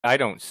I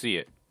don't see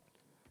it.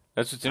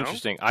 That's what's No?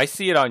 interesting. I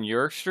see it on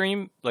your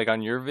stream, like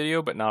on your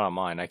video, but not on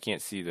mine. I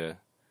can't see It's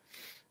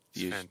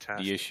the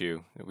fantastic.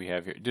 issue that we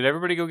have here. Did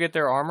everybody go get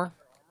their armor?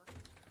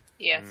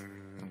 Yes.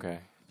 Okay.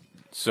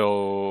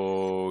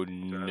 So Do I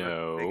have to make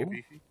no, it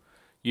beefy?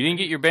 you didn't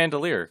get your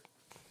bandolier.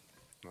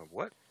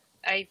 What?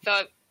 I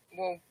thought.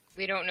 Well,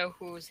 we don't know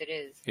whose it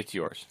is. It's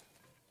yours.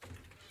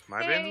 My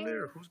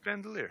bandolier? Who's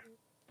bandolier?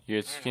 Yeah,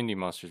 it's Skindy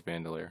Monster's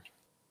bandolier,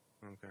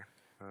 Okay.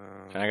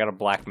 and I got a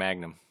black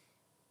Magnum.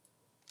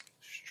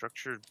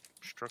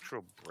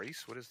 Structural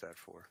brace? What is that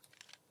for?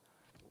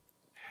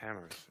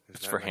 Hammers. Is It's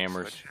that for like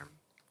hammers.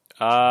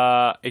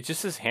 sledgehammer? It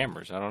just says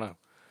hammers. I don't know.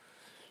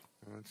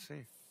 Let's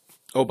see.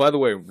 Oh, by the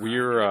way,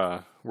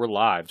 we're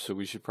live, so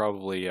we should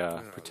probably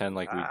pretend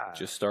like we live.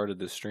 just started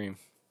this stream.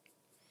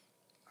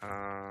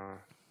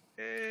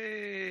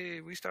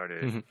 Hey, we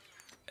started.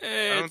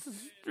 Hey, don't- it's a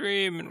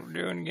stream and we're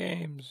doing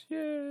games.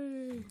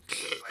 Yay!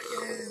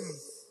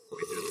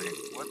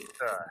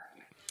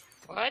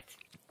 What What?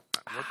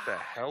 the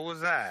hell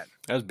was that?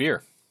 That was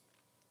beer.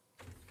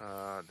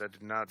 That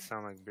did not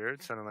sound like beer.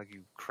 It sounded like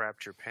you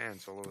crapped your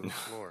pants all over the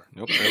floor.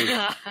 Nope,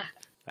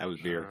 that was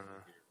beer.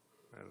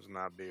 That was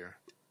not beer.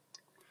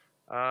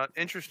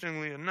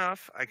 Interestingly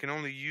enough, I can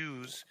only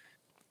use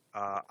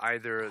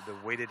either the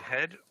weighted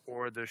head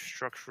or the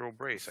structural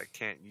brace. I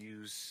can't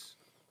use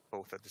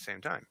both at the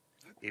same time,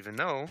 even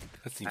though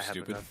That seems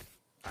stupid.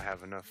 I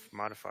have enough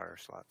modifier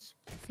slots.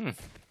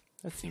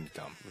 That seems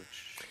dumb.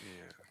 Which,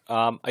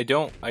 yeah. I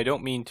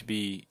don't mean to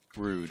be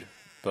rude,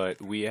 but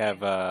we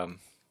have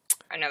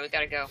I know we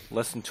gotta go.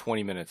 less than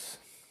 20 minutes.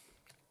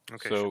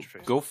 Okay. So shut your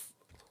face. go.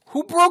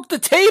 Who broke the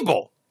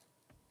table?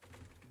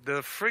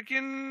 The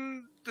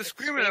freaking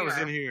screamer that was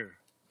in here.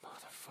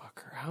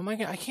 Motherfucker! How am I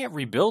gonna? I can't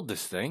rebuild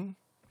this thing.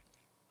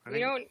 I You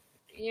think-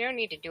 don't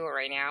need to do it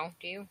right now,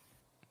 do you?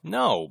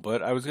 No,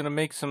 but I was gonna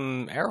make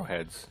some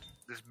arrowheads.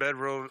 This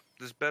bedroll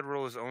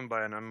is owned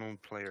by an unknown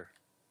player.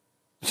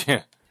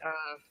 Yeah.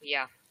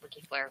 Yeah.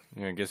 Ricky Flair.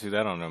 Yeah. Guess who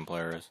that unknown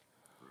player is?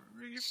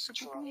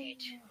 Destroy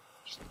it.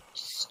 Just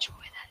destroy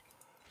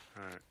that.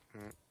 All right.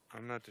 Well,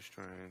 I'm not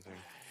destroying anything.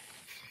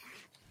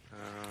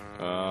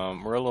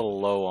 We're a little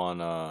low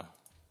on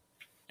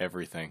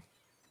everything.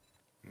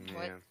 Yeah.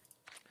 What?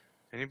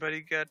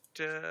 Anybody got?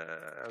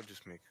 I'll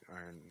just make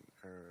iron.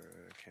 I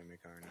can't make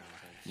iron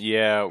arrowheads.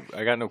 Yeah,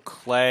 I got no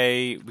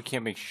clay. We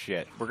can't make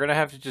shit. We're gonna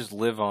have to just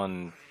live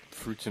on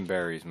fruits and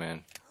berries,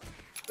 man.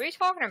 What are you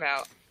talking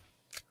about?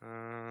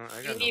 I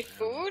You got need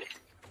no ammo. food?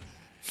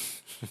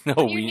 No,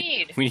 What do you we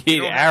need? we We need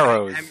don't have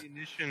arrows.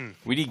 Ammunition.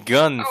 We need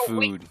gun Oh,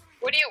 wait. food.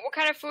 What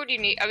kind of food do you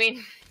need? I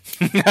mean,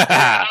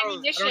 I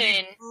ammunition. don't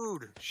need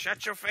food.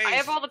 Shut your face. I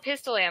have all the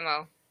pistol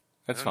ammo.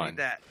 That's I don't fine. Need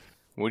that.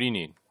 What do you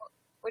need?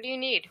 What do you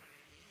need?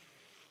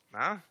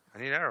 Huh? I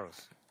need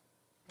arrows.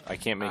 I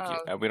can't make Oh,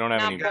 you. We don't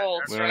have not any.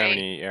 bolts, We don't have right?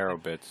 any arrow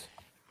bits.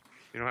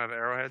 You don't have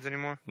arrowheads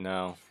anymore?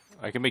 No,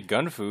 I can make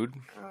gun food.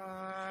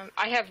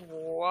 I have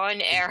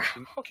one arrow.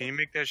 Can you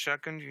make that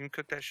shotgun? You can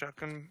cook that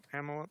shotgun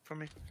ammo up for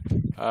me?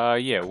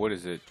 Yeah. What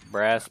is it?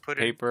 Brass, Put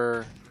it-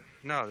 paper.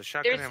 No, the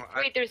shotgun There's ammo.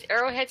 there's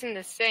arrowheads in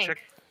the sink. Check.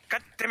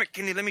 God damn it,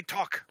 Kenny, let me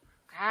talk.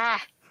 Ah,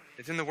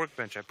 It's in the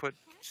workbench. I put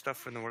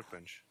stuff in the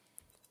workbench.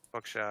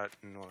 Buckshot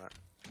and all that.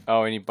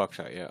 Oh, I need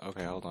buckshot. Yeah.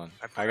 Okay, hold on.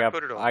 I I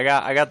put it all.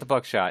 got the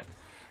buckshot.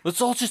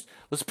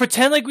 Let's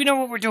pretend like we know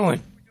what we're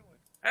doing.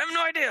 I have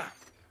no idea.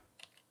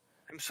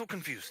 I'm so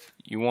confused.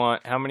 You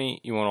want how many?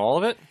 You want all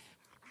of it?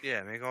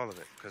 Yeah, make all of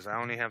it, because I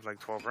only have like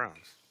 12 rounds.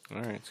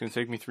 All right. It's gonna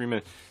take me 3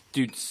 minutes,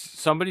 dude.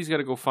 Somebody's got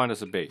to go find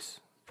us a base,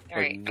 all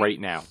like right. right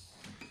now.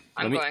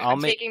 I'm going. I'll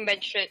I'm make. taking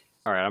med shit.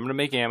 All right. I'm gonna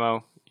make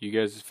ammo. You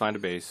guys just find a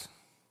base.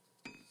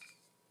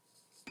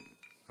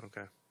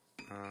 Okay.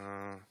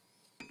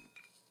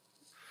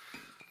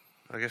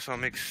 I guess I'll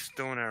make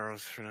stone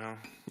arrows for now.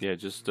 Yeah.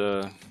 Just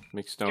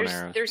make stone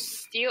arrows.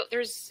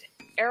 There's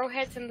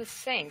arrowheads in the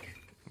sink.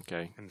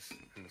 Okay. In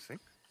the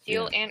sink?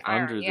 Steel Yeah, and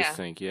iron. under yeah. the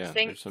sink. Yeah.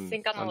 Sink- There's some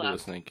sink on the under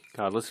left. the sink.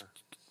 God, let's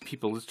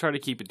try to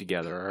keep it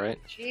together. All right.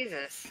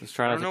 Jesus. Let's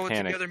try I not don't know to what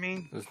panic. together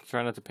mean. Let's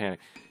try not to panic.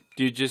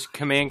 Dude, just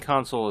command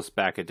console us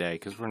back a day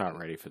because we're not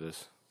ready for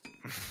this.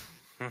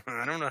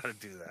 I don't know how to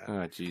do that.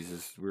 Oh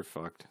Jesus, we're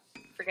fucked.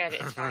 Forget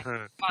it. It's fine.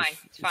 Fine.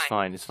 It's It's fine.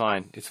 fine. It's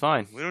fine. It's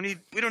fine. We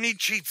don't need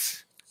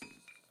cheats.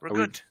 We're Are we-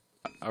 good.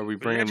 Are we We're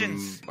bringing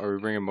legends.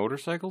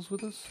 motorcycles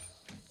with us?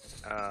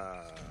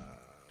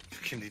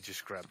 Kindy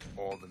just grabbed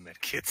all the med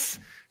kits.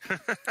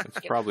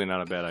 It's probably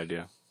not a bad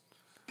idea.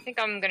 I think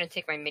I'm gonna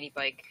take my mini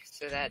bike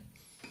so that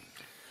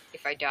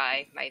if I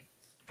die, my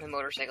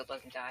motorcycle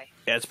doesn't die.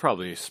 Yeah, it's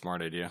probably a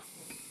smart idea.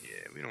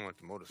 Yeah, we don't want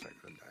the motorcycle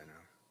to die now.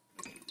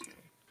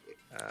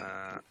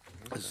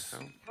 What the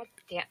hell? God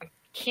damn! I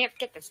can't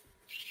get this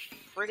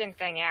friggin'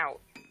 thing out.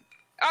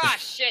 Ah,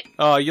 shit!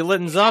 Oh, you're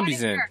letting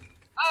zombies in.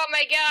 Oh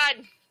my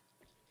god!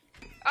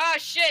 Oh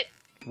shit!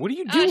 What are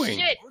you Oh doing?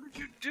 shit! What did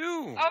you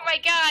do? Oh my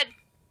god!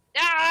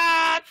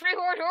 Ah!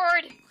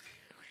 Horde!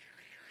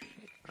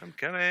 I'm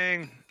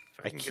coming.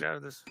 If I I can get can't- out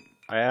of this.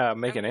 I'm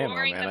making I'm ammo,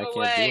 luring man. them I can't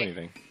away. do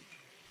anything.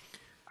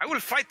 I will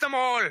fight them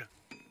all.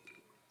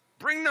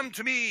 Bring them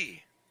to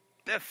me.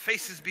 Their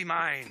faces be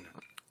mine.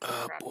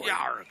 Oh Crap. boy.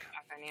 Yarg.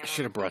 I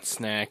should have brought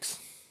snacks.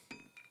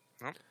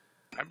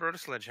 I brought a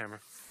sledgehammer.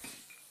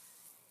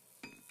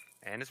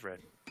 And it's red.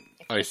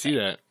 Oh, I see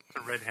that. It's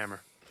a red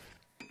hammer.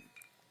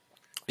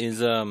 Is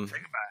Say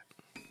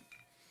goodbye.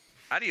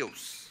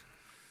 Adios.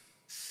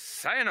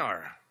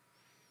 Sayonara.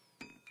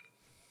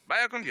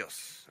 Vaya con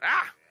Dios.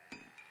 Ah!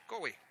 Go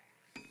away.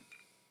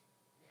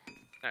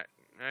 Alright,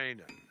 are you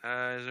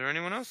done? Is there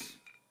anyone else?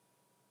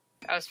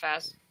 That was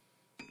fast.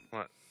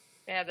 What?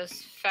 Yeah, those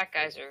fat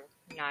guys are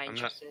not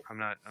interested. I'm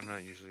not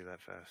usually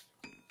that fast.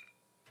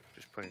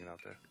 Just putting it out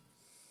there.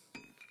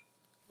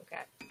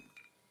 Okay.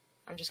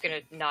 I'm just gonna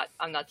not.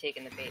 I'm not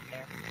taking the bait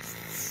there.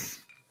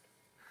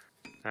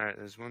 Alright,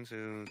 there's 1,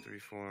 2, 3,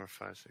 4,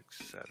 5, 6,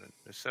 7.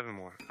 There's 7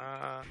 more.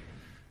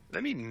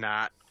 Let me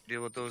not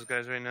deal with those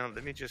guys right now.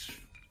 Let me just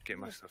get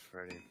my stuff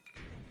ready.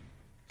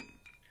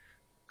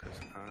 Cause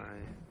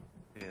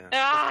yeah.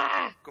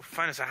 Ah! Go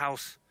find us a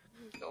house.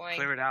 Going.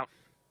 Clear it out.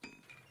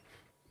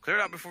 Clear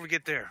it out before we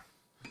get there.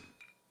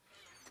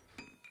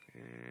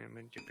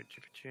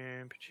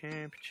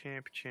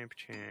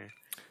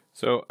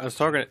 So I was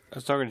talking to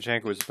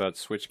Jankowitz about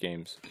Switch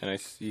games, and I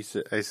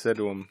said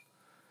to him,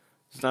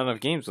 "There's not enough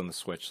games on the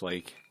Switch.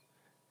 Like,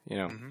 you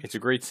know, it's a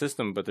great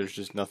system, but there's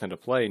just nothing to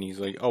play." And he's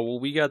like, "Oh well,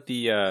 we got the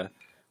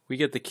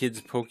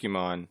kids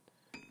Pokemon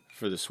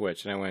for the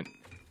Switch." And I went,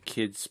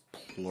 "Kids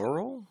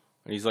plural?"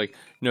 And he's like,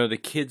 "No, the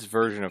kids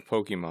version of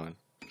Pokemon."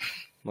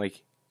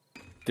 Like,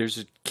 there's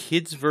a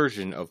kids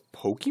version of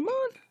Pokemon?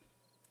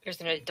 There's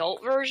an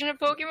adult version of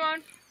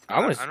Pokemon.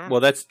 I don't-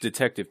 Well, that's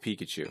Detective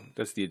Pikachu.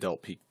 That's the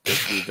adult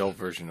That's the adult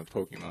version of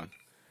Pokemon.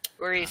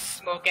 Where he's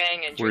smoking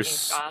and Where drinking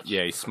scotch.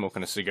 yeah, he's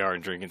smoking a cigar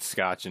and drinking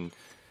scotch and,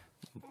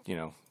 you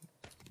know,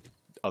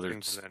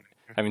 Things of that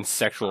nature. having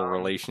sexual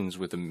relations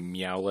with a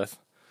Meowth.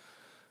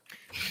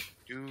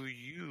 Are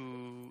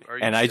you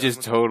And I done just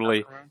with the totally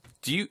background?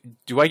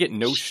 do I get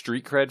no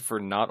street cred for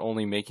not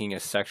only making a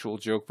sexual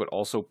joke but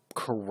also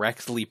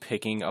correctly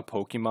picking a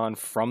Pokemon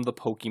from the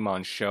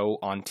Pokemon show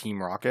on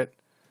Team Rocket?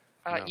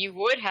 No. You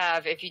would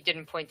have if you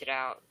didn't point it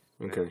out.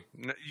 Okay.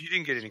 No, you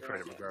didn't get any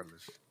credit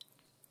regardless.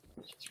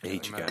 I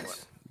hate you No matter guys.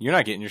 what. You're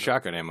not getting your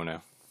shotgun ammo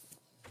now.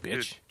 Dude,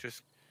 Bitch.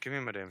 just give me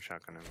my damn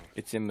shotgun ammo.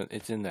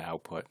 It's in the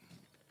output.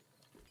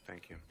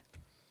 Thank you.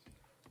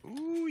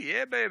 Ooh,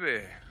 yeah,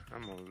 baby.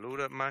 I'm gonna load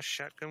up my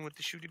shotgun with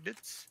the shooty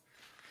bits.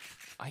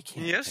 I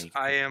can't. Yes,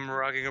 I am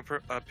rocking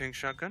a pink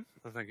shotgun.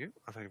 Oh, thank you.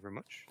 Oh, thank you very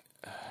much.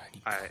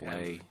 I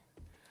Clay.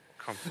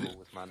 Comfortable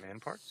with my man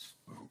parts.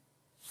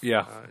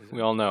 Yeah, Is we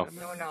that- all know.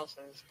 No one else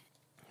is. Is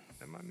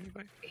that my mini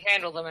bike? We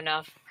handled them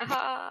enough.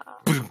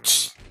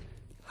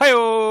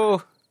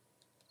 Hi-oh!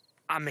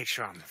 I'll make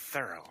sure I'm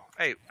thorough.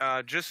 Hey,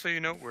 just so you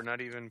know, we're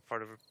not even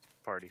part of a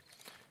party.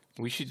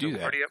 We should So do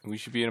that. party up. We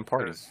should be in a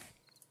party. 'Cause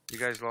you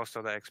guys lost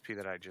all the XP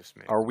that I just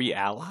made. Are we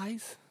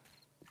allies?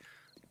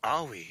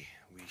 Are we?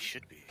 We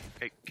should be.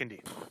 Hey,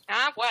 Kindy.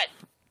 Huh? What?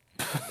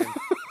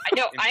 I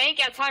know. I ain't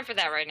got time for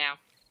that right now.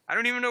 I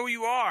don't even know who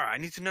you are. I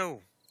need to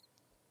know.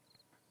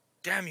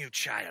 Damn you,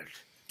 child.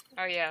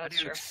 Oh yeah, How that's do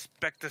you true.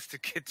 expect us to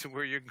get to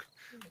where you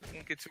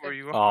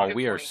Oh, are? Good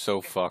we are point.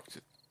 so fucked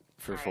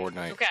for Alright,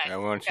 Fortnite. okay, I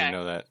want you to okay.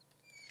 know that.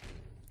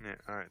 Yeah,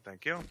 all right,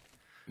 thank you.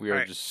 We are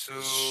Alright, just so-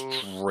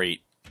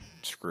 straight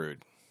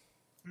screwed.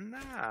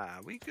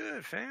 Nah, we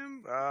good,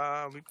 fam.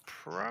 We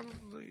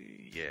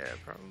probably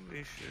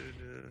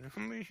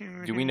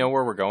should. Do we know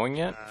where we're going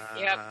yet?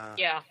 Yep.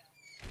 Yeah.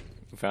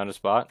 We found a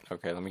spot?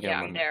 Okay, let me get Yeah.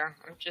 on I'm my... there.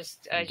 I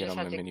just get on have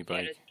my to mini get,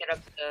 bike. get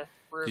up to the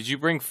roof. Did you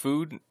bring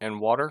food and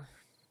water?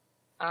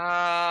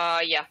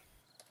 Yeah.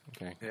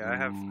 Okay. Yeah, I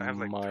have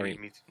like My- 3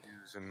 meats to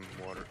use and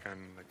water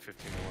and like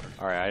 15 water.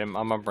 Alright, I'm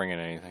not bringing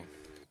anything.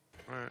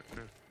 All right,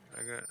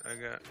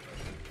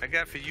 I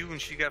got for you and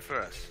she got for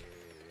us.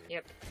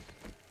 Yep.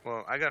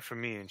 Well, I got for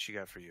me and she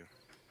got for you.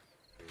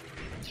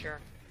 Sure.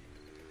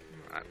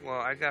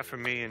 I got for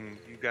me and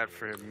you got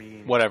for me.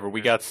 And Whatever,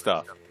 we got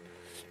stuff.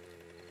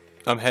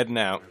 I'm heading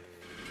out.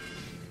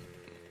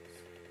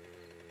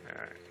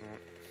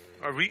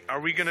 All right. Are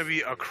we gonna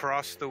be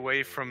across the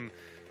way from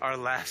our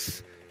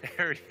last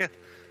area?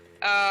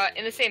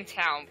 In the same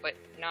town, but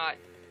not.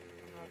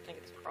 I don't think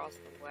it's across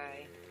the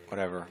way.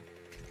 Whatever.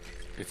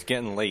 It's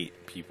getting late,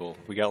 people.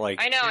 We got like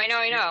I know.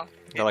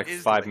 we got like It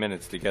is 5 late.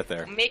 minutes to get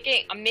there. I'm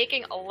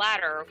making a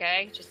ladder.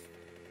 Okay. Just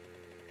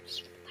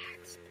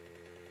relax.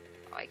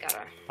 Oh, I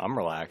gotta. I'm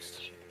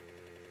relaxed.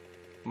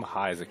 I'm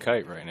high as a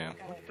kite right now.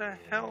 What the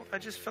hell? I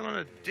just fell in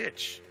a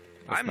ditch.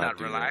 Let's I'm not not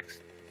do that. relaxed.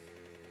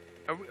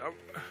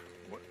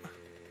 What?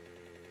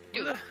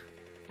 Dude. Where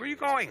are you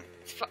going?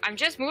 I'm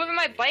just moving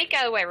my bike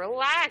out of the way.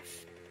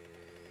 Relax.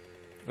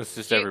 Let's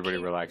just You- everybody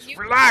can relax. you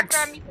Relax!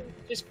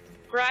 just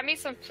grab me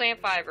some plant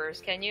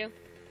fibers, can you?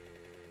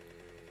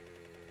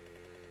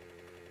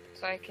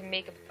 So I can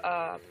make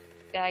a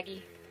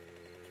baggie.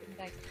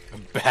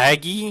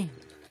 Baggy?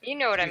 You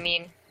know what I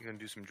mean. You gonna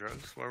do some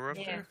drugs while we're up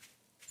Yeah.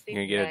 You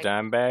gonna get a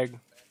dime bag?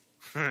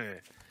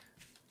 there?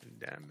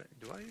 Damn it.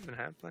 Do I even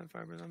have plant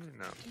fibers on me?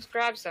 No. Just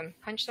grab some.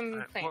 Punch some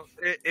Well, plants.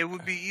 it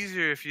would be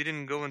easier if you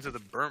didn't go into the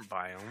burnt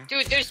biome.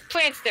 Dude, there's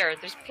plants there.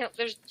 There's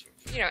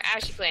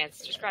ashy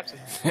plants. Just grab some.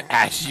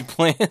 Ashy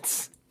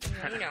plants.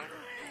 You know,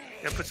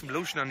 Gotta put some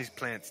lotion on these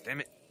plants.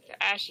 Damn it. they're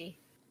ashy.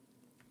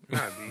 No,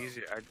 it'd be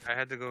easier. I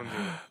had to go into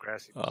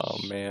grassy. Oh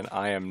man,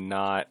 I am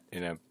not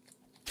in a.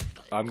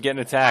 I'm getting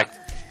attacked.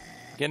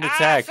 Getting Ah,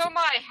 attacked. so am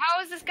I.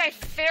 How is this guy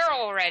feral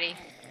already?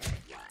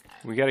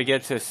 We gotta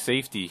get to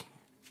safety.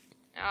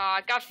 Oh,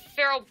 I got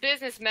feral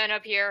businessmen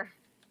up here.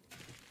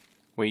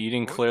 Wait, you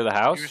didn't clear the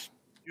house?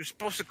 You're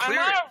supposed to I'm clear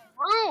on it.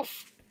 a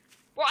roof.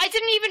 Well, I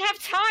didn't even have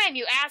time,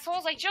 you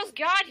assholes. I just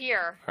got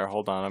here. All right,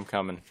 hold on, I'm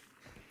coming.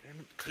 Damn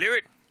it, clear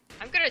it.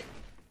 I'm gonna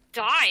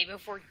die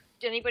before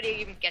anybody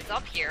even gets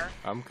up here.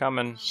 I'm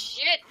coming.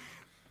 Shit.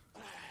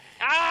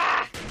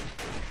 Ah!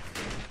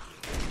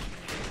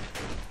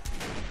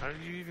 How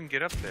did you even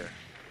get up there?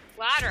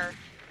 Ladder.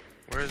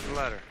 Where's the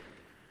ladder?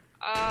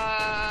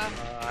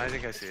 I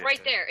think I see It's it.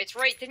 right there. It's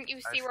right. Didn't you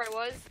see where I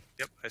was?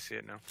 Yep, I see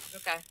it now.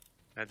 Okay.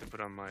 I had to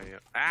put on my.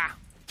 Ah!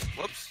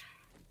 Whoops!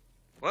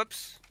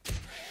 Whoops!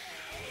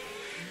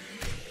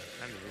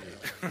 I'm an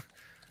idiot.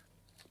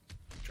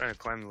 Trying to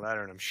climb the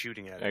ladder and I'm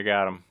shooting at I it.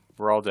 got him.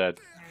 We're all dead.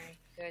 Alright,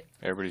 good.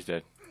 Everybody's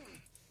dead.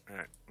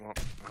 Alright, well,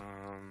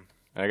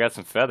 And I got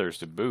some feathers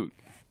to boot.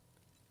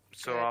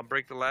 so Good. I'll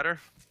break the ladder.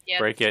 Yeah.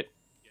 Break it.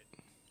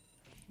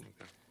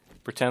 Okay.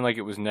 Pretend like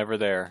it was never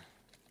there.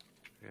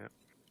 Yep.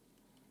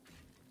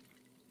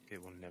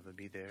 It will never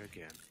be there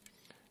again.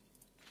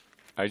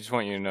 I just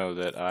want you to know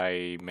that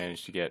I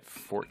managed to get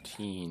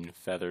 14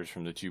 feathers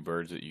from the 2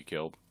 birds that you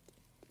killed.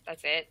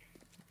 That's it.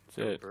 That's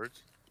it.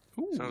 Birds?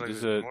 Ooh, Sounds like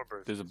there's there's a more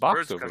birds. there's a There's box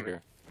birds over coming.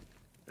 here.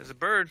 There's a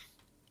bird.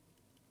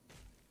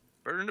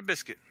 Bird and a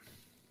biscuit.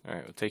 All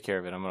right, we'll take care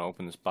of it. I'm gonna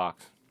open this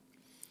box.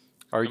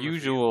 Our Coming for you.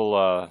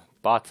 usual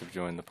bots have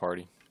joined the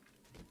party.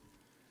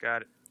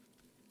 Got it.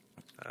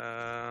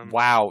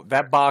 Wow,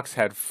 that box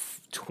had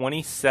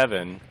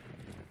 27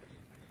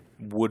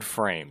 wood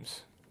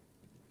frames.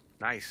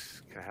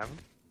 Nice. Can I have them?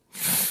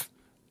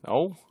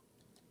 Oh,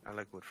 I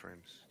like wood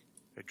frames.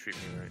 They treat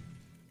me right.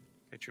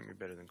 They treat me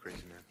better than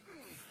Crazy Man.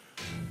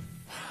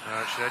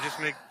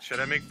 Should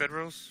I make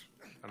bedrolls?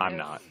 I'm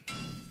not.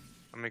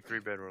 I'll make 3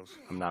 bedrolls.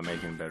 I'm not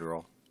making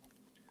bedroll.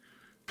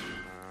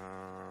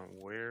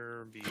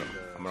 Where be the...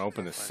 I'm gonna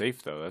open the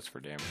safe though. That's for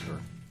damn sure.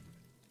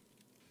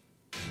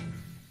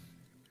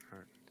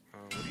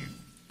 What do you...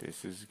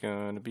 This is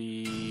gonna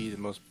be the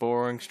most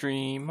boring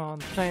stream on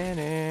the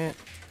planet.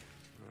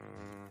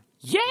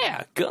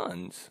 Yeah,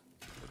 guns.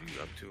 What are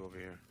you up to over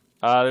here?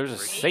 There's a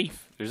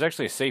safe. There's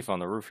actually a safe on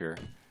the roof here,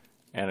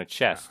 and a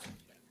chest.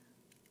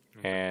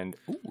 And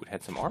ooh, it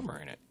had some armor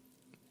in it.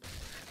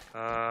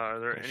 Are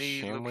there A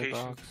any Shamley locations?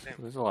 box. Damn.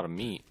 There's a lot of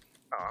meat.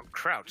 Oh, I'm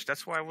crouched.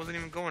 That's why I wasn't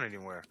even going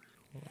anywhere.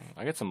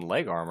 I got some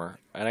leg armor,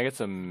 and I got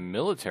some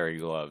military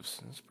gloves.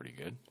 That's pretty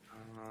good.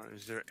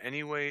 Is there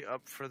any way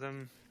up for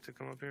them to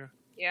come up here?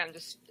 Yeah, I'm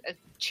just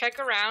check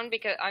around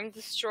because I'm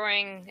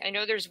destroying. I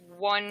know there's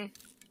one.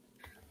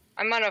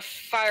 I'm on a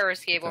fire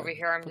escape over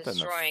here. I'm Put that in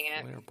the destroying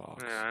it. flare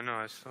box. Yeah, I know.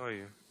 I saw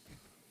you.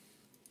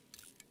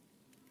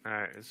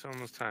 Alright, it's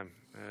almost time.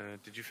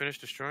 Did you finish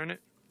destroying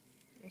it?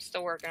 I'm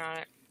still working on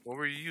it. What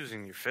were you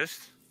using? Your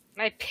fist?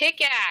 My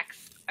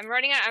pickaxe. I'm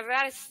running out. I'm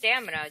out of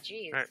stamina.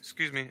 Jeez. Alright,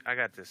 excuse me. I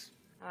got this.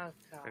 Oh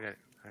god. I got it.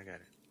 I got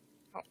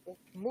it. Oh,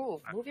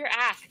 move your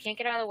ass. I can't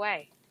get out of the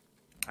way.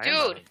 I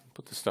am Dude.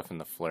 Put the stuff in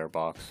the flare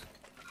box.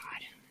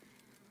 God.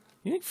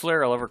 You think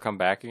Flare will ever come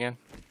back again?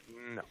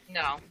 No.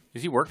 No.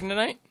 Is he working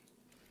tonight?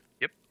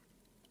 Yep.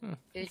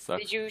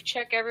 Sucks. Did you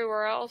check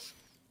everywhere else?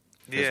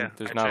 Yeah.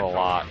 There's I not a checked.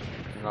 lot.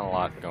 There's not a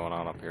lot going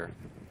on up here.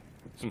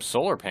 Some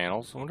solar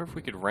panels. I wonder if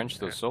we could wrench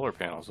those solar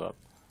panels up.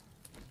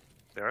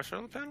 There are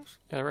solar panels?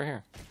 Yeah, right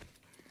here.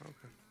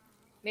 Okay.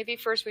 Maybe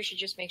first we should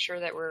just make sure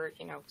that we're,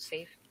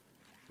 safe.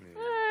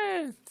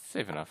 Yeah, It's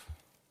safe enough.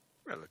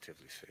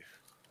 relatively safe.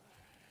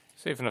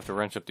 Safe enough to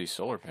wrench up these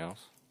solar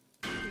panels.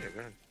 Yeah, go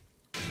ahead.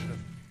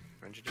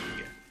 Wrench it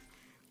again.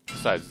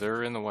 Besides,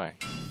 they're in the way.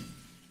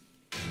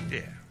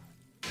 Yeah.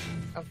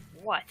 Of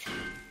what?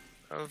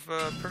 Of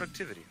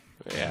productivity.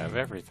 Yeah, of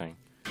everything.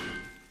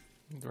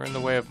 They're in the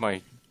way of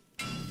my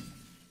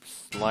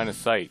line of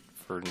sight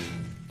for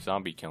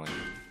zombie killing.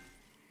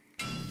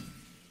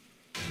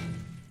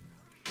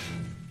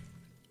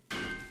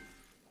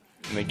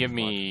 And they give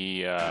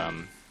me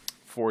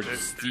forged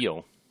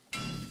steel.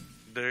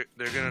 They're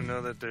gonna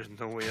know that there's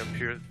no way up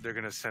here. They're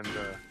gonna send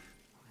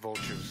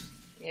vultures.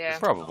 Yeah.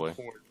 Probably.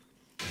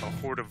 A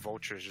horde of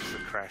vultures just to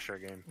crash our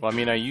game. Well, I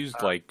mean, I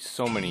used like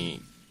so Kindy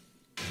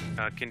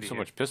so here.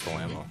 much pistol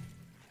ammo.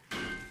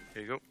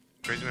 Here you go.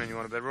 Crazy Man, you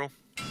want a bedroll?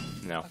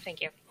 No, Oh, thank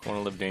you. I want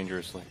to live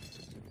dangerously.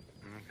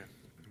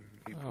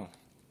 Okay. Oh,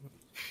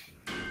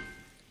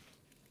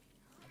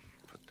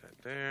 Put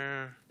that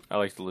there. I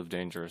like to live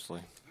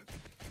dangerously.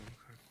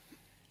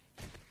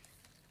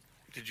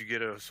 Did you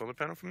get a solar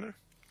panel from there?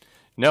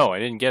 No, I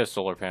didn't get a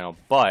solar panel,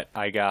 but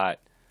I got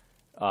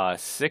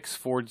 6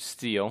 forged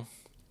steel,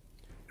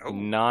 Oh.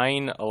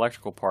 9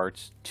 electrical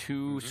parts,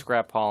 2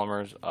 scrap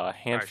polymers, a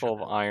handful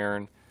shut of up.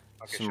 iron,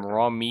 Okay, some shut up.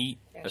 raw meat,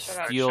 Yeah, a shut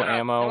up, steel shut up.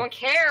 ammo. No one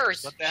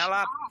cares. What the hell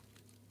up?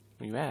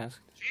 You asked.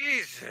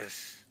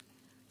 Jesus.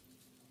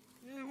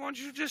 Why don't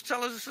you just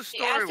tell us a He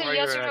story asked a while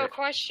yes you're or at no it?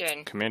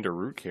 question. Commander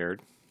Root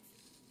cared.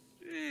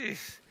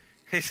 Jeez.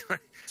 He's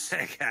like,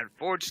 I got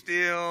forged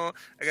steel.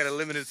 I got a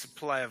limited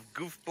supply of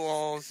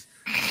goofballs.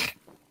 It's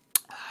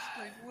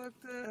like, what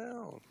the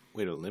hell?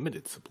 Wait, a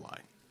limited supply.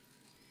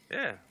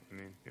 Yeah, I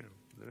mean,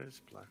 limited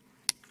supply.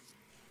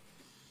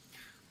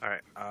 All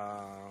right.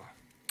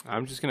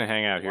 I'm just gonna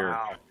hang out here.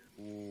 Wow.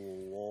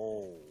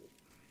 Whoa.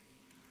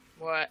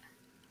 What?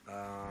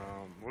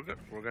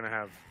 We're gonna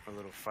have a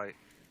little fight.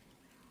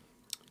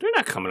 They're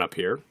not coming up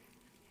here.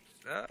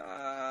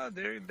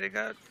 They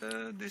got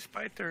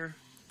despite their.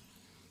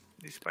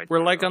 We're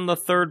like on the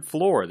 3rd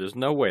floor. There's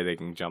no way they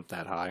can jump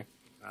that high.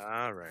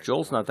 All right.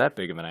 Joel's not that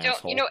big of an So,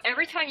 asshole. you know,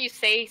 every time you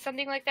say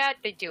something like that,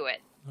 they do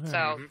it.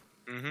 So,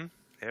 Mm-hmm.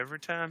 Every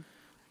time.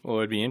 Well,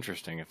 it'd be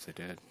interesting if they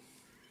did.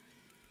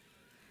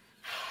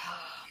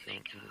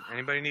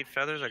 Anybody need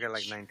feathers? I got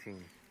like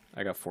 19.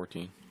 I got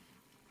 14.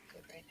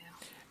 good right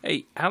now.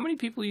 Hey, how many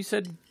people you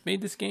said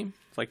made this game?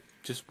 Like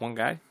just one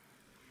guy?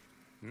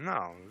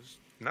 No, it was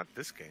not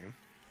this game.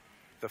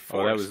 The Oh,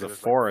 forest. that was the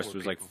forest.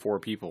 Was like 4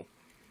 people.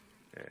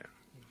 Yeah.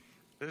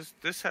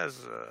 This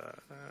has a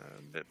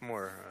bit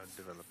more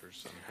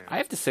developers on hand. I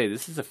have to say,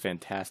 this is a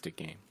fantastic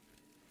game.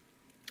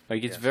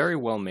 Like, it's Yes. very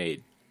well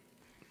made.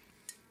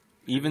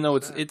 Even though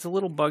it's a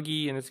little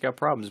buggy and it's got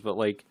problems, but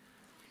like,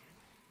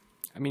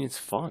 I mean, it's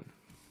fun.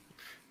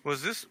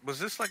 Was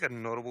this like a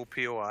notable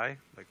POI,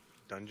 like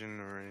dungeon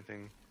or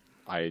anything?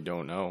 I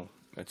don't know.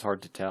 It's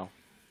hard to tell.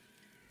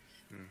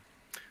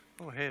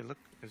 Oh, hey, look,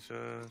 there's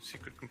a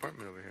secret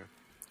compartment over here.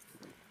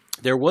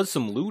 There was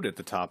some loot at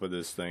the top of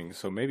this thing,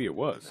 so maybe it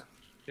was.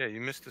 Yeah, you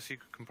missed the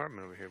secret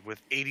compartment over here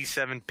with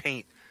 87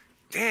 paint.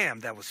 Damn,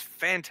 that was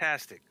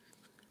fantastic.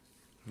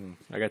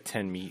 I got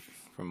 10 meat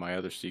from my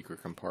other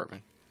secret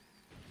compartment.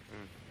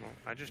 Well,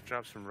 I just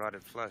dropped some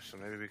rotted flesh, so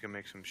maybe we can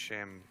make some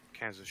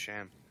cans of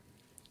sham.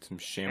 Some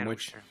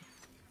shamwich.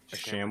 A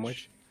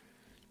shamwich.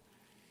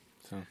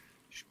 So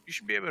You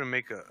should be able to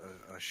make a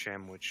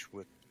shamwich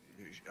with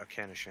a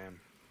can of sham.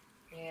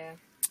 Yeah.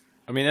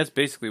 I mean, that's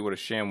basically what a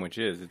shamwich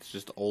is. It's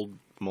just old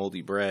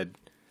moldy bread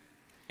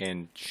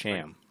and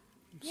sham.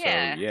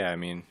 Yeah. So, yeah, I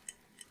mean,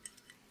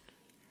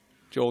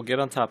 Joel, get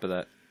on top of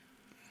that.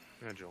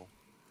 Yeah, Joel.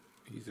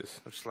 Jesus.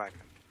 I'm slacking.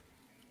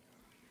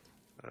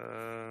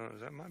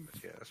 Is that my bed?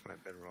 Yeah, that's my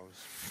bed rose.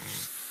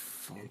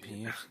 Phone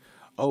PS.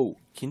 Oh,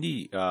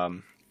 Kindy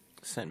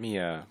sent me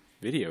a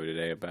video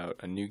today about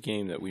a new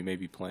game that we may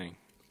be playing.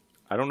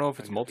 I don't know if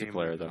it's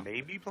multiplayer, though.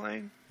 Maybe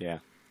playing? Yeah.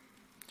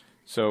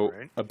 So,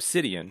 Alright.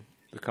 Obsidian,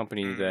 the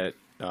company that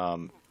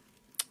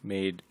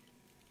made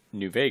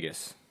New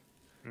Vegas,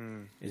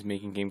 is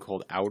making a game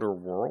called Outer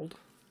World.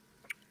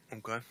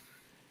 Okay.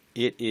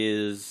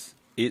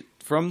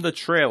 From the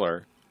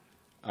trailer,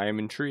 I am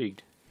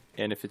intrigued.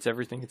 And if it's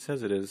everything it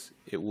says it is,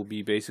 it will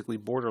be basically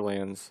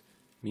Borderlands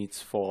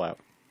meets Fallout.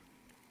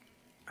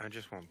 I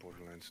just want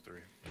Borderlands 3.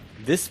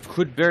 This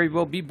could very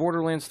well be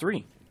Borderlands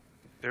 3.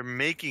 They're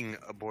making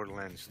a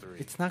Borderlands 3.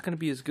 It's not going to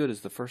be as good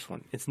as the first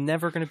one. It's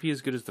never going to be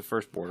as good as the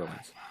first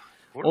Borderlands.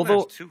 Borderlands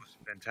although- 2 is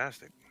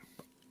fantastic.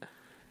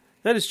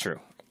 That is true.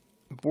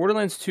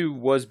 Borderlands 2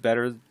 was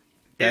better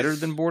Is-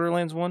 than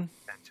Borderlands 1,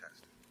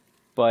 Fantastic.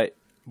 but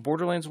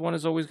Borderlands 1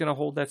 is always going to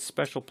hold that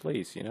special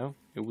place, you know?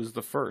 It was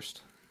the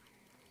first.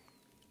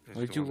 It's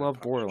I the do one that love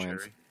popped your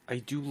Borderlands. cherry. I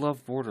do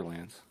love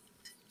Borderlands.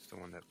 It's the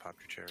one that popped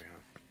your cherry,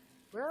 huh?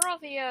 Where are all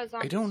the I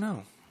zombies? don't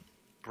know.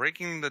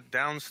 Breaking the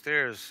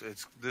downstairs,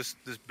 this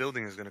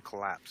building is going to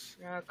collapse.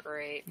 Oh,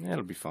 great.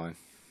 That'll be fine.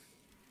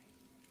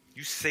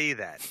 You say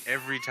that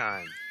every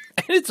time.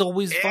 And it's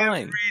always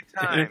fine. Every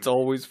time. And it's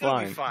always It'll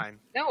be fine. fine.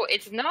 No,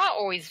 it's not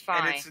always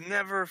fine. And it's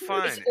never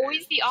fine. It's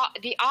always the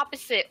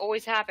opposite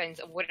always happens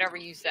of whatever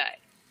you say.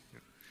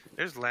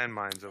 There's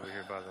landmines over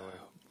here, by the way.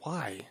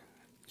 Why?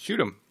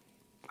 Shoot him.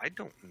 I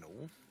don't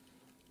know.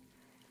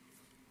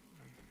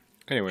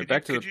 Anyway,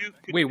 back to the...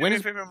 Could Wait, you when do me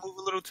is... a favor and move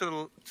a little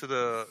to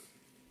the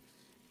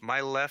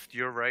my left,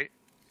 your right?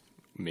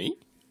 Me?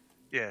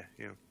 Yeah,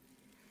 you.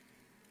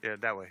 Yeah,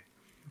 that way.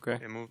 Okay.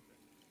 Yeah, move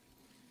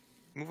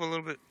a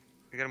little bit.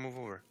 You gotta move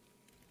over.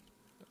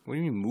 What do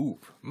you mean move?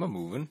 I'm not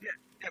moving.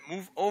 Yeah,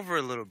 move over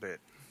a little bit.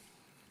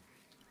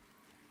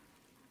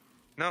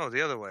 No,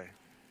 the other way.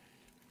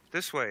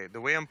 This way,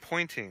 the way I'm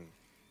pointing.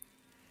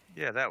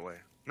 Yeah, that way.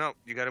 No,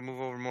 you gotta move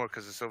over more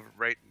because it's over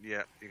right.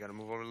 Yeah, you gotta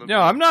move over a little bit.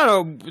 No, I'm not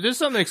a... There's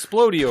something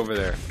explodey over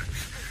there.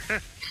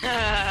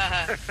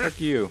 Fuck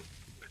you.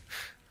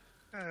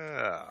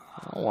 I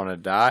don't want to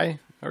die.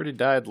 I already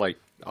died like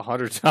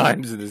 100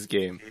 times in this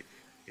game.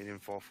 You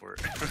didn't fall for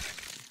it.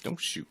 Don't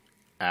shoot.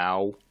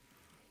 Ow.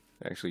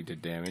 Actually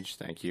did damage.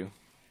 Thank you.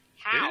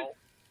 How?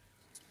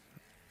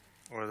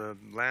 Or the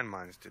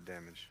landmines did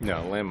damage. No,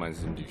 landmines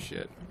didn't do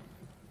shit.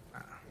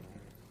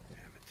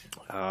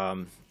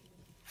 Damn it.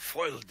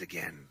 Foiled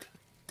again.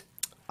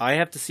 I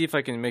have to see if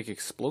I can make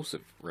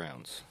explosive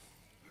rounds.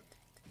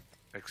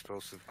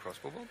 Explosive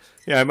crossbow bolts?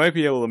 Yeah, I might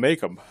be able to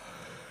make them.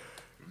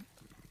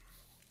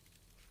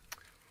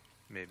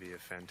 Maybe a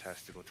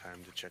fantastical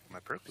time to check my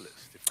perk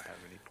list if I have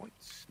any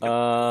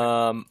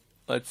points.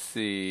 Let's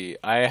see.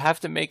 I have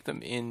to make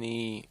them in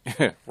the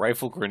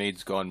rifle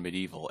grenades gone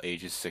medieval,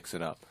 ages 6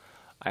 and up.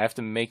 I have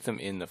to make them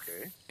in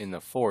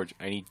the forge.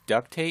 I need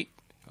duct tape.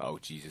 Oh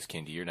Jesus,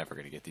 Kindy, you're never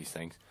gonna get these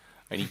things.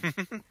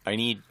 I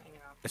need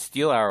a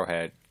steel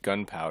arrowhead,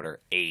 gunpowder,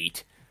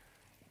 8,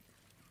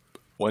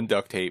 1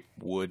 duct tape,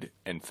 wood,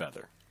 and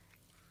feather.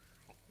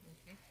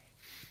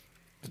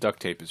 The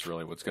duct tape is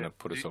really what's gonna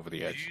put us over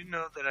the edge. Do you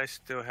know that I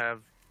still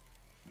have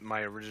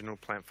my original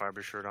plant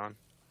fiber shirt on?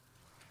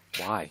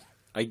 Why?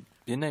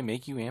 Didn't I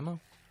make you ammo?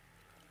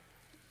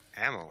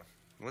 Ammo?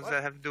 What does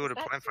that have to do with a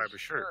plant fiber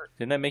shirt?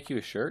 Didn't I make you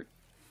a shirt?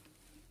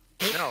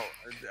 No.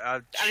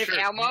 Out of shirt.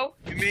 ammo?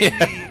 You made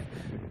me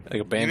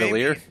Like a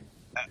bandolier?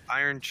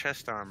 iron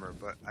chest armor,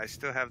 but I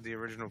still have the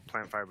original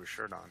plant fiber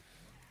shirt on.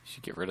 You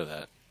should get rid of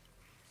that.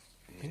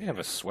 I think I have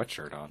a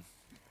sweatshirt on.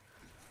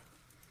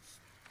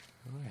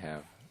 What do I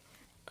have?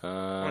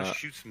 I want to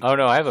shoot some. Oh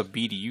no, I have a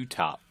BDU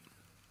top.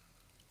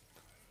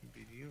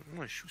 BDU? I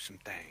want to shoot some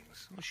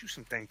things. I want to shoot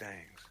some things.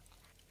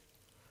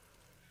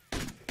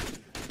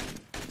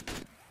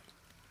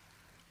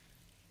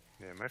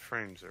 Yeah, my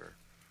frames are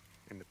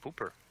in the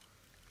pooper.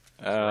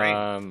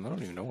 I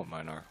don't even know what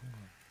mine are.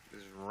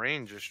 This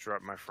rain just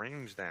dropped my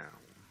frames down.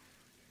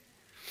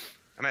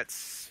 I'm at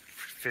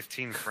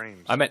 15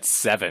 frames. I'm at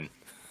 7.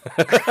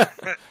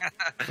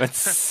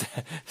 That's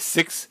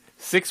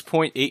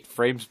 6.8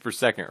 frames per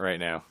second right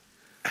now.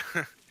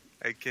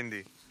 Hey,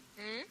 Kindy.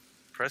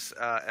 Press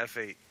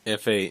F8.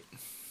 F8.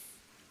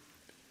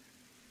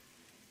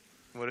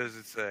 What does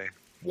it say?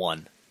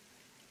 1.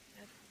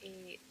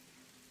 F8.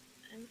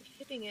 I'm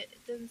hitting it.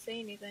 It doesn't say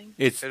anything.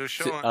 It's It'll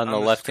show on on the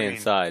the left-hand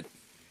screen. side.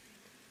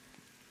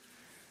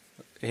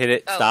 Hit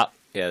it. Oh. Stop.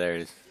 Yeah, there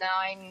it is.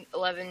 9,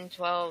 11,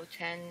 12,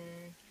 10.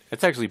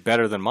 That's actually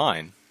better than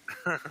mine.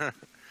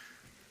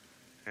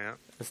 Yeah.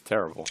 That's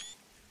terrible.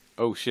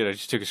 Oh shit, I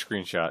just took a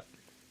screenshot.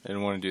 I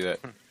didn't want to do that.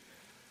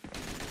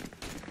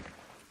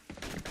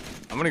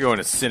 I'm gonna go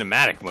into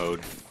cinematic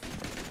mode.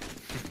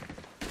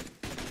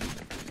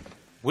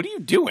 What are you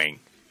doing?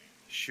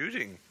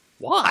 Shooting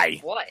Why?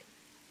 What?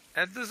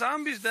 at the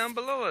zombies down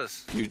below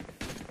us. You,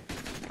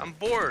 I'm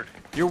bored.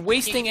 you're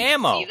wasting Can you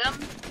ammo. See them?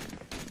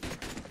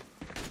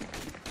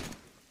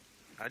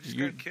 I just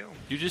You- got killed.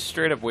 You're just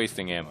straight up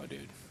wasting ammo,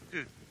 dude.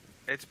 Dude,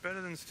 it's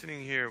better than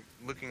sitting here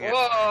looking at...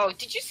 Whoa!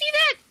 Did you see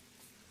that?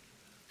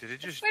 Did it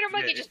just... Spider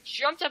monkey yeah, just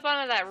jumped up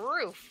onto that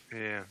roof.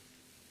 Yeah.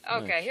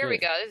 Okay, Oh, here we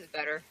shit. go. This is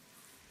better.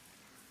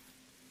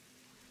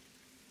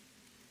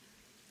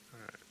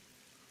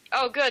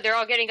 Oh, good. They're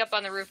all getting up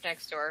on the roof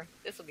next door.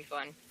 This will be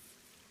fun.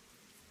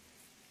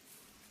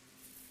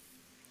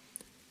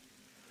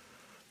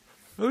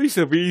 At least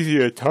it'll be easy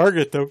to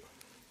target them.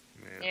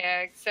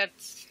 Yeah,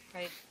 except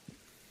there's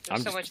I'm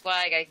so just- much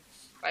lag.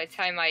 By the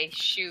time I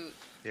shoot,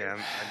 Yeah,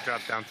 I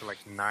dropped down to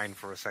like 9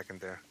 for a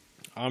second there.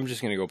 I'm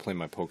just gonna go play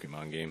my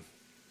Pokemon game.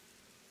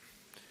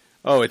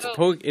 Oh, it's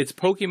Oh. it's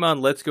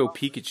Pokemon Let's Go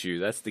Pikachu.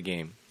 That's the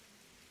game.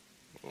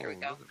 here we Oh,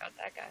 go. look at- Got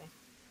that guy.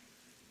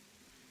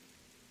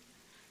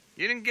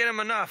 You didn't get him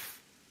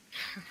enough.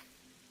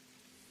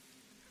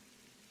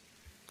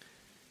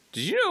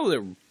 Did you know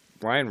that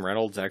Ryan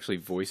Reynolds actually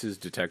voices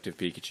Detective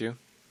Pikachu?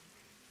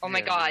 Oh my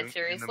Yeah, god, in the-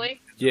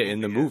 seriously? Yeah,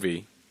 in the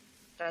movie.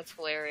 That's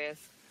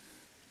hilarious.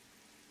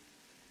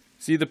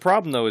 See, the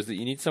problem though is that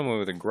you need someone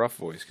with a gruff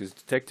voice because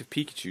Detective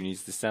Pikachu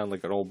needs to sound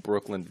like an old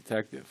Brooklyn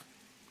detective.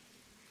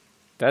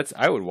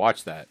 I would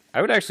watch that. I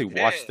would actually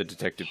watch Yeah. the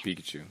Detective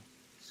Pikachu.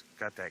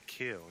 Got that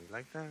kill. You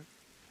like that?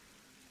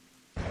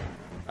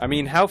 I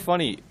mean, how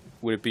funny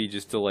would it be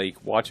just to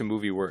like watch a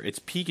movie where it's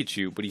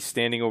Pikachu, but he's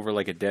standing over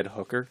like a dead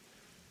hooker?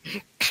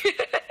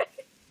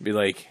 Be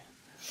like,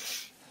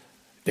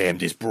 damn,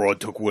 this broad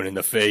took one in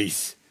the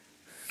face.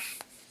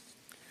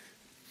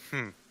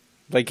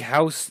 Like,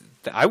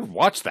 I would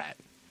watch that.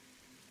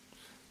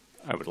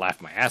 I would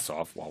laugh my ass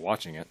off while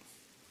watching it.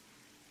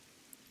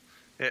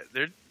 Yeah,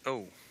 they're...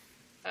 Oh.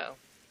 Oh.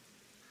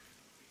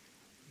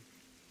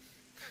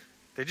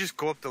 They just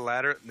go up the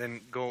ladder, then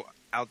go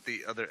out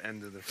the other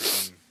end of the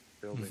freaking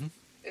building.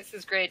 This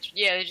is great.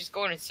 Yeah, they're just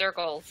going in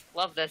circles.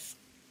 Love this.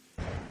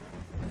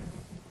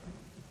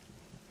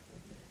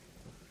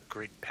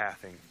 Great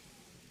pathing.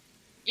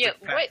 Yeah,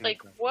 They're what? packing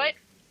Like, something.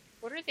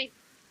 what are they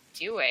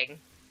doing?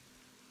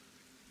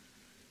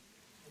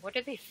 What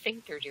do they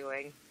think they're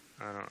doing?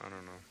 I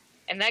don't know.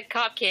 And that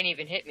cop can't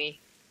even hit me.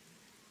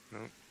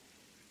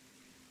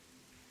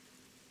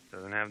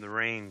 Doesn't have the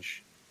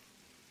range.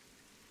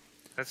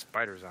 That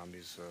spider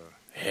zombies.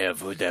 Hey, I've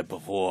heard that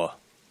before.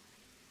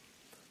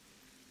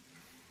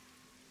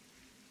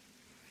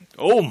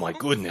 Oh my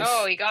goodness.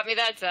 Oh, he got me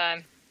that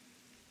time.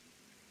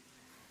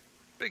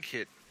 Big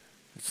hit.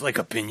 It's like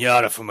a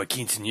pinata from a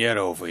quinceañera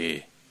over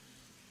here.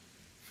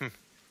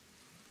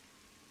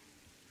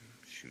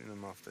 Shooting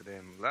them off the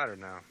damn ladder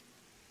now.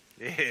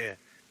 Yeah.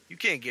 You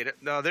can't get it.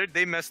 No,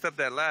 they messed up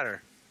that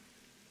ladder.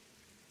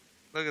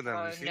 Look at them.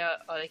 Oh you see? no!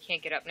 Oh, they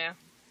can't get up now.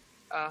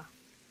 They Oh,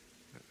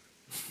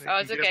 can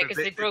it's get okay up if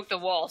because they broke the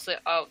wall. So,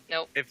 oh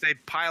nope. If they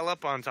pile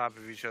up on top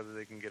of each other,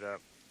 they can get up.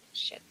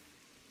 Shit.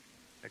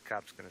 That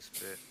cop's gonna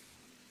spit.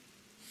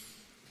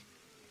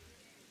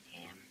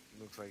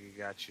 Damn. Looks like he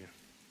got you.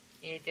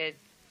 He did.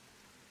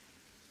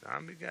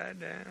 Zombie guy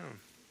down.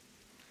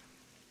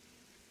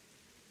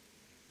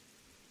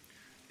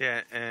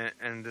 Yeah,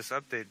 and this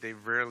update, they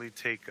rarely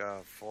take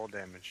fall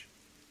damage.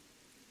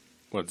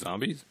 What,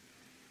 zombies?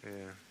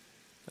 Yeah.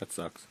 That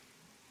sucks.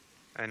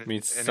 And I mean,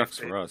 it and sucks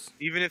if for us.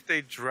 Even if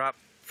they drop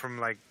from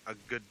like a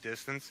good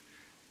distance,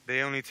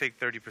 they only take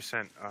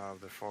 30%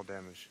 of their fall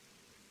damage.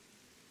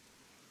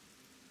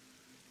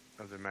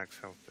 Of their max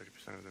health.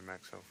 30% of their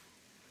max health.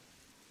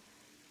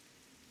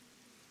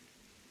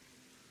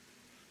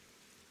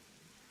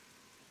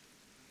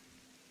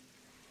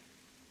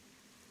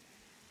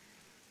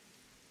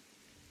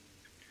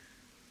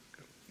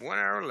 Got 1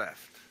 hour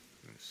left.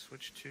 I'm gonna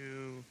switch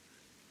to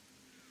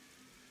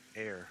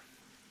air.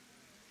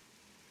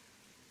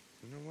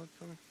 You know what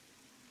though?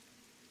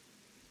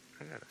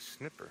 I got a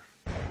snipper.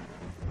 I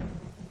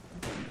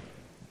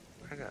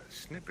got a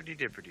snipperty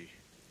dipperty.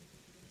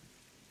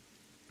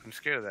 I'm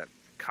scared of that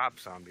cop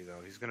zombie though.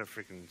 He's gonna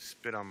freaking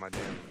spit on my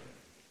damn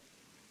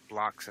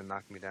blocks and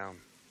knock me down.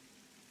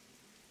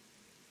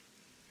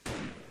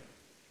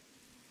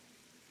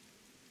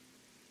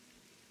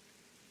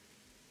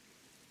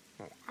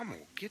 Oh, I'm gonna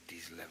get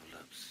these level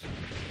ups.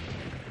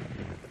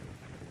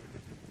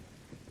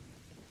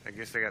 I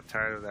guess they got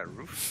tired of that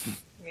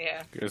roof.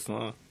 Yeah. Guess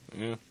not.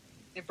 Yeah.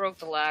 They broke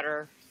the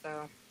ladder.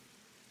 So.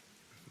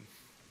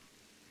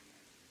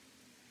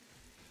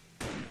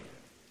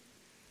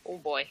 Oh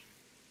boy.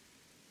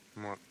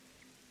 What?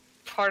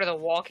 Part of the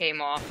wall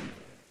came off.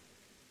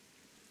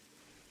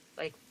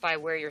 Like by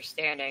where you're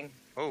standing.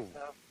 Oh. So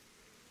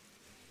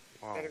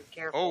Wow. better be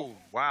careful. Oh,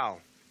 wow.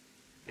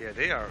 Yeah,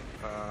 they are.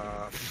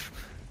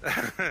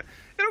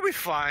 It'll be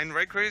fine,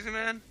 right, crazy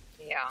man?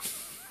 Yeah.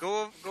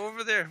 Go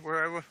over there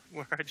where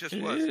I just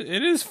was.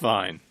 It is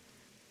fine.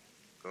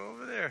 Go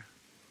over there.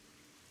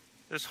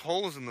 There's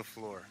holes in the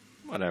floor.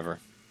 Whatever.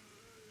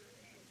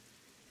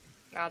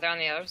 Oh, they're on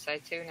the other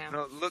side too now.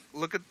 No,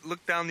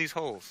 look down these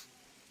holes.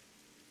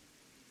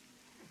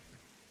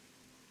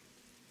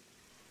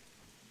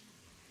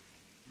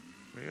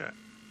 Where you at?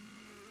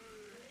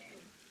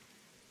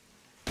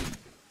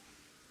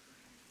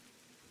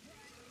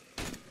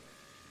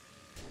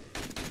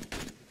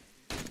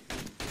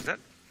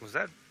 Was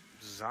that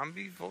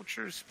zombie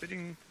vulture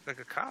spitting like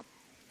a cop?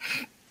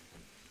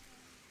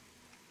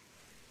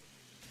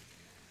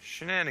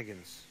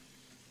 Shenanigans.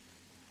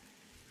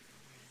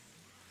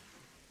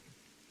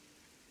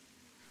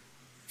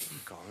 I'm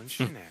calling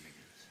shenanigans.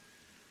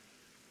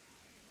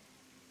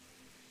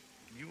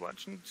 You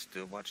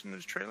still watching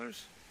those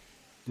trailers?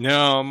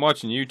 No, I'm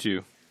watching you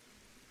two.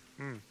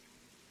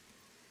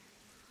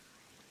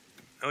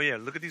 Oh yeah,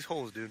 look at these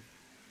holes, dude.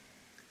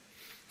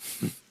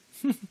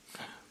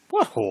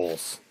 What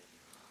holes?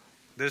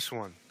 This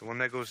one, the one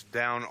that goes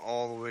down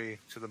all the way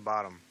to the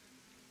bottom.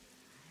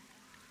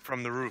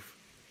 From the roof.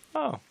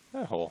 Oh,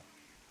 that hole.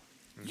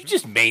 You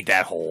just made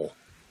that hole.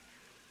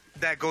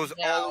 That goes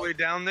all the way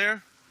down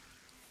there?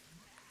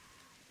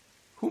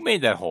 Who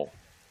made that hole?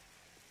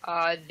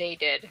 They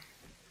did.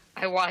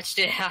 I watched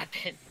it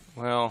happen.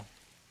 Well,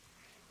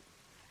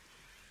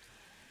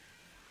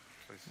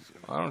 Place is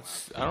gonna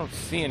I don't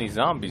see any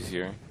zombies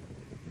here.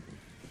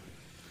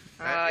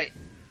 Uh,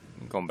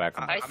 I'm going back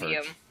on my I see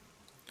perch. him.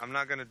 I'm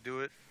not gonna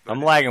do it. but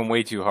I'm lagging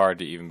way too hard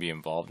to even be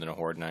involved in a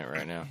horde night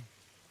right now.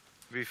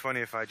 It'd be funny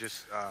if I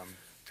just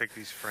take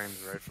these frames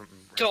right from.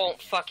 Don't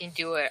fucking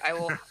do it. I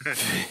will.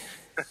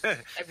 I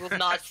will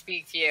not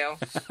speak to you.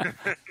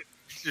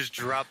 Just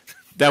drop.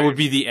 That would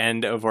be the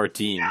end of our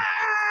team.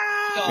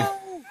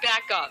 Don't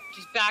back up.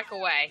 Just back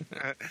away.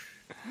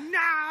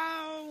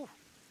 No.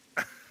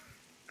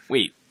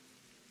 Wait.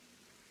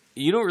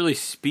 You don't really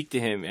speak to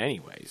him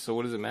anyway, so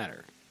what does it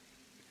matter?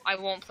 I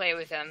won't play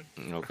with him.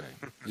 Okay.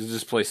 You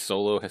just play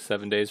solo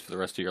 7 days for the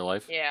rest of your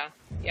life? Yeah.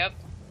 Yep.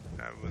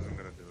 I wasn't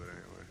gonna do it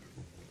anyway.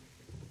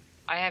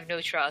 I have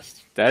no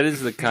trust. That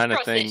is the kind of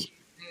Trust thing. issues,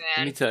 Let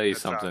me man. tell you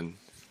That's something.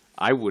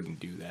 I wouldn't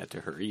do that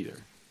to her either.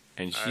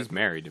 And she's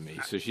married to me,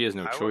 so she has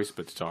no I choice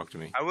but to talk to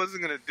me. I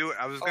wasn't gonna do it.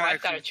 I was Oh, gonna.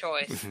 I've got a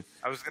actually, choice.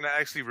 I was gonna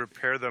actually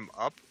repair them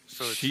up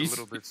so it's a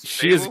little bit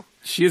she is stable.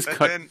 she is But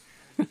cut. then,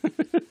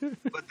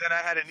 but then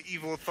I had an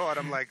evil thought.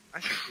 I'm like, I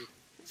should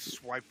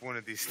swipe one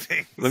of these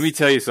things. Let me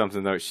tell you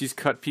something though. She's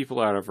cut people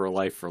out of her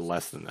life for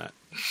less than that.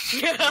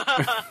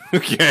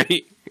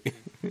 Okay.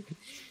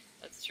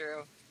 That's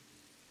true.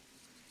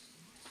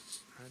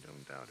 I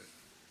don't doubt it.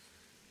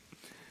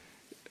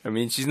 I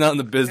mean, she's not in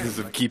the business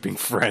of keeping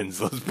friends.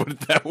 Let's put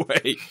it that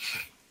way.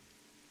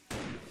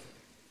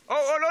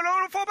 Oh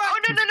no! Fall back!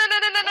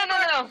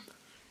 Oh no!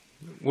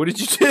 What did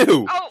you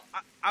do? Oh!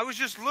 I was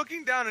just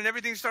looking down and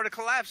everything started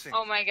collapsing.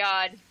 Oh my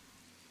god.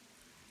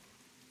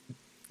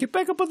 Get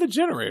back up on the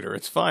generator.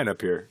 It's fine up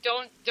here.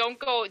 Don't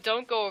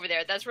go over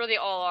there. That's where they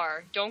all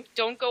are. Don't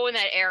go in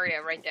that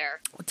area right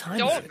there. What time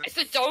Don't. is it? I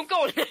said don't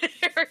go in that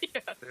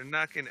area. They're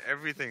knocking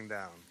everything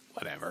down.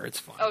 Whatever, it's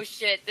fine. Oh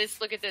shit!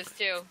 Look at this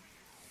too,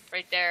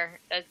 right there.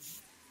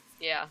 That's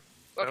yeah.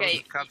 That was Okay.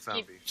 a cop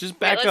zombie. Just Wait,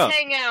 back let's up.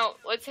 hang out.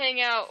 Let's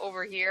hang out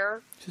over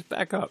here. Just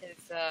back up.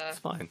 It's It's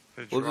fine.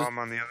 Did We'll draw just, him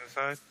on the other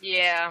side?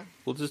 yeah.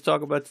 we'll just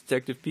talk about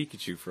Detective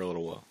Pikachu for a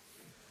little while.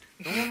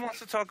 No one wants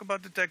to talk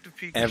about Detective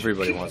Pikachu.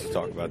 Everybody wants to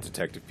talk about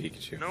Detective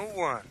Pikachu. No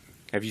one.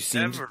 Have you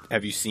seen? Ever.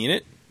 Have you seen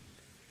it?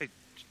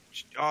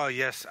 Oh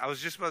yes, I was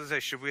just about to say,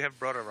 should we have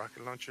brought a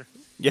rocket launcher?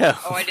 Yeah.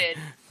 Oh, I did.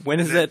 When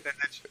is And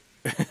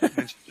that?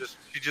 then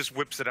she just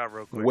whips it out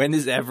real quick. When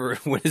is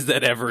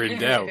that ever in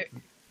doubt?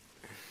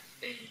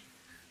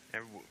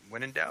 And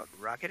when in doubt,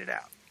 rocket it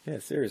out. Yeah,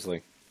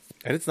 seriously.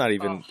 And it's not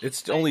even. Oh,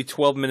 it's only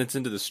 12 minutes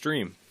into the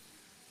stream.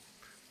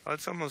 Oh,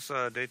 it's almost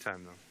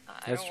daytime though.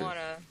 I That's don't true. want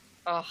to.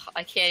 Oh,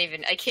 I can't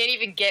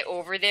even get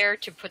over there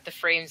to put the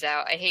frames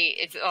out. I hate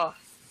it's. Oh,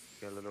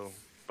 Got a little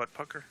butt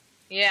pucker.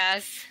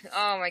 yes.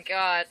 Oh my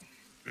god.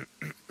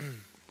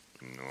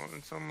 No,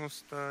 it's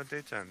almost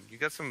daytime. You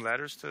got some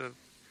ladders to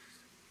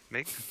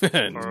make? Or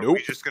are Nope.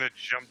 we just gonna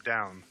jump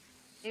down?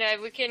 No,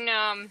 we can.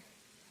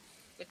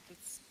 With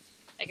this,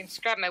 I can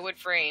scrap my wood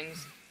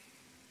frames.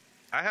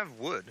 I have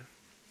wood.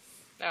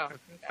 Oh.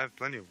 I have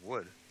plenty of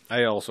wood.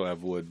 I also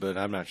have wood, but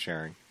I'm not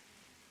sharing.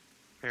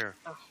 Here,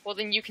 Oh, well,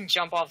 then you can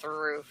jump off the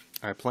roof.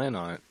 I plan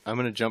on it. I'm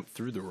gonna jump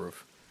through the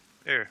roof.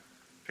 here,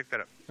 pick that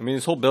up. I mean,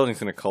 this whole building's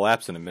gonna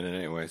collapse in a minute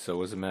anyway, so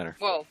what does it matter?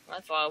 Whoa,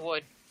 that's a lot of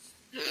wood.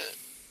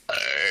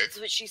 That's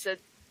what she said.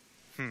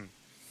 Hmm.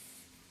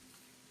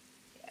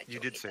 Yeah, You Joey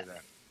did say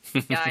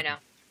that. Yeah, I know.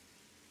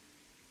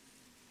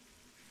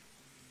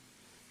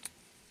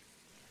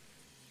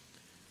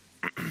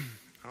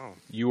 Oh,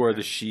 You are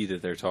the she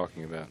that they're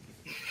talking about.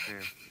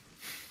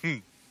 yeah.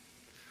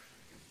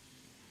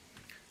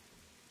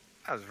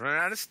 I was running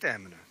out of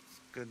stamina. It's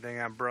a good thing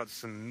I brought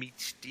some meat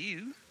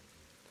stew.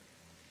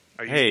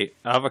 Are you? Hey,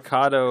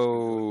 avocado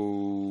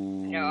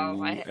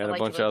No, I and a like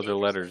bunch to of look other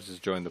letters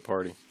just joined the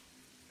party.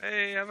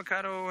 Hey,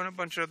 avocado and a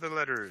bunch of other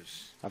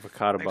letters.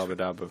 Avocado Thanks for-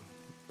 babadabu.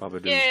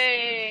 Babadoo.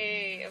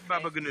 Yay! Okay.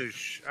 Baba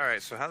Ganoush. All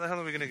right, so how the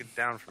hell are we gonna get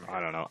down from here? I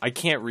don't know. I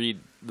can't read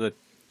the.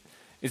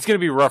 It's gonna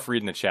be rough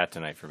reading the chat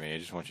tonight for me. I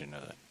just want you to know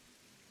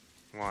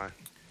Why?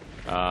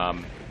 that.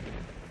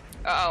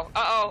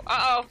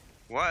 Uh-oh.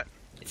 What?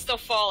 It's still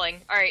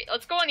falling. Alright,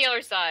 let's go on the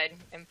other side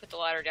and put the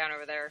ladder down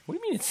over there. What do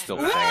you mean it's still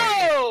falling?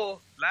 Whoa!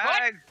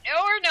 Lag.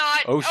 What? Or not.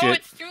 Oh, shit.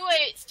 It's too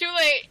late. It's too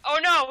late. Oh,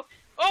 no.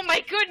 Oh, my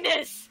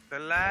goodness. The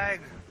lag.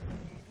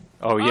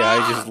 Oh yeah,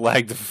 I just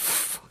lagged the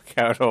fuck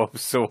out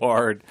so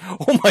hard.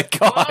 Oh my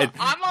god! Well,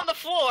 I'm on the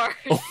floor,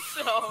 so...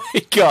 Oh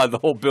my god, the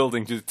whole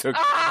building just took.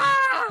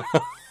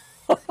 Ah!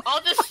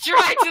 I'll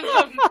distract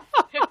them.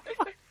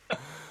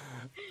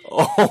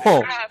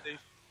 Oh, Crap. They should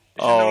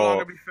Oh. no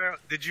longer be feral.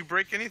 Did you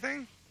break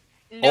anything?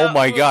 No, oh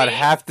my god! me?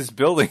 Half this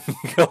building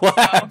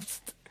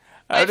collapsed.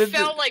 I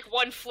fell like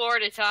one floor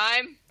at a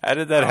time. How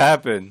did that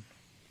happen?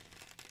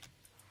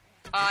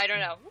 I don't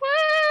know. Woo!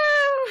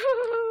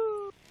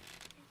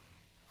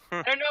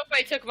 I don't know if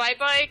I took my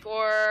bike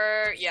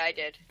or... Yeah, I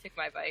did. I took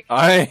my bike.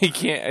 I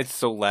can't. It's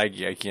so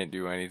laggy. I can't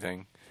do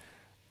anything.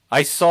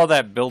 I saw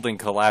that building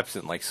collapse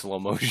in like slow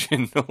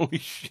motion. Holy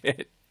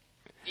shit!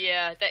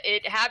 Yeah,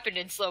 it happened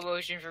in slow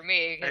motion for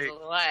me because Hey, of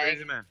the lag.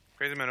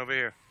 Crazy man, over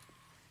here.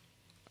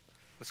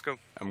 Let's go.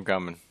 I'm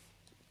coming.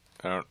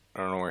 I don't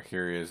know where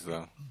here he is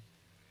though.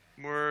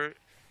 We're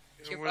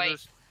Your we're bike.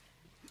 this-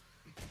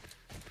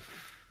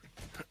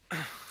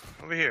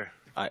 over here.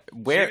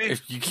 Where? See me?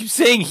 If you keep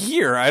saying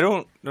here, I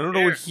don't know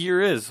Here. what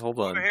here is. Hold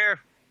on. Over here.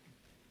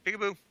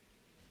 Peekaboo.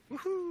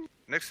 Woohoo!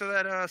 Next to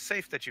that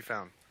safe that you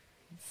found.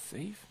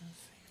 Safe?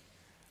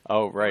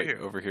 Oh, right. here.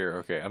 Over here.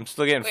 Okay. I'm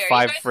still getting Wait, are you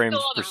 5 guys frames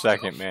still on per the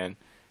second, roof? man.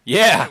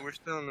 Yeah! We're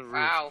still on the roof.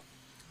 Wow. All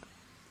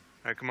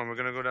right, come on. We're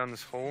gonna go down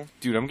this hole.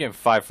 Dude, I'm getting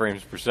 5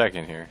 frames per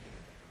second here.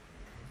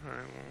 All right.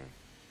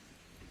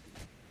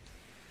 Well,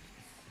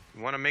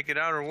 you want to make it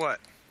out or what?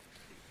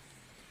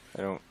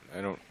 I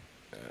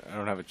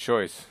don't have a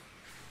choice.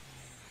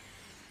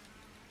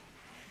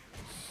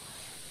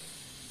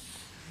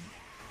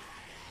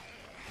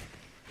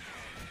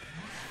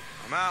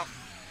 I'm out.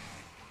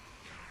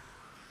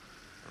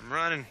 I'm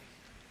running.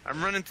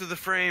 I'm running through the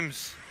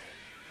frames.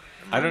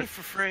 I'm I don't- running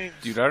for frames.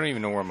 Dude, I don't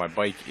even know where my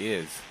bike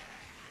is.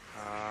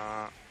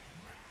 I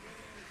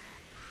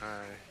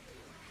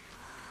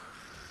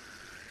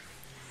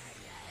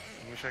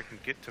wish I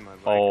could get to my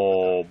bike.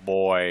 Oh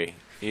boy.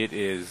 It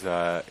is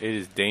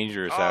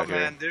dangerous Oh out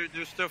man, here.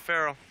 they're still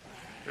feral.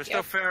 They're still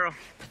Yep. feral.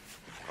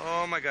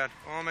 Oh my god.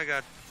 Oh my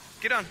god.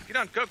 Get on. Get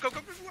on. Go. Go. Go.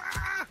 Go.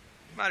 Ah!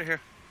 I'm out of here.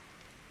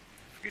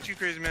 Forget you,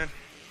 crazy man.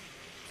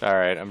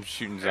 Alright, I'm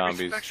shooting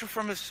zombies. Extra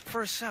for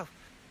himself.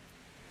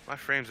 My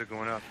frames are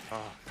going up.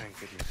 Oh, thank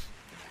goodness.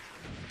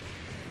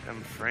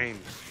 Them frames,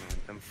 man.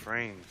 Them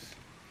frames.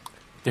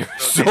 There are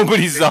So so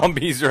many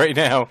zombies right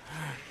now.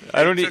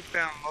 I don't They need. took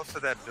down most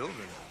of that building.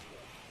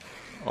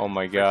 Oh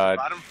my The god.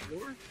 bottom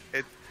floor?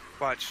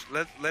 Watch.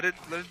 Let it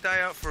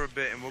die out for a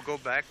bit, and we'll go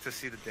back to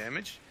see the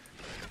damage.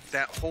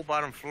 That whole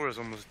bottom floor is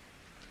almost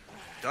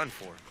done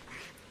for.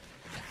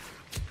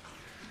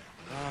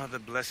 Ah, the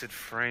blessed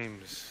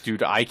frames.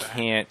 Dude, I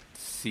can't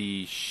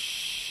see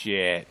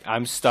shit.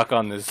 I'm stuck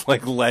on this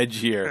like ledge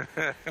here.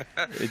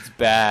 It's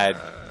bad.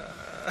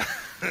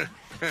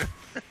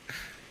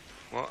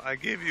 Well, I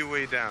gave you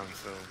way down,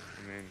 so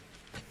I mean,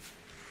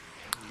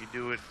 you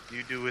do it.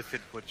 You do with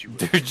it what you will.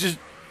 They're just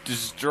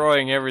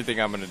destroying everything.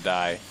 I'm gonna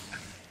die.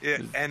 Yeah,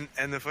 and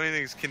the funny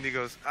thing is, Kindy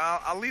goes,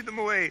 I'll lead them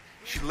away.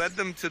 She led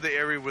them to the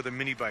area where the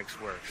mini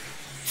bikes were.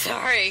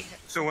 Sorry.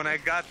 So when I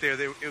got there,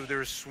 they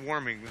were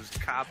swarming. It was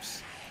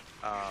cops,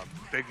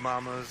 big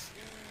mamas.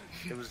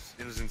 It was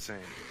insane.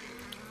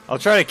 I'll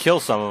try to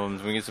kill some of them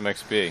so we get some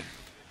XP.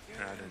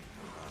 I didn't.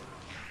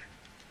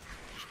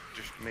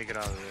 Just make it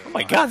out of there. Oh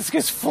my god, this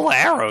guy's full of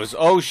arrows.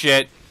 Oh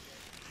shit.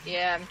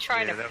 Yeah, I'm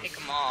trying Yeah, to that pick was-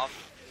 them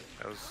off.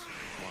 That was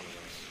one of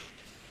those.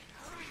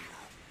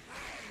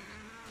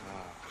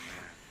 Oh,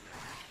 man.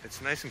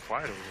 It's nice and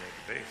quiet over there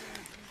at the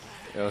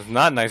base. It was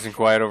not nice and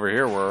quiet over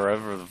here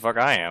wherever the fuck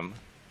I am.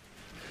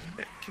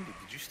 Hey, Kindy,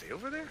 did you stay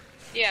over there?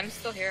 Yeah, I'm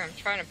still here. I'm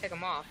trying to pick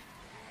them off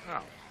No,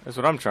 That's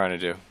what I'm trying to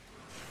do.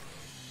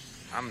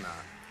 I'm not.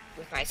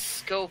 with my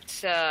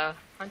scoped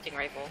hunting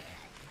rifle.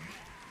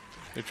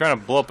 They're trying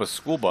to blow up a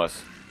school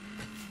bus.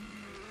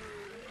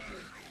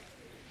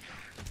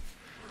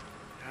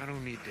 I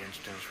don't need Dance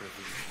Dance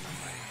Revolution on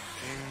my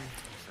thing.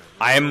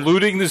 I am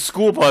looting the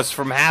school bus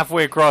from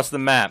halfway across the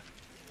map.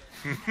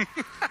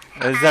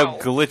 That is how Ow.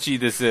 glitchy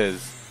this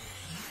is.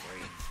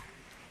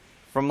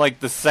 From like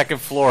the second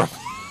floor,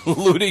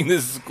 looting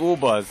this school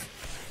bus.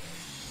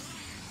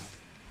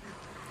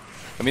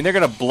 I mean, they're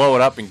gonna blow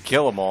it up and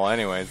kill them all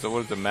anyway, so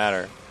what does it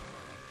matter?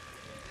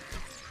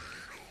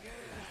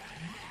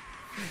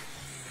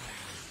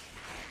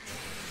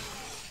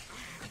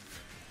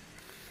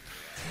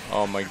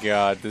 Oh my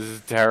god, this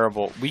is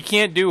terrible. We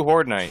can't do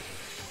Horde Night.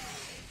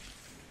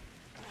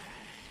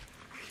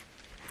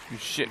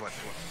 Shit. What?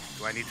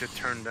 Do I need to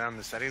turn down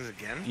the settings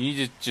again? You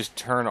need to just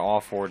turn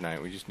off Horde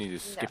Night. We just need to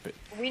skip it.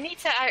 We need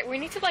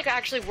to like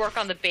actually work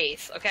on the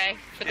base, okay?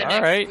 For the All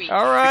next right, week.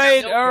 all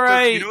right, No- all Because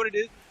right. You know what it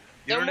is?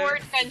 You No know what more it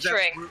is? Is that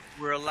adventuring.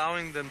 We're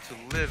allowing them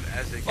to live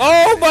as they.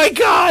 Oh my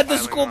god, the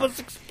Piling school on. bus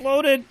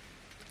exploded.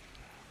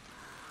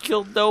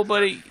 Killed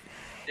nobody.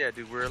 Yeah,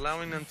 dude, we're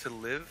allowing them to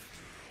live,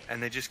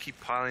 and they just keep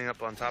piling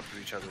up on top of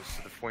each other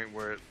to the point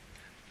where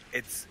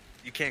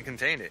you can't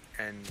contain it,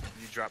 and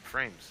you drop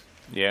frames.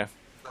 Yeah.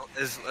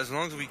 As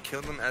long as we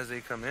kill them as they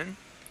come in,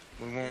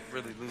 we won't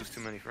really lose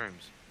too many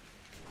frames,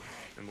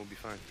 and we'll be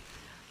fine.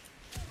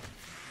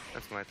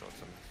 That's my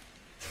thoughts on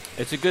this.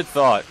 It's a good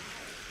thought.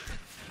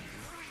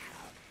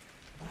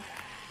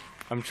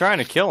 I'm trying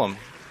to kill him.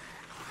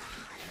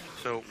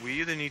 So we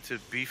either need to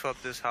beef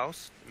up this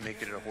house,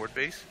 make it a horde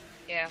base,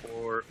 Yeah.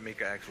 or make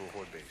an actual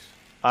horde base.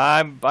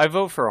 I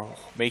vote for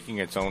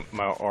making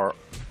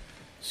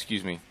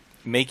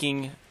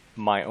making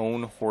my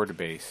own horde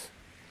base.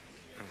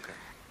 Okay.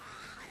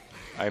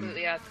 I'm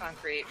Completely out of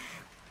concrete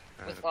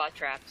with a lot of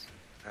traps.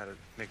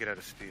 Make it out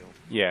of steel.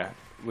 yeah,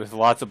 with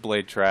lots of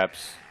blade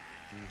traps.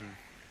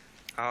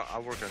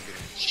 I'll work on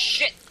getting.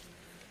 Shit!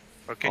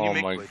 Or can Oh you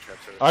make my- blade traps?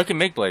 I can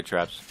make blade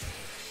traps.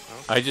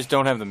 I just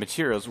don't have the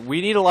materials.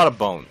 We need a lot of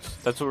bones.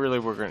 That's what really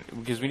we're going to...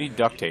 Because we need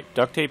duct tape.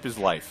 Duct tape is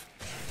life.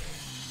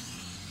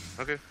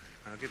 Okay,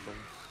 I'll get them.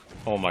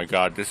 Oh my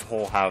god, this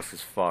whole house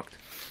is fucked.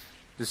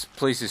 This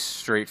place is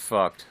straight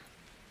fucked.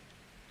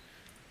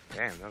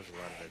 Damn, that was a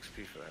lot of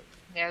XP for that.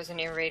 There's an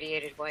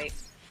irradiated white.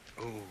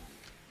 Ooh.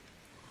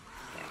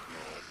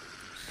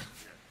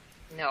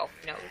 No,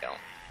 we don't.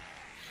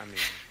 I mean,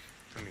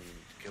 we need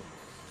to kill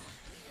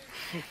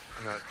them.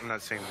 I'm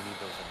not saying we need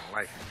those in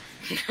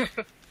life.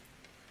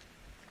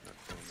 Not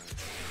doing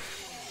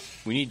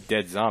that. We need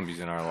dead zombies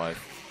in our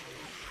life.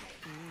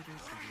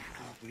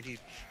 We need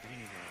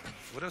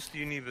what else do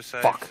you need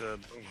besides Fuck. Boom?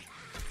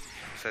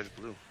 Besides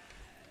glue?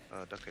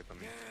 Duct tape, I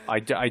mean.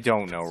 I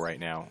don't know right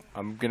now.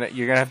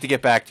 You're gonna have to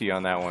get back to you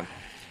on that one.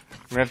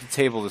 We're gonna have to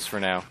table this for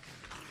now.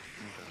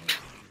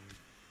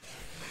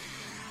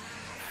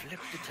 Flip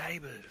the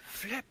table!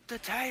 Flip the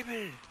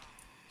table!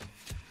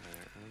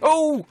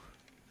 Oh!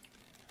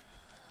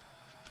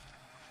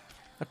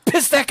 I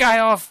pissed that guy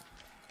off!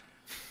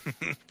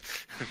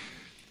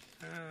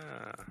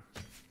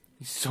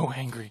 He's so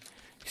angry.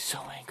 He's so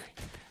angry.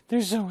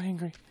 They're so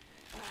angry.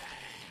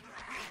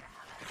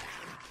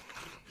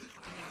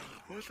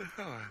 What the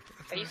hell?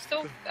 Are you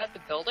still at the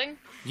building?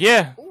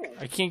 Yeah, Ooh.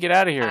 I can't get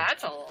out of here.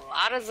 That's a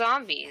lot of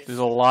zombies. There's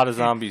a lot of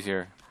zombies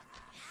here.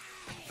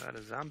 A lot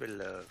of zombie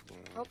love.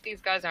 I hope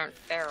these guys aren't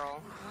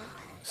feral.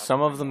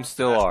 Some of them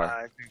still are.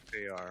 I think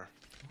they are.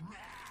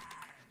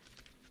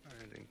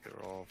 I think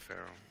they're all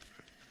feral.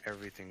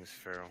 Everything's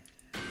feral.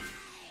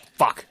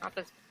 Fuck.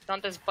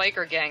 Not this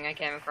biker gang I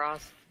came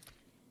across.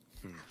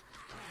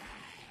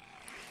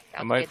 I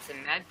Got might- get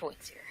some mad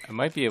points here. I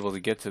might be able to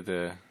get to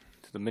the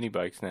mini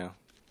bikes now.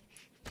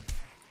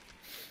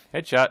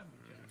 Headshot.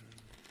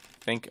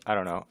 I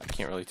don't know. I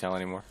can't really tell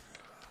anymore.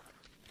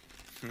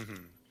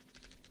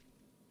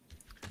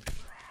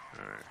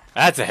 Alright.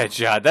 That's a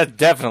headshot. That's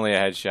definitely a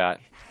headshot.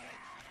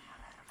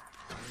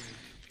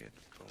 Get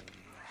bones.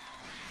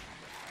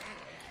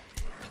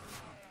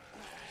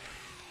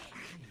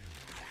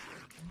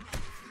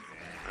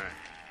 Alright,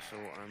 so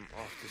I'm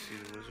off to see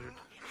the wizard.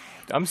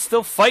 I'm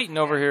still fighting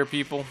over here,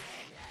 people.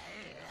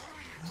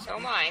 So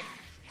am I.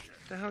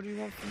 What the hell do you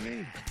want from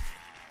me?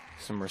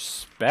 Some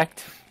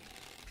respect.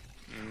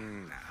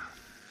 Nah.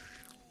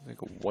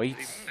 Like a white.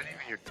 Not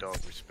even your dog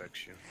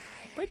respects you.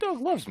 My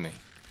dog loves me.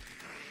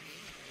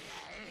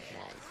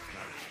 Well,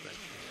 not respect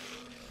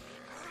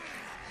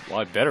you. Well,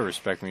 I better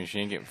respect me if she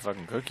ain't getting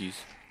fucking cookies.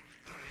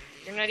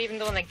 You're not even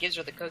the one that gives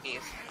her the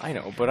cookies. I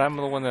know, but I'm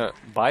the one that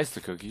buys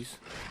the cookies.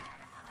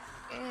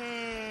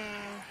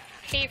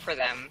 Pay for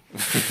them.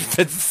 That's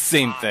the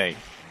same thing.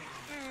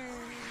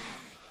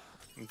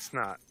 It's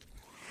not.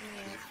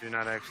 If you're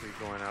not actually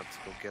going out to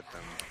go get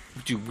them.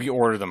 Dude, we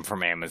order them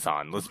from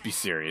Amazon. Let's be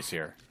serious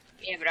here.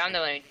 Yeah, but I'm the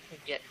one who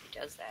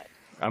does that.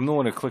 I'm the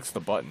one who clicks the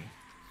button.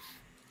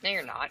 No,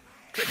 you're not.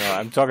 No,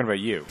 I'm talking about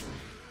you.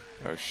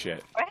 Oh,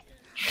 shit. What?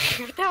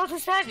 What the hell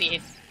does that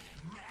mean?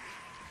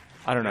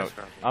 I don't know.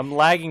 I'm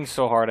lagging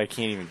so hard I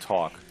can't even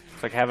talk.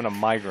 It's like having a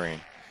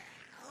migraine.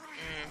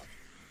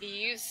 You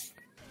use,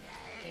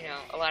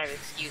 a lot of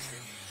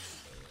excuses.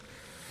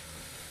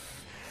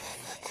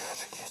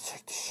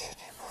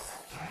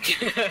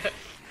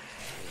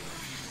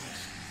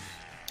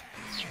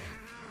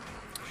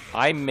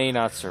 I may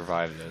not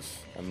survive this.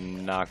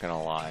 I'm not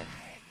gonna lie.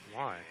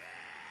 Why?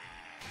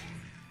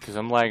 Because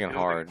I'm lagging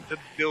hard. The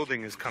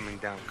building is coming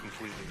down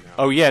completely now.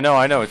 Oh, yeah, no,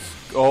 I know.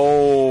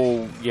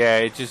 Oh, yeah,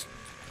 it just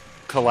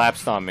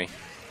collapsed on me.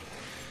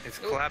 It's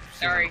collapsing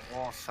sorry. on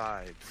all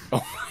sides.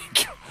 Oh,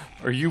 my God.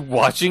 Are you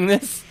watching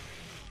this?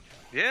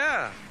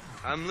 Yeah,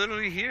 I'm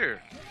literally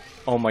here.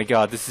 Oh, my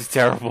God, this is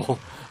terrible.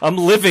 I'm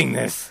living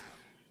this.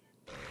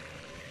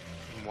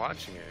 I'm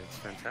watching it. It's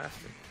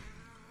fantastic.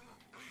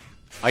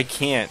 I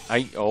can't.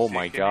 Oh,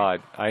 my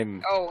God. Oh,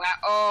 wow.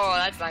 Oh,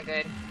 that's not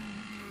good.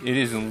 It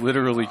is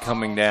literally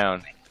coming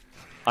down.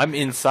 I'm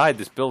inside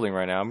this building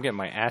right now. I'm getting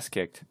my ass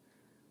kicked.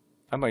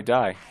 I might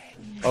die.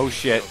 Oh,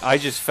 shit. I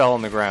just fell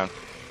on the ground.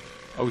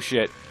 Oh,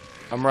 shit.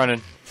 I'm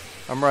running.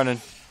 I'm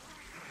running.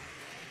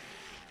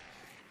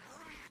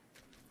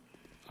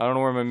 I don't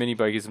know where my mini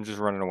bike is. I'm just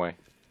running away.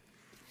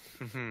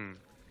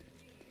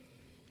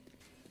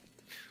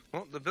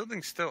 Well, the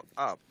building's still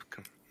up.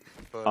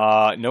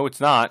 But No, it's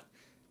not.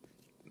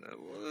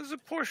 well, there's a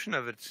portion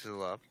of it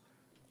still up.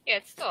 Yeah,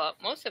 it's still up.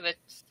 Most of it's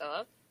still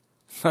up.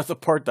 That's the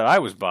part that I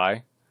was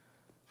by.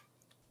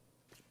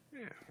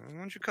 Yeah, why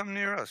don't you come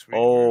near us?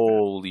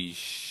 Holy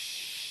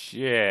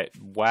shit.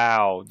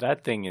 Wow.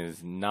 That thing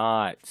is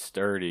not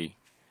sturdy.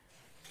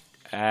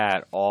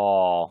 At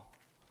all.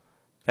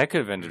 That could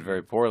have ended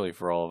very poorly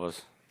for all of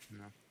us.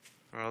 No.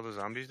 Are all the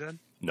zombies dead?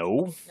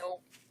 No.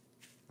 Nope.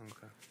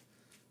 Okay.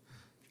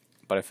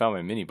 But I found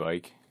my mini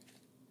bike.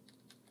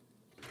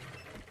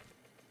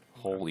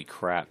 Holy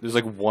crap. There's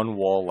like one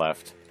wall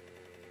left.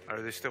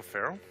 Are they still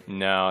feral?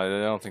 No, I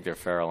don't think they're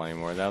feral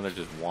anymore. Now they're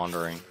just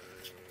wandering.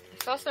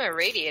 I saw some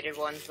irradiated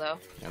ones, though.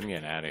 I'm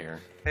getting out of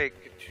here. Hey,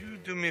 could you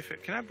do me a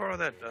favor? Can I borrow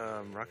that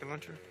rocket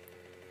launcher?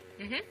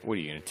 What, are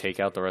you going to take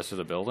out the rest of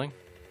the building?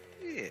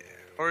 Yeah.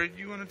 Or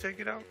you want to take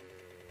it out?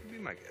 Be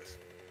my guess.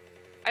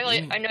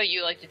 I know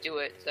you like to do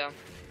it, so.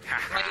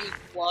 Want to use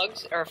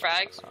plugs or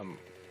frags?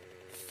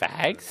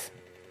 Fags?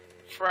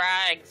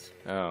 Frags.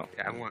 Oh.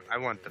 Yeah, I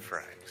want the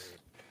frags.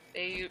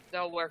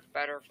 They'll work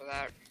better for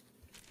that.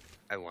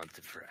 I want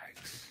the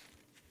frags.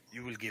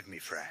 You will give me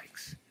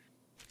frags.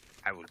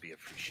 I will be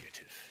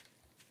appreciative.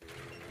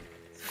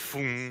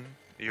 Foom.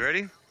 You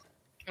ready?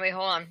 Wait,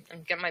 hold on.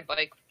 I'm getting my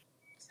bike.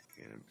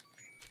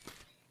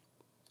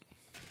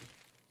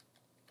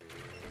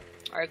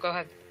 Alright, go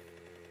ahead.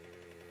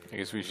 I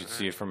guess we should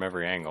see it from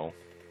every angle.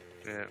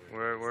 Yeah,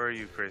 where are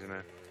you, crazy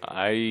man?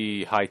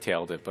 I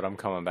hightailed it, but I'm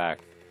coming back.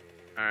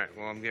 Alright,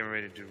 well, I'm getting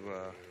ready to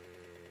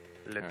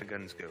let the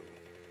guns go.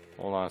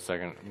 Hold on a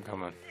second. I'm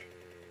coming.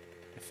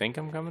 I think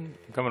I'm coming?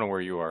 I'm coming to where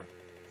you are.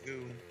 Go.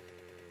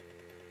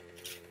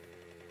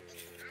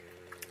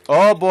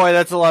 Oh boy,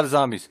 that's a lot of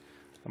zombies.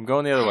 I'm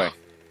going the other way.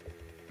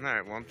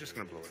 Alright, well, I'm just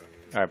gonna blow it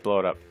up. Alright, blow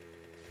it up.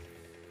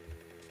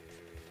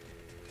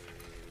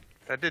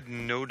 That did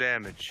no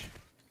damage.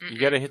 You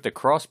gotta hit the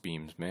cross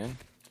beams, man.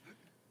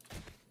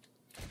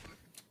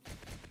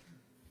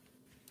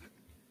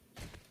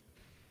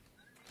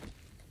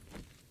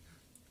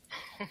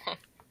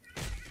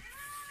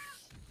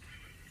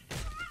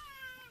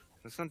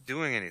 It's not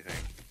doing anything.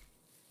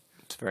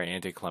 It's very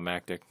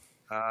anticlimactic.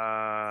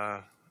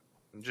 I'm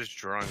just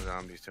drawing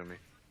zombies to me.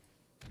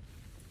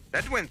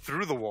 That went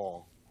through the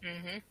wall.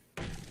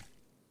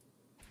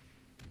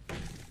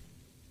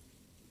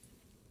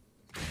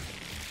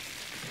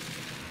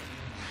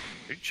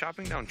 Are you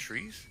chopping down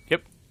trees?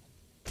 Yep.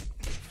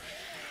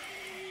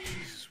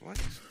 Jesus, what?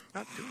 It's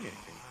not doing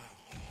anything.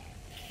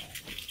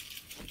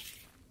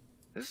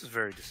 This is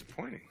very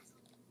disappointing.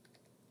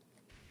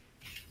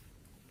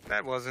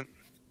 That wasn't.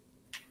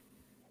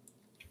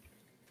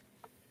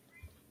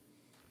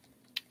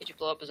 Did you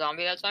blow up a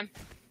zombie that time?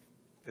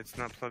 It's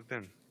not plugged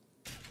in.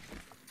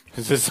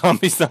 Is the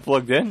zombie not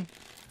plugged in?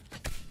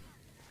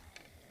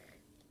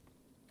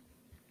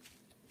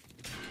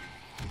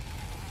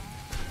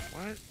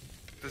 What?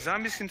 The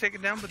zombies can take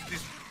it down, but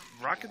these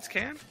rockets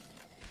can't?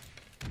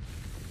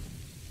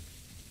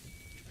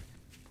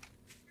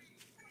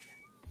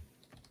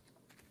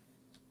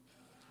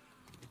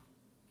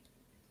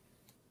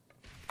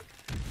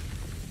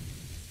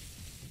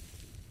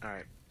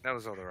 Alright, that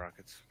was all the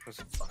rockets. That was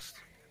a bust.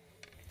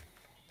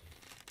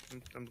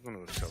 I'm gonna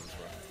go sell this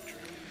rocket.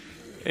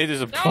 Hey,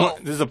 there's a No.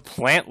 there's a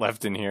plant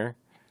left in here.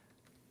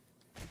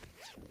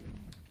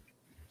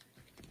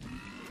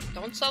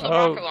 Don't sell the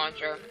Oh. rocket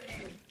launcher.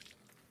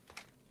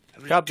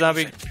 Stop,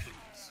 zombie.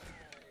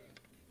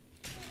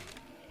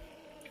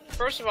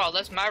 First of all,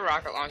 that's my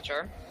rocket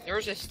launcher.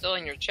 Yours is still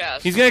in your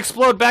chest. He's gonna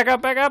explode. Back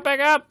up, back up, back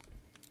up.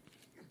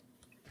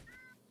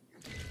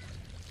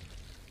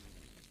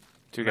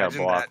 Two got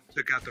Imagine blocked. that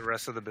took out the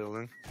rest of the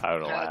building. I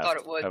would have Yeah, I laughed. thought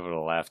it would. I would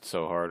have laughed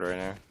so hard right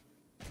now.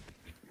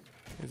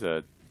 There's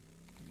a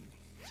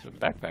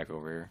backpack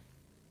over here.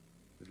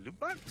 The loot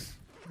box?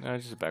 No,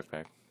 it's just a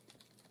backpack.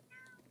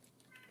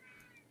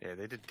 Yeah,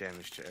 they did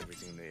damage to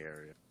everything in the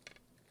area.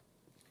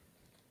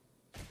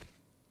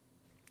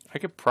 I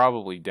could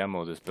probably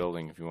demo this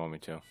building if you want me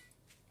to.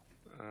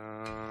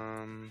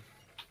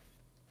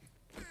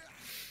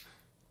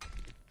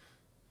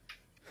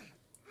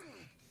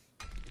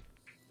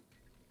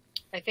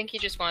 I think he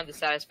just wanted the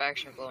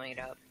satisfaction of blowing it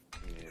up.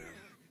 Yeah.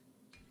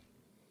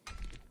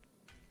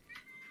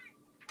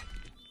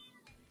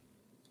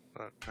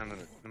 But I'm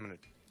gonna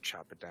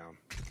chop it down.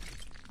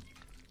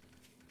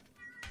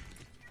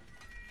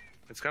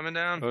 It's coming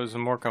down. Oh, there's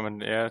some more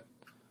coming. Yeah,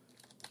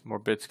 more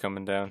bits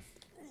coming down.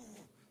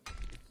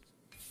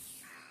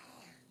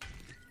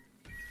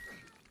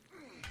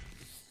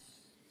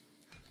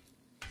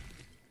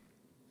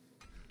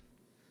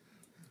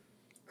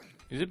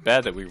 Is it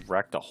bad that we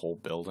wrecked a whole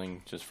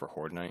building just for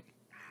Horde Night?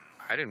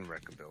 I didn't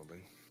wreck a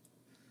building.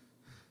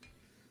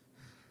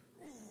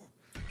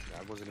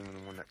 I wasn't even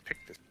the one that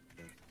picked this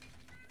thing.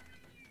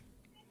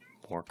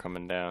 More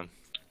coming down.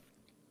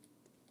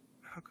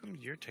 How come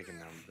you're taking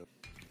down the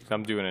building? So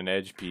I'm doing an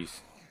edge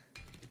piece.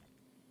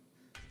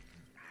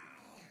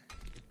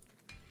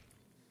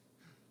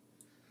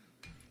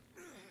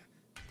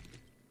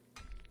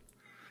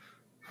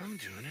 I'm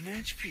doing an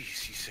edge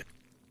piece, he said.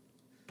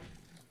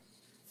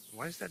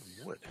 Why is that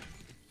wood?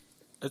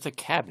 That's a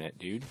cabinet,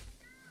 dude.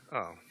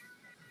 Oh.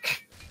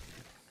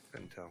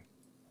 Couldn't tell.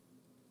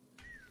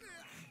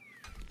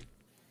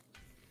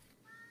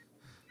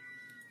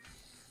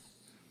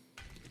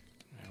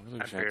 Really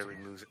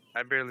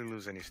I barely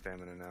lose any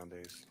stamina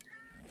nowadays.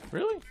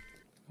 Really?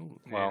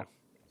 Well,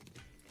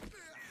 Yeah.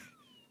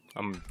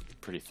 I'm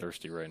pretty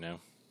thirsty right now.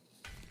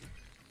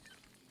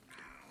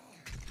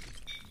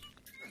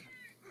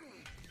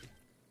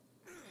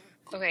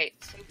 Okay,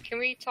 so can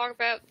we talk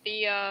about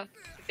the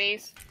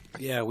base?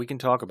 Yeah, we can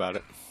talk about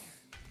it.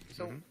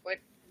 So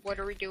what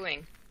are we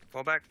doing?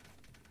 Fall back.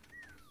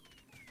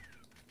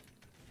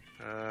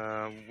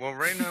 Well,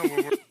 right now we're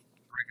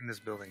breaking this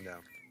building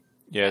down.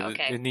 Yeah,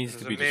 Okay. it needs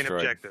This to is be the main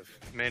destroyed. objective.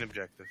 Main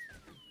objective.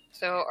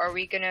 So are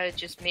we gonna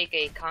just make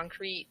a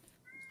concrete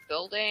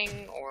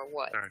building or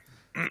what?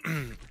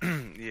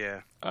 Alright.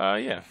 Yeah.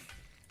 Yeah.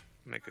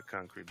 Make a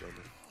concrete building.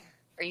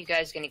 Are you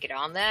guys gonna get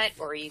on that,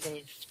 or are you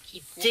gonna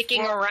keep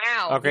dicking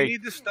around? Okay. We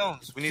need the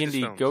stones. We need Kindy,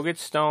 the stones. go get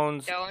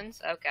stones.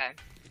 Stones? Okay.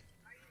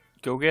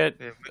 Go get.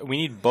 Yeah, We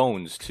need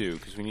bones too,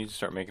 because we need to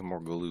start making more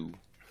glue.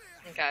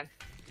 Okay.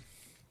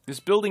 This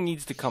building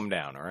needs to come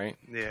down. All right.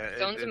 Yeah.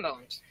 Stones and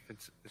bones.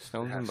 It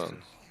Stones and has to.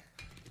 bones.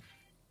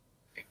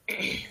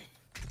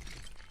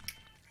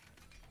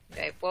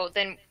 Okay. Well,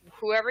 then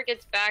whoever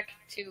gets back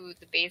to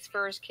the base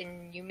first,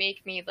 can you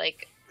make me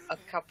like a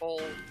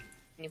couple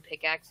new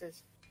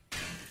pickaxes?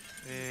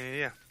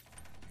 Yeah.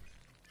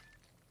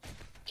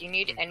 Do you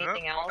need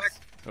anything fall else? back.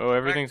 Oh,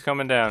 everything's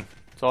coming down.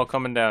 It's all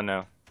coming down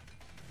now.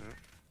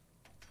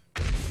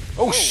 Yeah.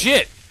 Oh Whoa.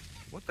 shit!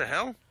 What the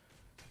hell?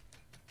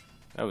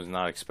 That was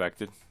not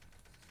expected.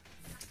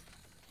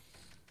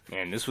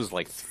 Man, this was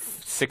like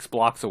 6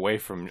 blocks away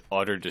from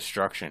utter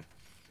destruction.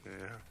 Yeah.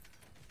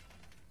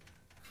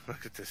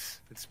 Look at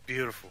this. It's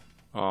beautiful.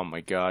 Oh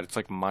my god, it's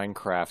like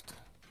Minecraft.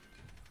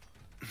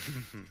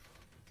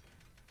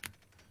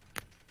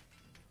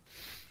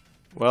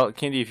 Well,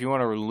 Kindy, if you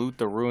want to loot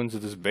the ruins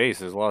of this base,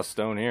 there's a lot of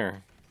stone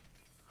here.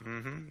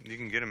 Mm-hmm. You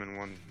can get them in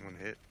one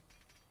hit.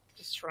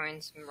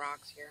 Destroying some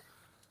rocks here.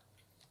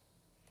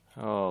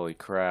 Holy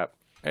crap.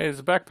 Hey, there's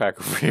a backpack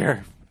over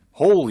here.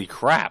 Holy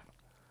crap.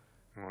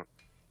 What?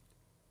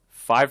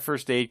 5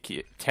 first aid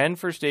kit, 10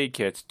 first aid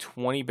kits,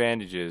 20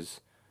 bandages,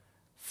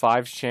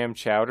 5 sham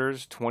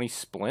chowders, 20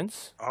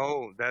 splints.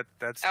 Oh,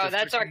 that's. Oh, the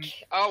that's our. freaking-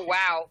 Oh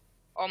wow.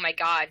 Oh my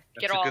god.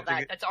 That's Get a all good of that.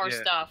 thing- That's our yeah,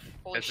 stuff.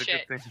 Holy That's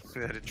shit. a good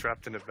thing that it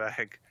dropped in a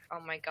bag. Oh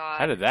my god.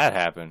 How did that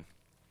happen?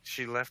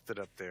 She left it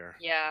up there.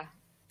 Yeah.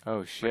 Oh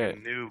Like shit. a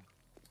noob.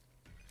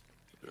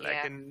 Like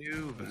Yeah. a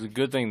noob. It's a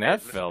good thing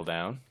that fell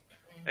down.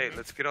 Hey,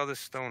 let's get all this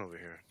stone over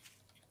here.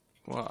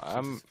 Well,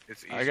 Since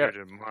it's I easier got-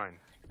 to mine.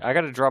 I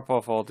gotta drop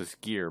off all this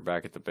gear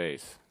back at the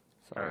base.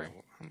 Sorry.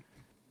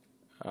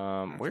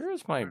 Alright, well, Where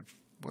is my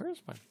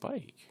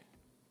bike?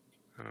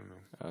 I don't know.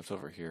 Oh, it's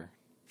over here.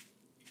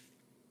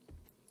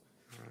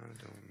 I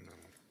don't know.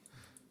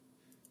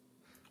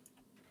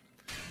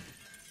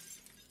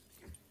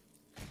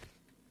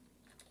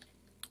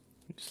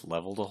 Just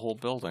level the whole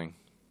building.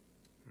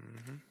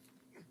 Mm-hmm.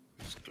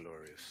 It's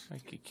glorious. I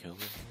could kill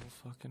the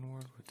whole fucking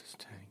world with this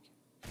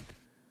tank.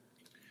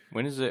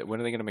 When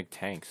are they gonna make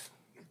tanks?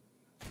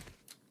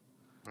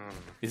 I don't know.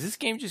 Is this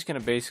game just gonna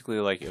basically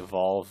like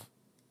evolve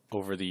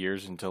over the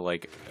years into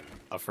like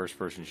a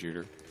first-person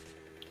shooter?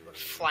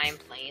 Flying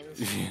planes.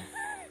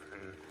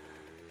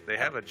 They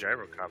have a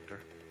gyrocopter.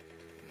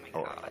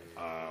 Oh my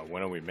god.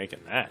 When are we making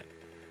that?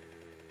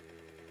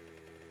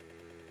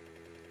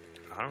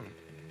 I don't know.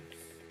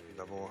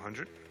 Level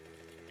 100?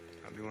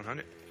 I'll be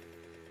 100.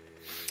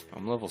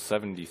 I'm level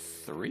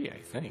 73, I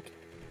think.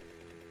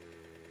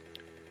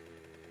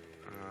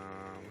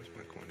 Where's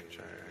my coinage?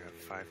 I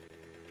got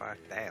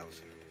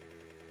 5,000.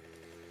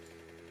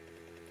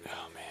 Oh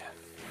man,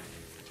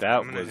 that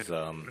I'm gonna was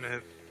I'm gonna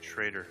hit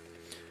trader.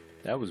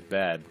 that was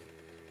bad.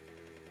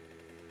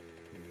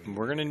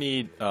 We're gonna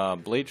need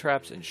blade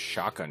traps and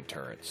shotgun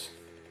turrets.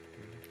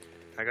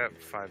 I got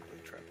 5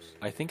 blade traps.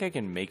 I think I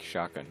can make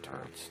shotgun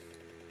turrets,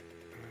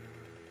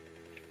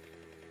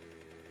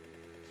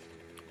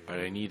 but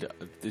I need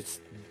it's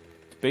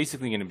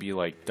basically gonna be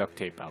like duct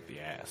tape out the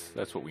ass.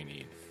 That's what we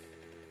need.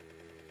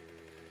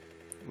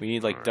 We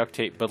need like duct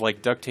tape, but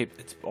like duct tape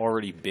that's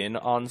already been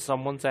on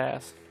someone's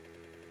ass.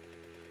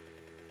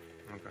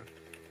 Okay.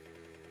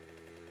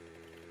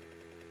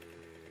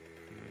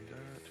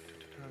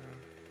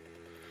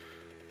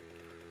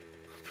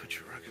 Put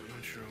your rocket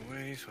launcher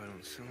away so I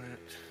don't sell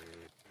it.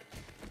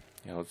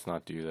 Yeah, let's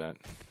not do that.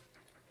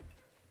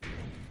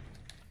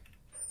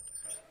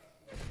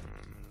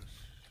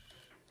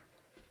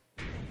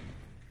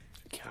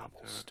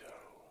 Cobblestone.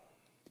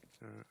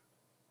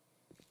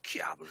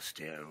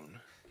 Cobblestone.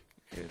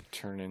 Yeah,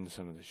 turn in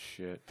some of the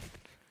shit.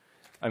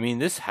 I mean,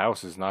 this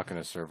house is not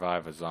going to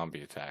survive a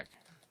zombie attack.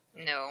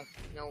 No,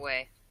 no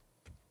way.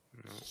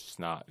 It's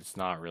not. It's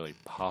not really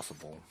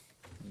possible.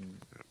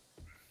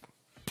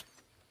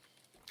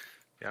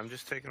 Yeah, I'm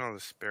just taking all the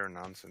spare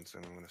nonsense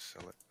and I'm gonna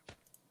sell it.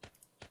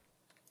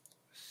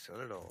 Sell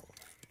it all.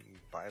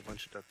 Buy a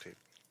bunch of duct tape.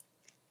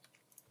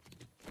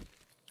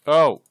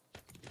 Oh,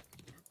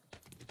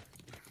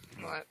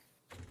 What?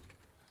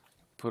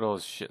 put all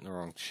this shit in the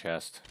wrong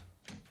chest.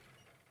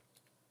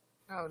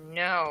 Oh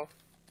no.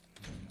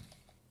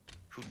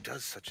 Who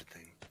does such a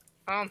thing?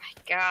 Oh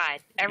my god.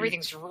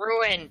 Everything's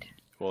ruined.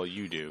 Well,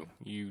 you do.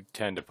 You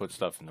tend to put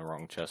stuff in the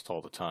wrong chest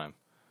all the time.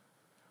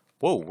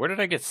 Whoa, where did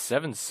I get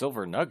 7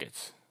 silver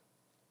nuggets?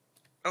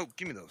 Oh,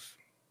 give me those.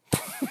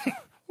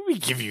 Let me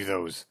give you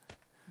those.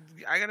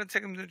 I gotta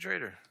take them to the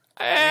trader.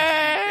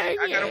 Hey,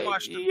 I gotta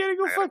wash them. You gotta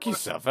go I gotta fuck wash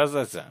yourself. How's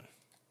that sound?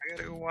 I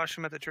gotta go wash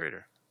them at the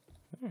trader.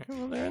 Alright,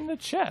 well, they're in the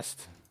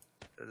chest.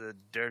 They're the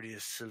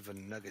dirtiest silver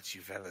nuggets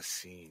you've ever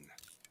seen.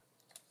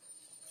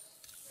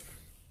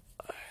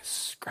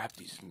 Scrap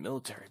these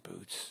military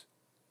boots.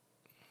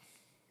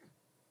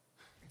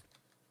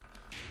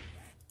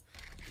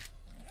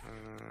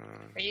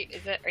 Are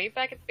you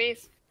back at the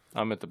base?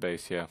 I'm at the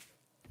base, yeah.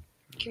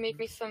 Can you make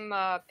me some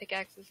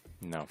pickaxes?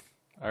 No.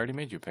 I already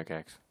made you a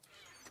pickaxe.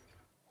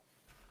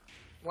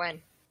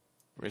 When?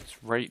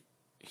 It's right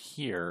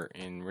here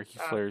in Ricky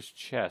Flair's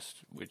chest,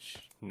 which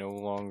no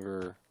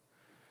longer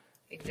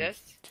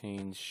Exists?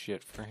 contains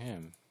shit for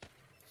him.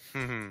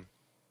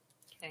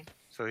 Okay.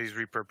 So he's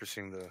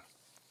repurposing the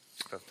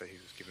stuff that he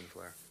was giving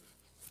Flair.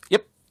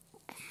 Yep.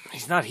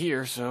 He's not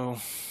here, so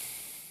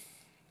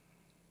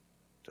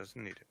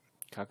Doesn't need it.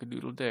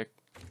 cockadoodle dick.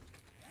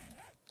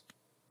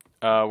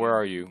 Where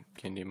are you,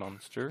 Candy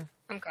Monster?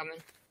 I'm coming.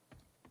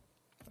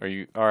 Are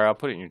you? Alright, I'll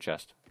put it in your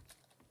chest.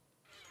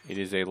 It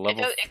is a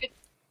level. It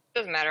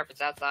doesn't matter if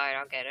it's outside.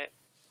 I'll get it.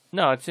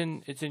 No, it's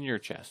in your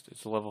chest.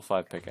 It's a level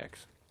 5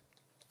 pickaxe.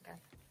 Okay.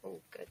 Oh,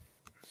 good.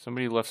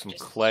 Somebody left some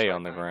Just clay short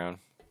on the one. ground.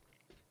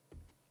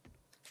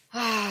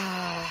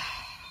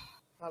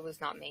 That was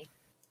not me.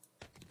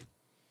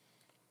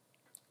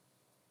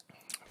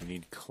 We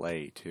need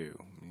clay too.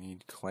 We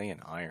need clay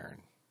and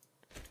iron.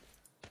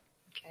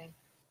 Okay.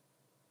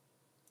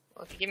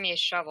 Well, if you give me a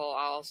shovel,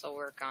 I'll also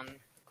work on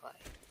clay.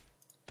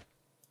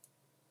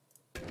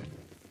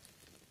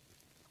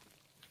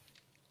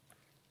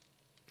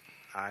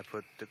 I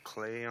put the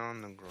clay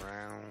on the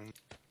ground.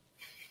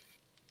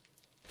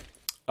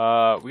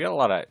 We got a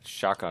lot of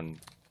shotgun.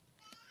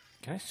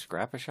 Can I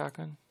scrap a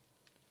shotgun?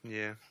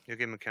 Yeah, you'll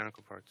get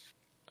mechanical parts.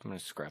 I'm gonna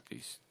scrap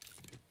these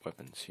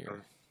weapons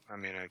here. I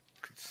mean, I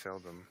could sell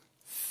them.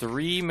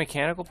 3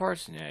 mechanical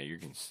parts? Yeah, you're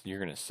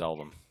gonna sell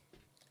them.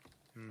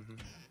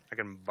 I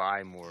can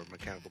buy more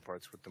mechanical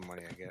parts with the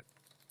money I get.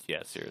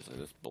 Yeah, seriously,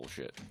 that's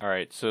bullshit. All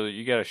right, so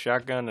you got a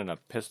shotgun and a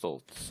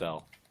pistol to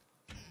sell.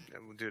 Yeah,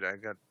 well, dude, I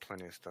got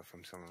plenty of stuff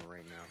I'm selling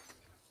right now.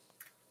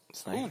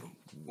 It's not even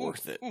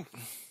worth it.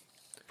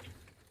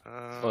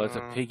 Uh, Oh, that's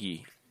a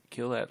piggy.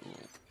 Kill that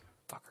little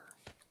fucker.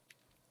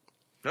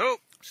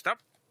 Nope. Stop.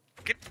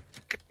 Get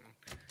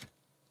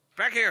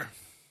back here.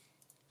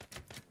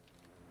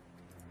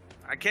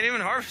 I can't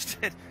even harvest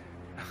it.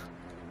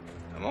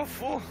 I'm all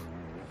full.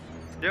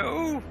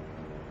 No.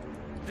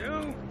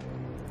 No.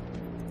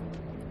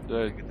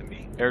 The Get the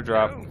meat.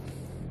 airdrop. No.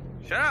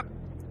 Shut up.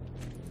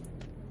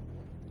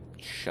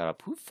 Shut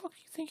up. Who the fuck do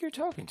you think you're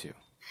talking to?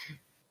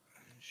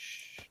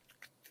 Shh.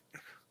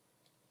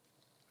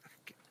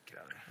 Get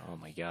out of there. Oh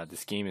my god,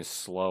 this game is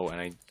slow,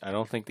 and I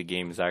don't think the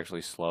game is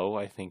actually slow.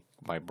 I think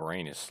my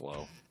brain is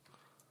slow.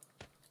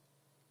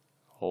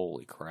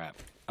 Holy crap.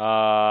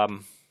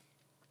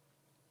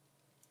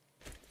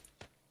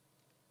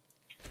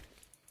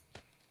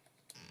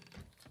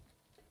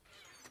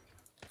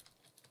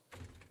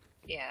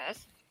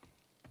 Yes.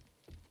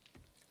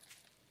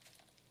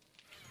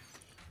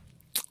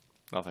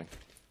 Nothing.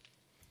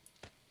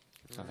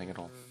 Nothing at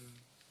all.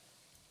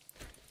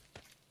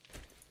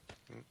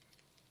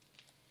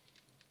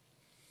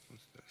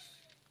 What's this?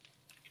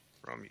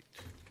 Raw meat.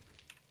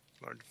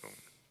 Large bone.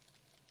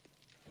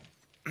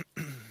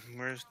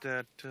 Where's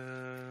that?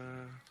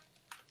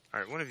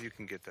 Alright, one of you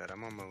can get that.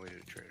 I'm on my way to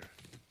the trader.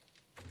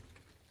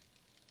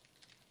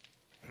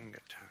 I ain't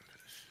got time for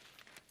this.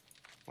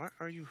 Why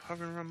are you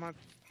hovering around my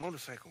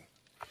motorcycle?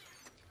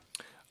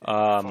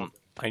 I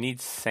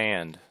need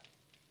sand.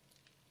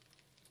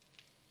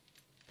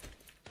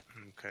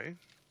 Okay.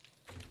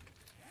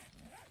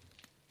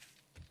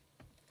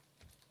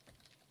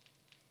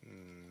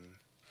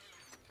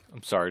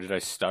 I'm sorry, did I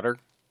stutter?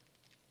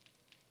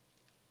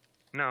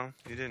 No,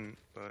 you didn't,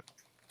 but,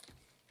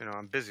 you know,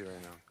 I'm busy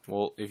right now.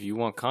 Well, if you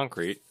want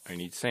concrete, I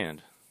need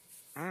sand.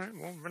 Alright,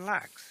 well,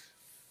 relax.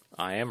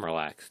 I am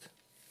relaxed.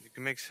 You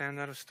can make sand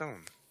out of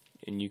stone.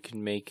 And you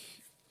can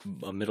make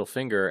a middle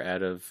finger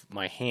out of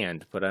my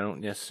hand, but I don't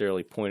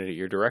necessarily point it at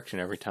your direction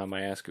every time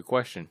I ask a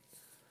question.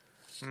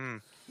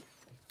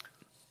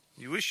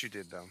 You wish you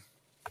did, though.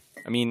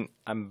 I mean,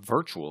 I'm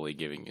virtually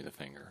giving you the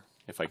finger,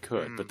 if I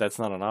could, but that's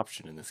not an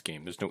option in this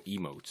game. There's no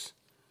emotes.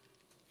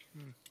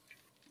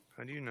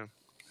 How do you know?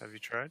 Have you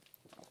tried?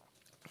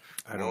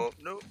 I don't.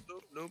 No.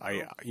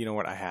 You know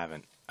what? I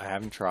haven't. I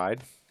haven't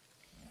tried.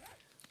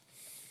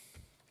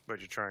 But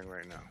you're trying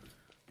right now.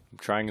 I'm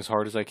trying as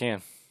hard as I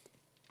can.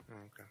 Oh,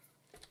 okay.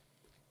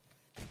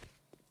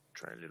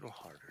 Try a little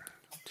harder.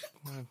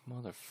 My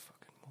motherfucking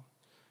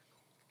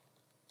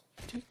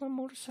Take my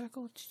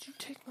motorcycle? Did you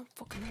take my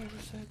fucking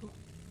motorcycle?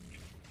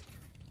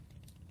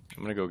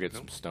 I'm gonna go get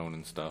some stone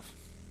and stuff.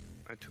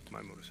 I took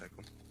my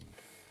motorcycle.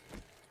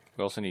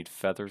 We also need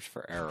feathers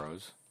for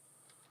arrows.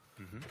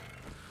 I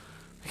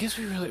guess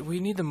we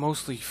need them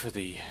mostly for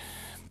the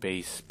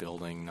base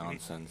building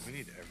nonsense. We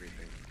need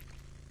everything.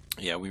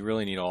 Yeah, we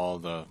really need all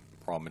the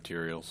raw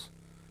materials.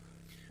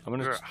 I'm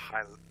gonna.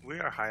 We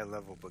are high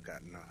level, but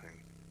got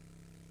nothing.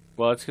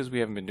 Well, it's because we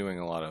haven't been doing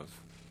a lot of.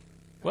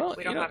 Well,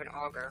 We don't have an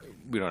auger.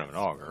 We don't have an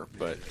auger,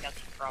 but That's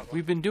the problem.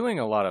 we've been doing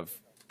a lot of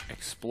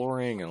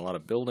exploring and a lot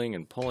of building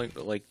and pulling.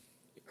 But like,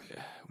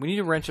 we need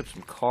to wrench up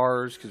some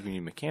cars because we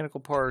need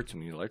mechanical parts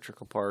and we need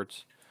electrical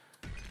parts.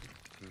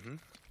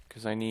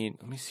 Because I need.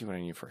 Let me see what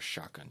I need for a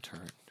shotgun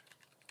turret.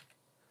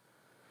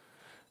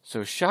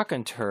 So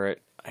shotgun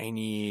turret, I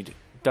need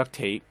duct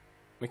tape,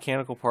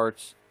 mechanical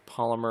parts,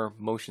 polymer,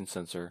 motion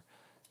sensor,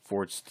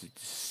 forged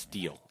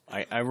steel.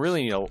 I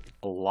really need a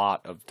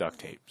lot of duct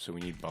tape, so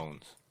we need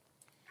bones.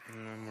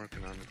 I'm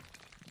working on it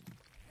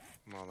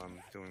while I'm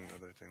doing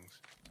other things.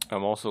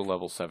 I'm also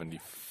level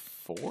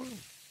 74. Alrighty.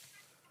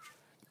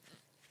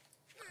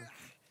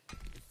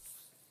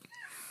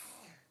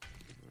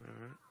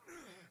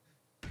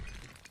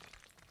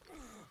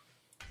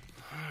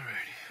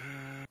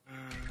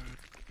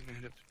 I'm gonna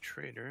hit up the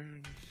trader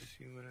and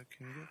see what I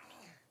can get.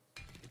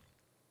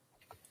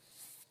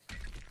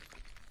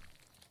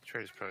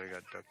 Trader's probably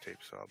got duct tape,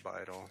 so I'll buy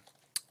it all.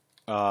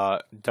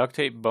 Duct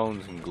tape,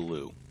 bones, and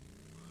glue.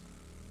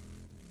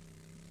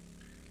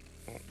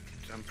 Well,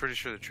 I'm pretty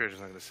sure the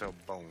trader's not gonna sell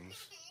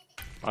bones.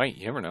 Alright,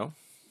 you never know.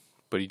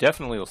 But he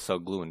definitely will sell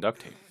glue and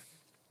duct tape.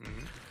 So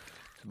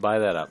buy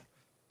that up.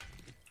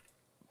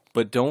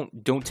 But don't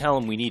tell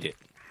him we need it.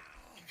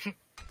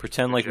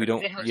 Pretend like we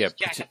don't. Yeah,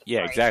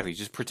 exactly.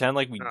 Just pretend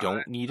like we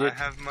don't need it. I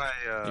have my.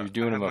 You're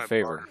doing him a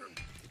favor.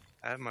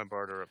 I have my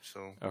barter up,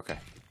 so Okay.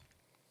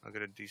 I'll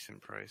get a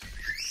decent price.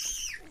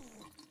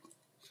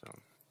 So.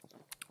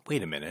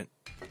 Wait a minute.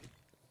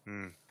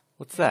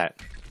 What's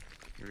that?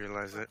 You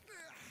realize it?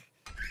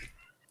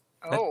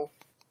 Oh,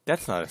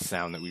 That's not a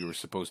sound that we were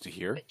supposed to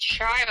hear. the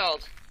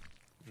child.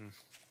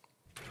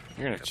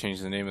 You're gonna change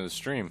the name of the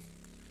stream.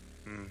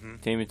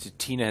 Name it to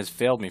Tina has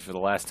failed me for the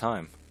last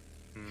time.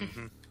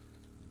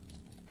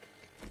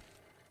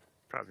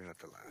 Probably not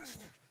the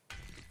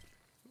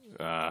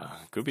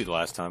last. Could be the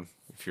last time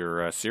if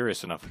you're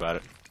serious enough about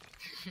it.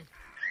 Yeah.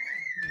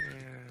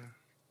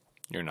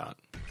 You're not.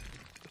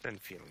 But then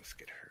feelings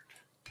get hurt.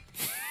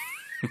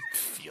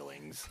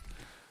 Feelings.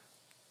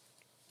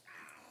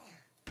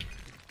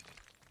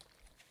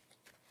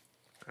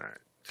 Alright,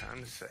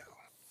 time to sell.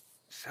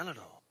 Sell it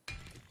all.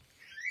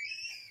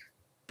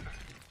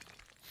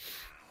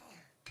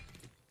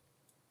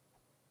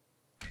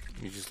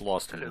 You just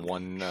lost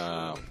one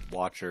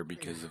watcher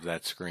because of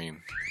that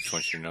scream. Just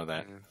want you to know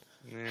that.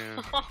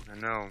 Yeah, I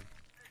know.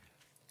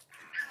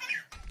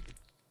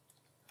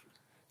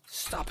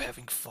 Stop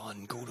having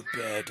fun. Go to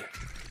bed.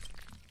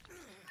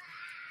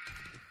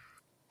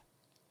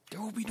 There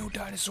will be no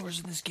dinosaurs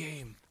in this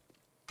game.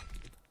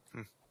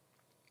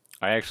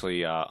 I actually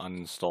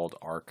uninstalled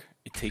Ark.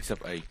 It takes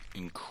up an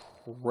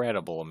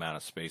incredible amount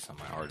of space on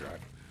my hard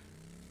drive.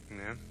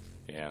 Yeah.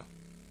 Yeah.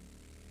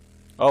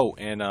 Oh,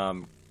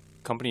 and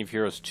Company of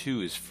Heroes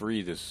 2 is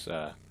free this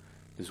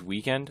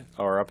weekend,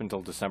 or up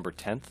until December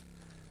 10th.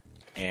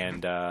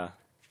 And no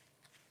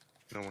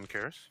one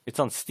cares? it's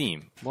on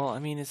Steam. Well, I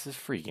mean, it's a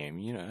free game.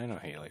 You know, I know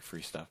how you like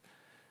free stuff.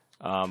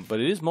 But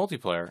it is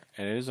multiplayer,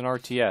 and it is an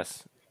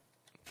RTS.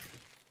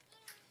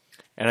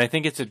 And I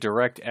think it's a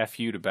direct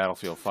FU to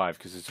Battlefield 5,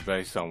 because it's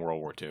based on World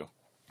War II.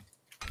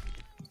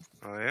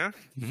 Oh, yeah?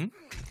 Mm-hmm.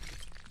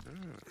 Oh,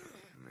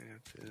 I might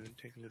have to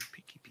take a little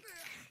peeky peek.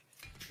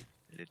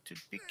 Little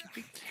peeky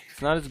peek.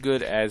 It's not as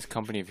good as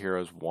Company of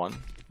Heroes 1,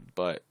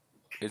 but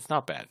it's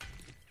not bad.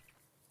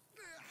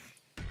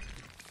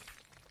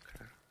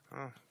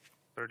 Oh,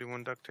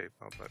 31 duct tape.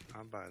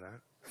 I'll buy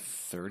that.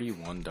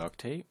 31 duct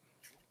tape?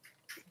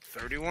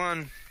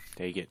 31.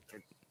 Take it.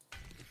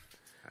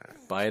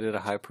 Buy it at a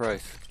high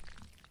price.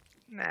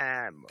 Nah,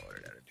 I bought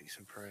it at a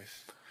decent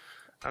price.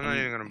 I'm not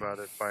even gonna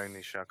bother buying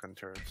these shotgun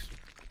turrets.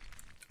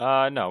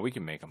 No, we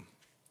can make them.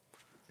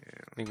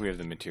 Yeah. I think we have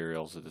the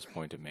materials at this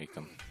point to make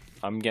them.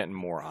 I'm getting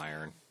more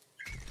iron.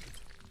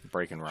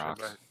 Breaking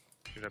rocks.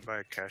 Should I buy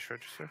a cash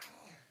register?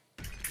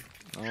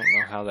 I don't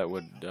know how that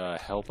would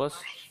help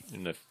us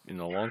in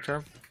the long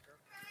term.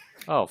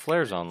 Oh,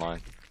 Flare's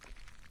online.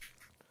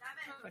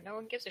 Oh, no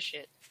one gives a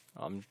shit.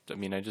 I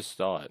mean, I just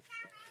saw it.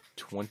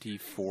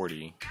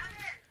 2040.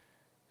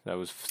 That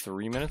was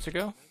 3 minutes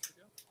ago?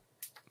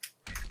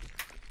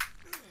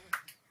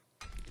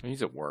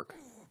 He's at work.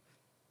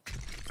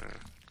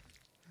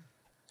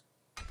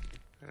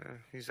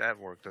 He's at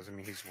work. Doesn't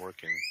mean he's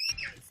working.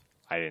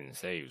 I didn't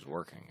say he was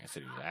working. I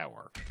said he was at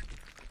work.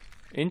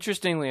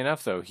 Interestingly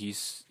enough, though, he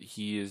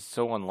is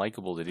so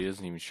unlikable that he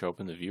doesn't even show up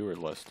in the viewer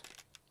list.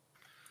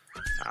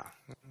 Ah.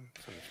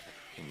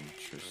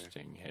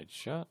 Interesting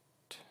headshot.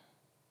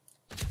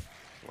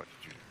 What,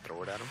 did you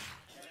throw it at him?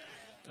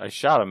 I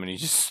shot him and he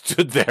just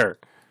stood there.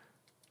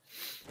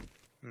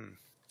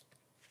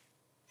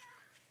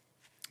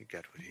 He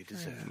got what he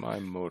deserved. My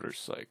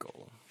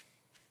motorcycle.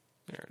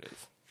 There it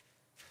is.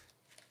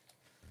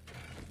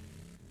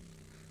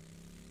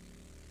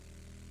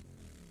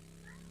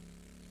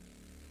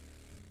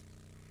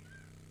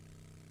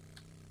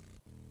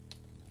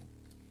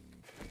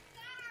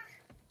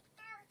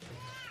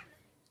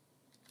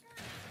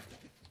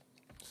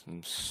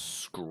 Some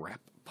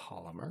scrap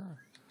polymer.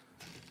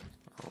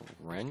 A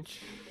wrench.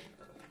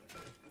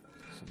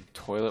 Some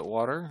toilet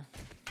water.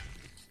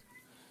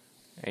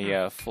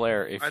 Hey,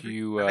 Flare, I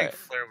think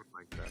Flare would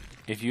like that.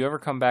 if you ever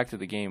come back to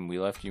the game, we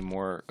left you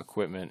more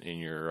equipment in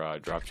your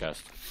drop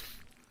chest.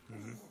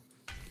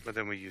 But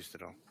then we used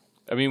it all.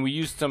 I mean, we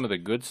used some of the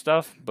good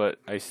stuff, but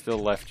I still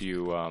left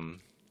you,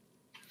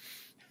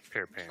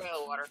 Pair of pants.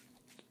 Toilet water.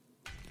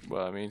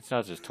 well, I mean, it's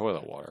not just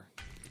toilet water.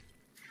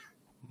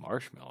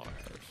 Marshmallow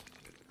hairs.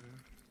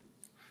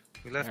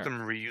 We left There. them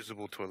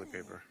reusable toilet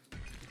paper.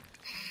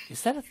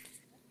 Is that a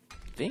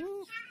thing?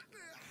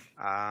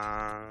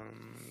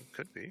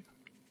 Could be.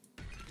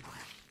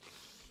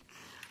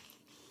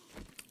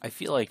 I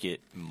feel like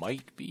it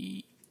might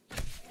be,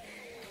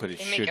 but it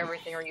They make shouldn't.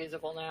 everything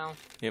reusable now.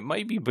 It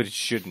might be, but it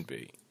shouldn't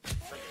be.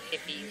 Like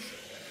hippies.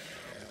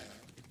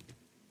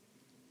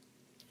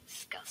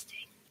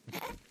 Disgusting.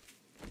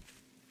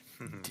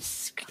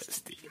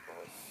 Disgusting.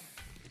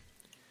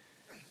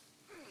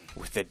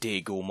 With a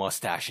Dago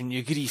mustache and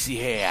your greasy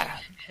hair.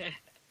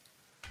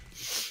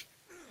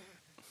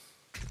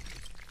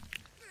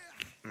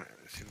 Alright,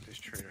 let's see what this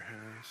trader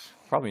has.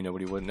 Probably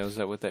nobody would knows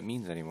what that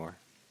means anymore.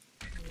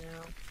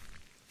 No.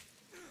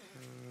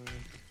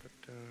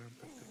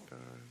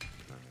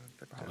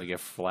 Probably get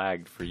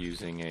flagged for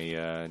using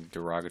a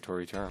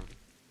derogatory term.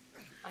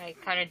 I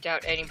kind of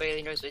doubt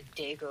anybody knows what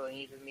Dago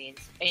even means.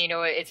 And you know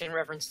what? It's in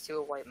reference to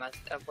a white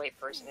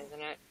person, isn't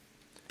it?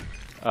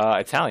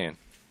 Italian.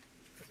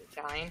 It's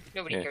Italian.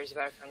 Nobody Yeah. cares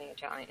about anything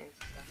Italian and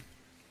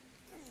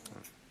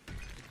stuff.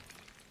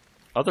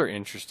 Other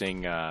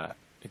interesting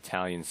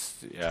Italian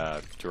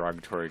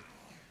derogatory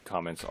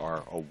comments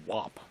are a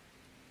wop,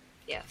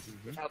 Yes,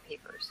 without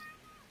papers.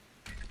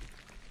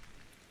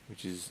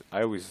 which is,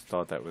 I always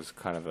thought that was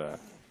kind of a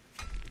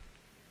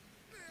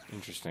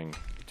interesting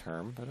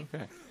term, but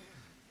okay.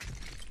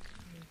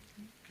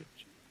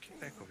 Get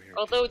back over here.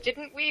 Although,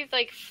 didn't we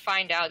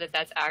find out that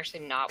that's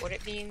actually not what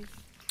it means?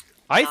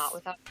 I Not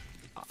without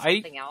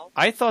something else.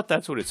 I thought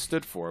that's what it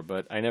stood for,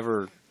 but I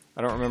don't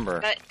remember.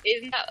 That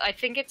isn't that. I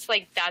think it's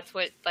that's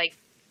what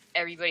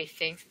everybody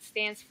thinks it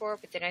stands for.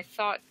 But then I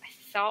thought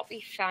we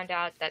found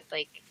out that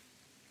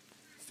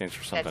Stands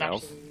for that's something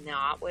else. actually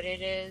not what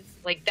it is.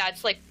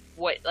 That's what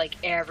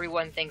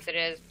everyone thinks it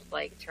is.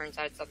 But it turns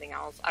out it's something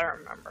else. I don't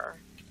remember.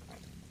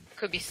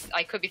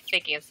 I could be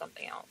thinking of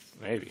something else.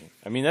 Maybe.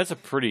 I mean, that's a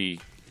pretty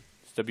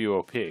it's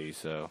WOP.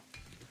 So,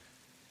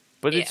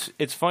 but Yeah.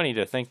 it's funny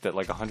to think that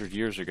like 100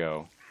 years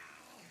ago,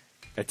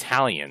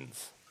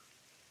 Italians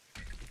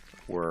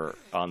were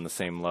on the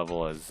same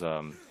level as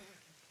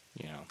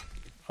you know,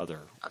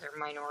 other Other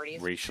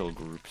minorities. racial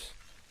groups,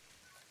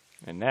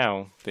 and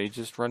now they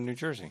just run New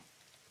Jersey.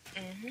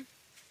 Mm-hmm.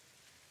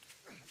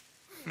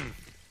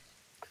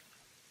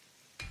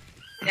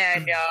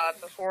 And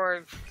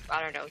before, I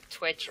don't know,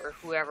 Twitch or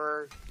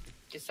whoever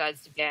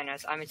decides to ban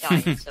us, I'm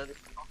Italian, so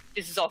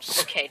this is all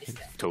okay to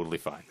say. Totally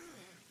fine.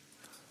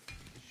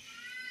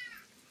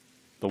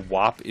 The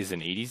WAP is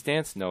an 80s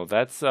dance? No,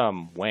 that's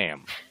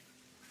Wham.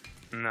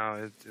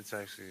 No, it's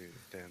actually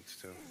dance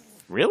too.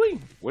 Really?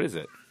 What is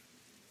it?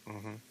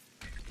 Mm-hmm.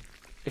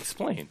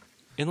 Explain.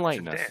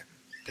 Enlighten us.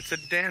 It's a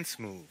dance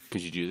move.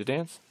 Could you do the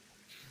dance?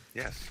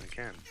 Yes, I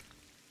can.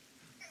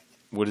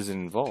 What does it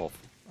involve?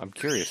 I'm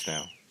curious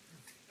now.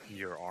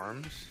 Your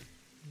arms.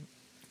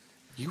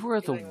 You are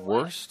the Doing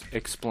what? worst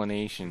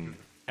explanation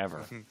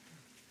ever.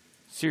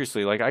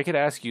 Seriously, like I could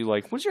ask you,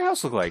 like, what does your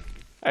house look like?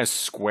 A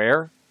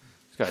square.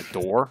 It's got a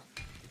door.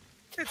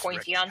 It's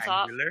Pointy on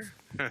top.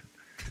 rectangular.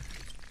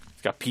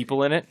 It's got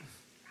people in it.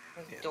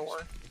 There's a Yes. door.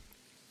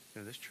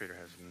 Yeah, this trader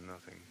has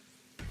nothing.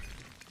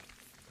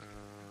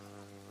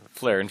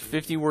 Flair, in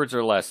 50 words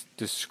or less,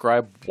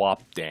 describe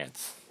WAP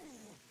dance.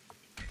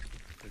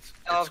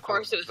 Oh, of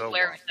course it was called the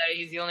Flair Walk. who said it.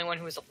 He's the only one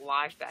who was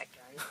alive back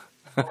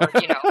then. Or,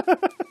 you know,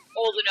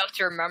 old enough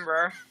to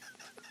remember.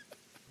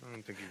 I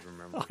don't think you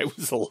remember. I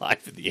was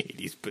alive in the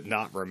 80s, but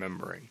not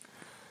remembering.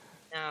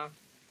 No.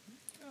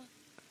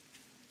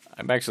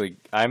 I'm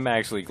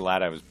actually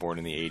glad I was born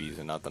in the 80s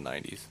and not the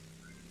 90s.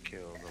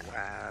 Kill the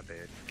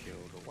wabbit. Kill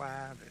the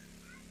wabbit.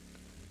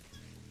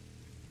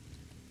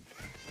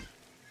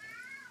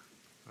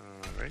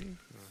 Ready?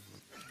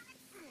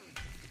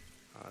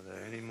 Are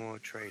there any more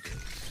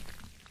traders?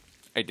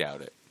 I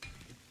doubt it.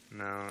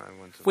 No, I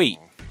went to Wait.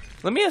 the mall.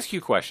 Let me ask you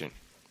a question.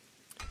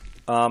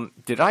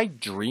 Did I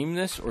dream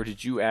this, or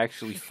did you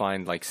actually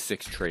find like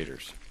 6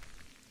 traders?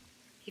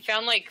 He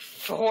found like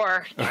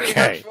 4.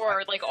 Okay. 3 or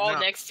 4, like all No.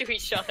 next to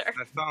each other.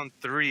 I found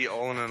 3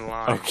 all in a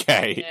line.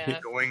 Okay. Yeah.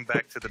 Going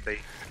back to the base.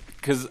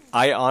 Because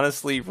I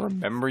honestly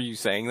remember you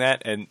saying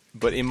that,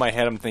 but in my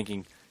head I'm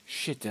thinking,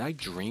 shit, did I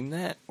dream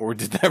that, or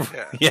did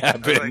that? Yeah.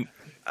 But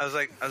I was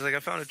like, I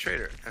found a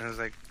trader, and I was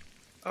like,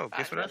 oh,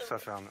 guess what Another else I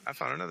found? I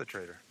found another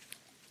trader.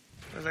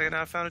 I was like, and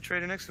I found a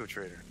trader next to a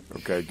trader.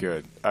 okay,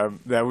 good.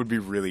 That would be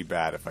really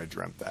bad if I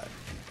dreamt that.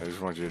 I just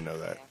want you to know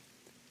that.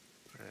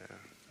 Yeah,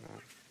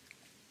 well,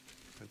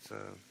 it's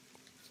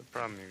a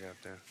problem you got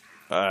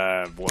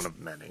there. One of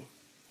many.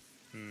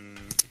 Hmm.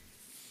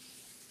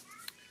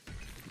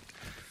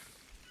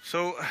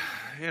 So,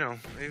 you know,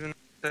 even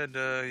said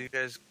you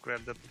guys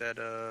grabbed up that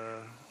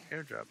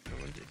airdrop. No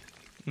one did.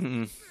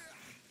 Mm-mm.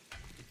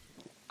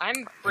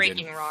 I'm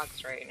breaking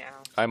rocks right now.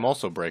 I'm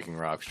also breaking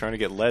rocks, trying to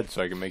get lead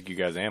so I can make you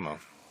guys ammo,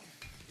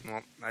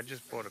 Well, I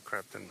just bought a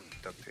crap ton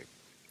of duct tape.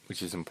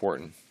 which is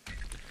important.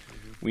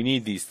 We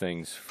need these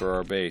things for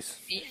our base.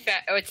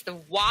 Oh, it's the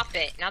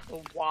Whoppit, not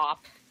the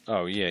Wop.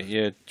 Oh,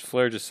 yeah.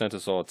 Flair just sent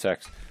us all a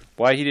text.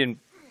 Why he didn't...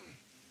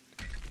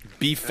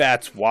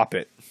 BFATS whop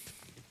it.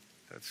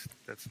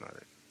 That's not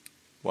it.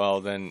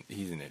 Well, then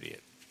he's an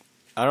idiot.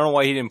 I don't know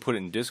why he didn't put it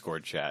in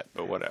Discord chat,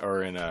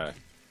 or in a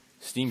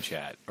Steam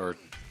chat, or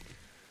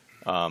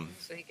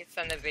So he could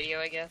send a video,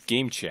 I guess.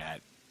 game chat,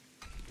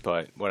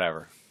 but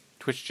whatever.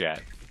 Twitch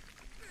chat.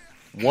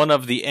 One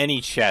of the any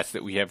chats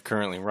that we have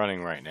currently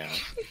running right now.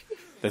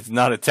 That's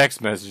not a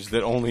text message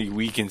that only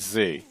we can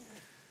see.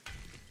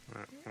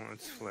 Well,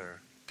 it's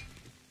Flair.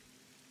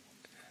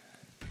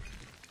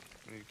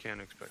 You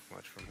can't expect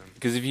much from him.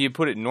 Because if you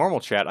put it in normal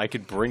chat, I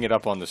could bring it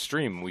up on the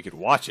stream and we could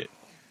watch it.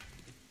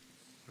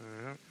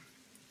 Yeah.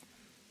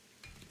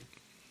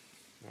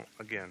 Well,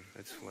 again,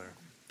 it's Flair.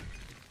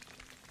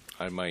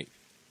 I don't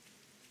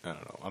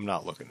know. I'm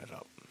not looking it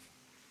up.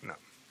 No.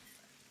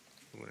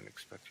 I wouldn't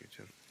expect you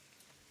to.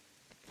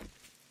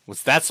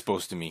 What's that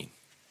supposed to mean?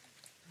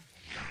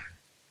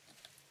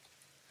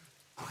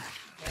 It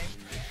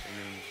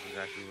means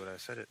exactly what I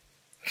said it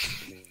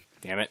to mean.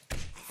 Damn it.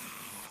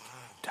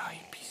 Dying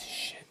piece of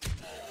shit.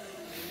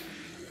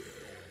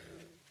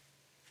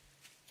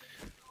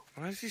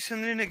 Why is he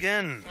sending it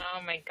again?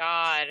 Oh my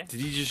god. Did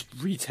he just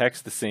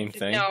retext the same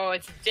thing? No,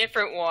 it's a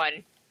different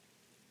one.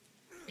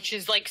 Which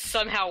is like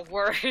somehow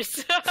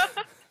worse.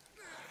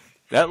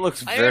 That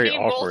looks I very need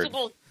awkward.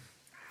 multiple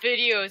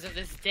videos of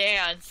this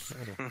dance.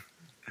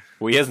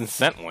 Well, he hasn't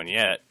sent one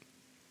yet.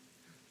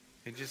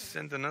 He just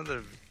sent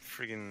another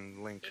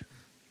friggin' link.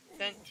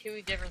 Sent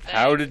 2 different things.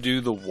 How to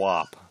do the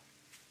WAP.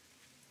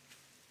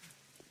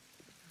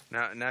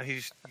 Now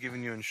he's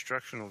giving you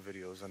instructional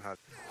videos on how.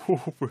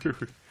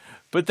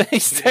 But then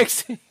he's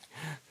texting.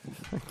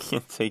 I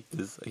can't take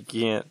this. I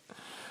can't.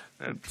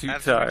 I'm too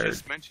After I tired.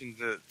 just mentioned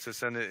to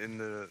send it in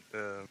the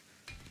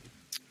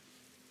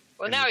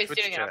Well, in now the he's Twitch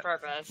doing it on chat.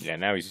 purpose. Yeah,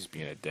 now he's just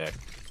being a dick.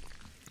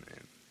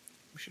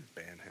 We should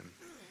ban him.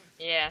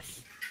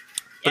 Yes.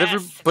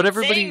 Yes, but I'm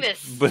everybody, saying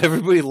this. but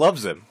everybody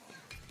loves him.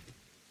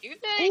 Do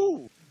they?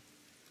 Ooh.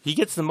 He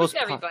gets the most.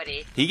 Who's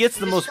everybody? He gets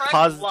the Who's most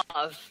describing positive.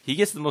 love? He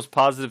gets the most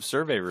positive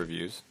survey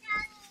reviews.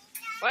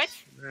 What?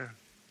 Yeah.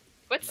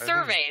 What think-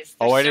 surveys?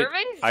 Oh, There's I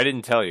surveys? didn't. I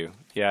didn't tell you.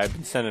 Yeah, I've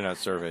been sending out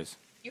surveys.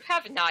 You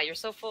have not. You're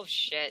so full of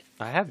shit.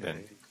 I have Yeah,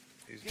 been.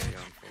 he's beyond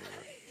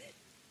favorite.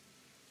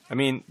 I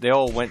mean, they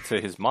all went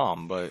to his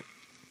mom, but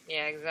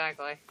Yeah,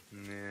 exactly.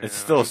 Yeah, it's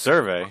still a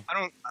survey.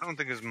 I don't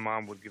think his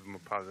mom would give him a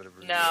positive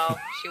review. No,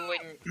 she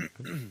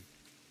wouldn't.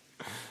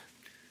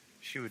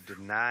 She would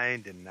deny.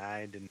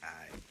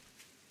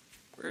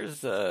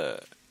 Where's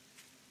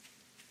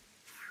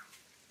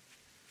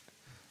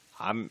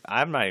I'm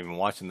not even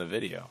watching the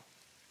video.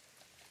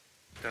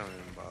 Don't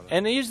even bother.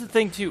 And here's the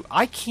thing too.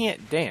 I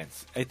can't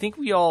dance. I think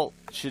we all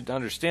should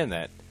understand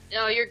that.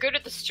 No, you're good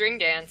at the string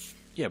dance.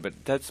 Yeah, but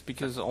that's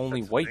because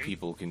only that's the white thing.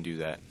 people can do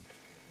that.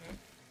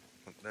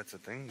 That's a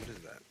thing. What is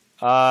that?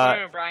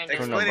 Conan O'Brien does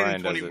Conan it. Explain it O'Brien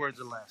in does 20 it. words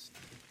or less.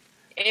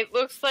 It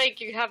looks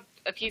like you have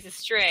a piece of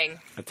string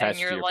Attached and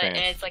you're to your like, pants.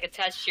 and it's like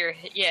attached to your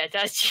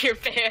attached to your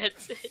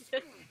pants.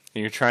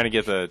 And you're trying to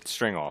get the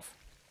string off.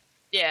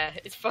 Yeah,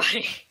 it's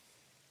funny.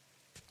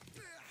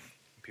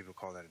 People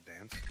call that a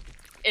dance.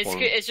 It's Or-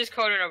 it's just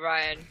Conan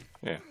O'Brien.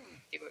 Yeah.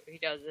 He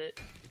does it.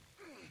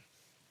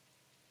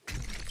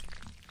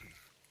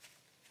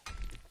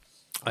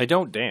 I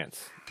don't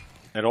dance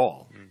at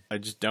all. I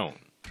just don't.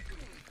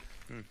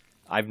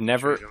 I've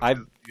never. You don't I've.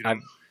 do- you I've.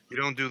 don't- You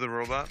don't do the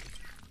robot?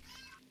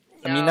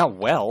 I mean, No. not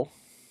well.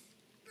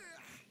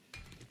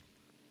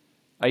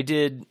 I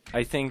did.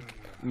 I think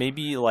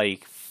maybe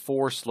like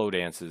 4 slow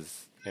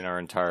dances in our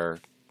entire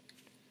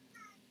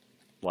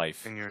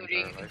life, In your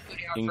Including, entire life?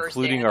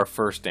 including our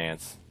first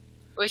dance, first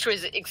dance. which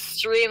was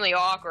extremely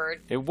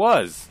awkward. It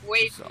was. Way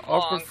It's too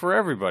awkward long. for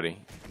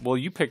everybody. Well,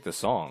 you picked the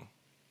song.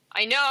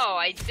 I know.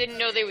 I didn't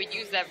know they would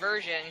use that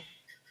version.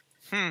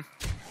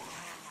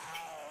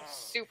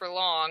 Super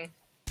long.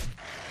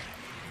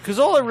 Because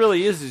all it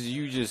really is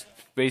you just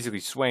basically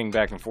swaying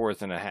back and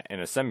forth in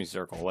a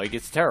semicircle. Like,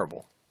 it's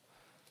terrible.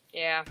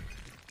 Yeah.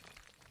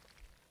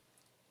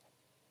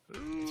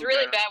 It's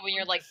really bad when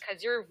you're like,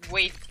 cause you're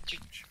way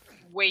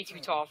too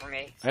tall for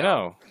me. I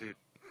know.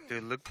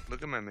 Dude, look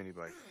at my mini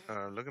bike.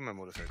 Look at my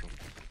motorcycle.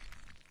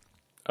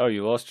 Oh,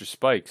 you lost your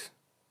spikes.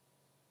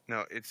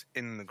 No, it's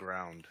in the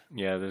ground.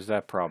 Yeah, there's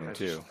that problem,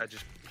 too. I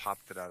just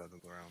popped it out of the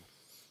ground.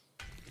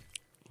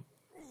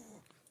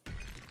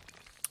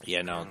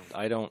 Yeah, no,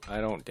 I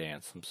don't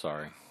dance. I'm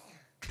sorry.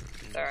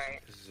 Sorry.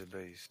 This is a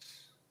bass.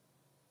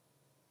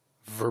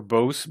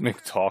 Verbose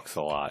Mick talks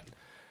a lot.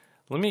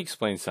 Let me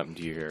explain something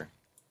to you here.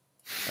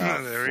 There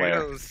he Flair.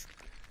 goes.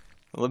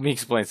 Let me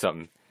explain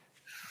something.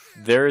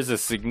 There is a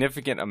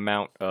significant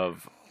amount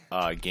of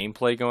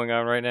gameplay going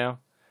on right now,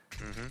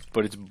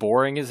 but it's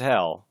boring as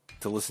hell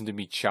to listen to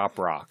me chop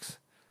rocks.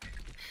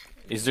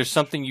 Is there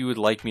something you would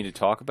like me to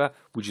talk about?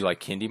 Would you like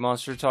Kindy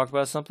Monster to talk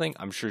about something?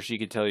 I'm sure she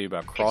could tell you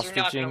about cross You're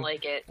not stitching gonna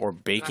like it. or You're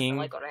not baking.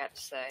 gonna like what I have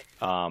to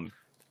say.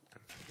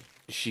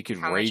 She could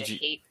How much I rage.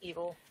 hate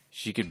people.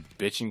 She could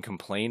bitch and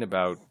complain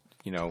about,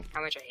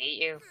 How much I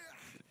hate you.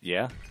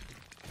 yeah.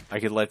 I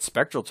could let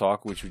Spectral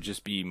talk, which would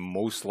just be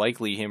most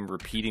likely him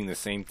repeating the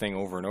same thing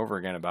over and over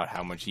again about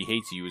how much he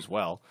hates you as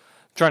well.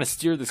 I'm trying to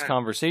steer this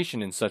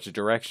conversation in such a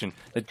direction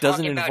that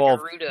doesn't Talking about involve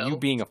Naruto. you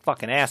being a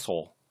fucking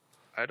asshole.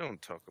 I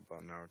don't talk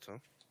about Naruto.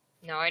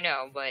 No, I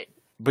know, but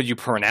But you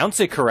pronounce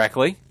it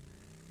correctly,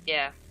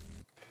 yeah.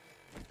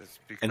 It's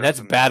because and that's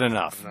I'm bad not-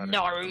 enough. I'm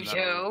not a-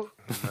 Naruto.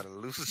 I'm not a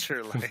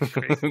loser like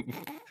crazy.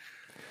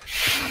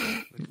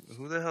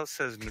 Who the hell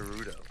says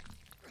Naruto?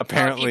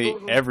 Apparently, People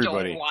who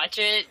everybody. don't watch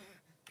it.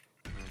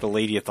 The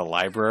lady at the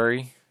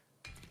library.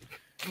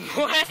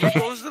 What? Who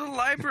goes to the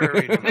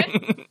library?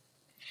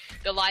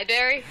 The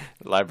library?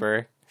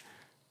 Library?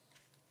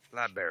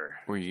 Library.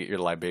 Where you get your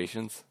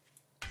libations?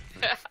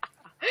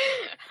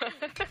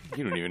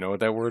 You don't even know what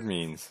that word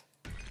means.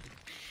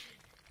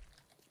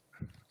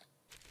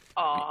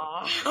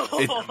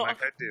 Aww.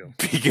 Like I do.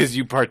 Because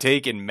you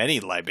partake in many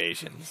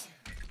libations.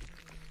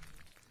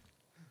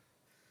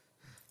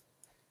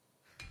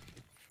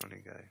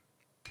 Funny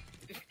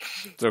guy.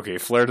 It's okay,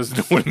 Flair doesn't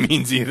know what it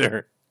means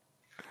either.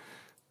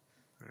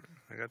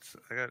 I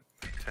got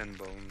 10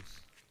 bones.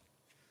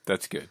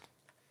 That's good.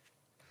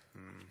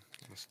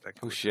 Let's stack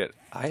Oh with- shit,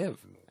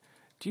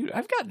 Dude,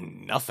 I've got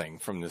nothing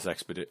from this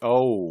expedition.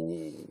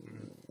 Oh,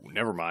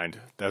 never mind.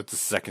 That's the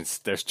second.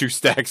 There's 2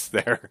 stacks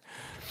there.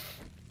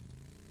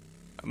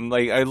 I'm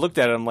like, I looked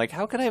at it. I'm like,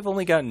 how could I have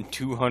only gotten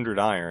 200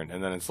 iron?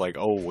 And then it's like,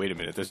 oh, wait a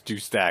minute. There's 2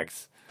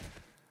 stacks.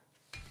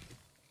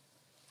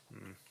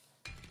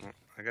 Well,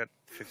 I got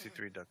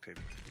 53 duct tape.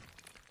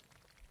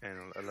 And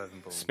 11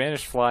 bones.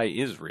 Spanish fly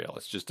is real.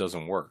 It just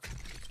doesn't work.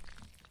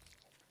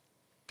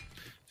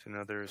 So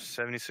now there's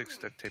 76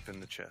 duct tape in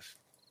the chest.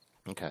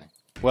 Okay.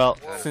 Well,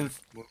 Whoa. since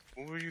What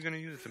were you going to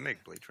use it to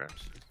make? Blade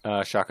traps?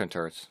 shotgun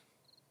turrets.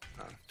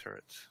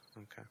 Turrets.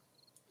 Okay.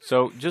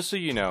 So just so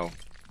you know,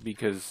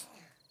 because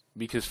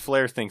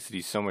Flair thinks that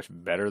he's so much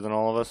better than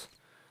all of us,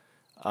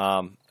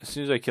 As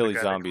soon as I kill The these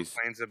guy that zombies,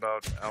 complains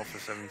about Alpha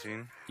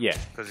 17 yeah.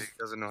 because he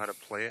doesn't know how to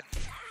play it.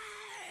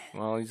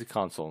 Well, he's a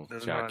console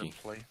Doesn't know how jockey. to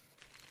play.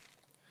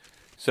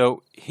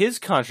 So his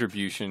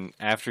contribution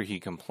after he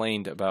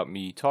complained about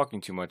me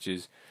talking too much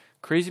is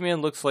Crazy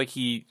Man looks like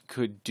he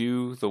could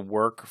do the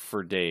work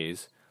for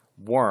days.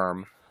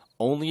 Worm,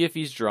 only if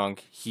he's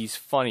drunk. He's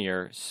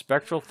funnier.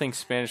 Spectral thinks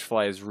Spanish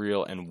Fly is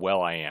real, and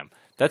well, I am.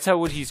 That's how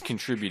what he's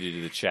contributed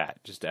to the chat.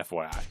 Just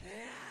FYI.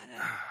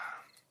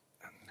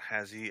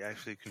 Has he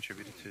actually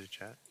contributed to the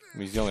chat? I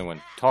mean, he's the only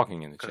one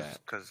talking in the chat.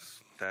 Because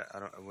that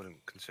I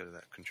wouldn't consider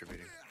that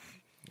contributing.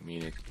 I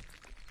mean,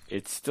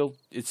 it's still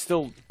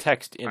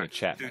text in a Alright,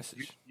 chat dude,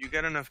 message. You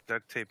got enough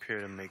duct tape here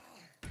to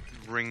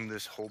ring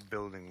this whole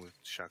building with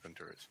shotgun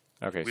turrets.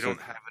 Okay, We so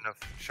don't have enough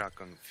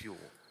shotgun fuel.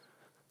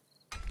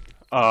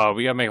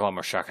 we gotta make a lot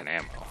more shotgun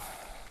ammo.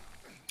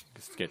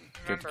 Just get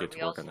Remember, to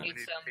we work also on that. need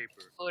Need some paper.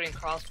 exploding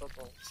crossbow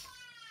bolts.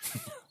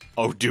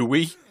 Oh, do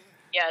we?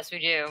 Yes, we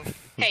do.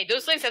 Hey,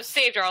 those things have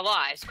saved our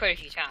lives quite a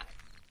few times.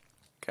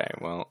 Okay,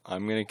 well,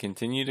 I'm gonna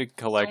continue to Don't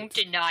collect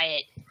deny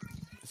it.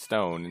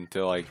 stone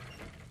until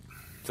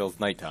it's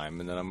nighttime,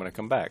 and then I'm gonna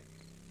come back.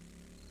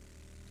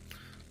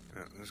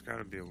 Yeah, there's got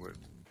to be a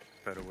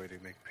better way to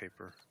make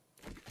paper.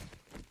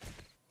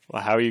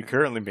 Well, how are you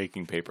currently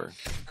making paper?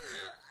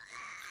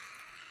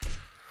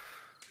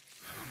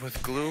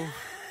 With glue,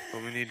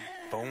 but we need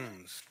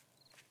bones.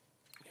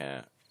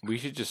 Yeah, we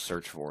should just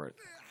search for it.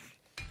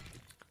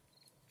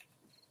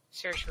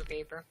 Search for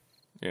paper.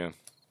 Yeah,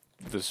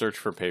 the search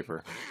for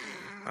paper.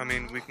 I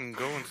mean, we can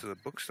go into the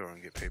bookstore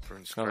and get paper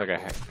and Sounds like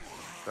a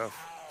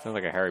stuff. sounds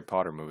like a Harry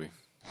Potter movie.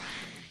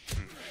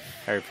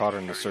 Harry Potter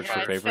and the search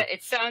for paper.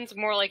 It sounds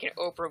more like an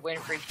Oprah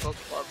Winfrey book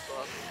club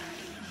book.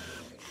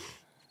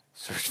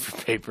 Search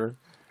for paper.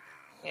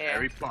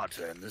 Yeah.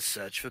 Potter and the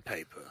search for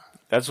paper.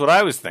 That's what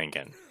I was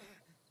thinking.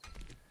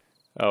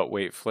 Oh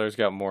wait, Flair's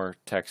got more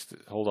text.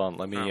 Hold on,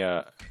 let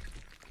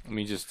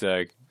me just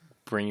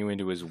bring you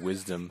into his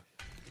wisdom.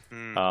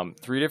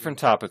 3 different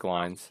topic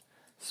lines.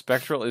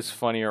 Spectral is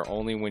funnier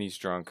only when he's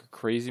drunk.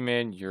 Crazy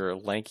Man, your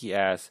lanky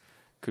ass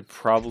could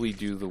probably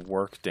do the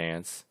work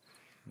dance.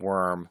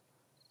 Worm.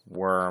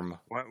 Why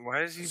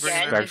is he bringing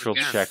that up Spectral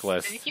again?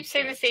 checklist. Does he keep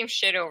saying the same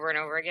shit over and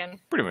over again?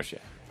 Pretty much, yeah.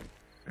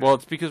 Well,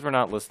 it's because we're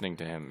not listening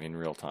to him in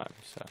real time,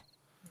 so.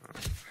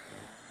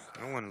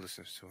 No one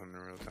listens to him in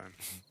real time.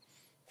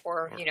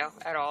 Or,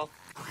 at all.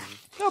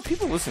 No,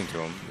 people listen to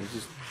him. They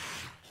just,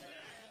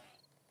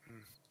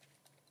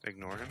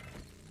 Ignore him.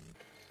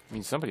 I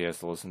mean, somebody has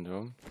to listen to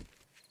him.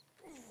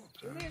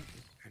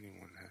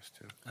 Anyone has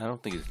to. I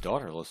don't think his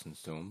daughter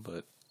listens to him,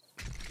 but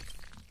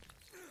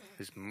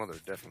His mother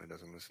definitely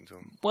doesn't listen to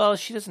him. well,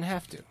 she doesn't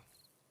have to.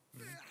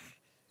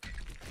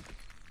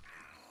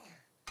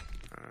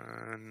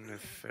 And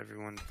if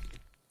everyone...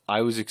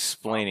 I was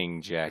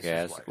explaining,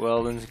 jackass. wife.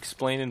 Well, then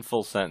explain in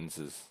full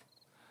sentences.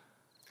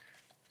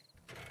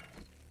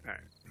 Alright,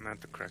 I'm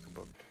at the crack a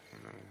book.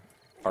 No.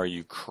 Are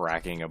you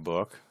cracking a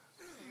book?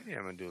 Yeah,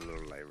 I'm gonna do a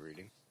little light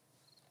reading.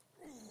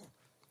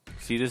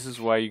 See, this is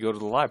why you go to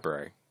the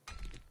library.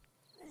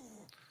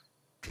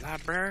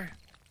 Library?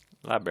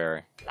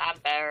 Library.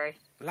 Library.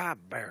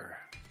 Library.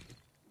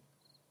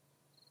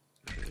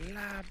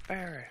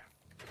 Library.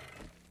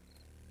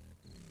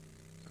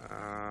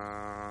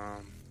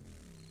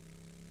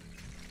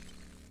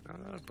 Not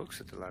a lot of books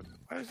at the library.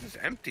 Why is this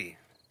empty?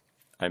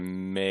 I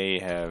may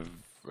have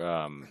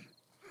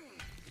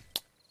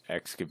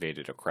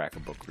excavated a crack a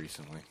book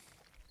recently.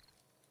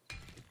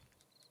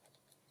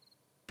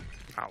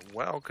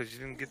 Well, because you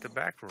didn't get the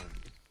back room.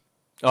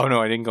 Oh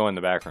no, I didn't go in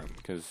the back room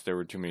because there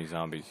were too many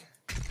zombies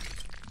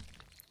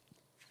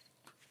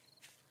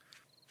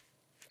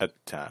at the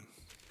time.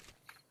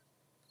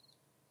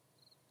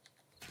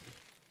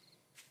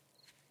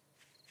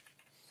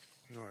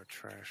 You are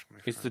trash, my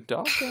Is the friend.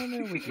 dog down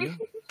there with you?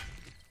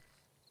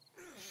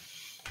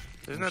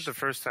 Isn't that the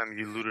first time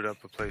you looted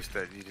up a place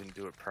that you didn't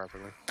do it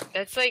properly?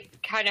 That's like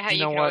kind of how You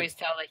you know can what? always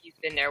tell that you've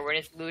been there when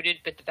it's looted,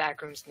 but the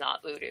back room's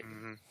not looted.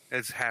 Mm-hmm.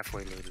 It's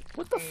halfway looted.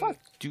 What the fuck,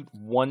 dude?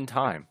 One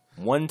time.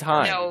 One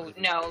time.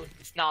 No,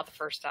 it's not the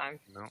first time.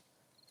 No.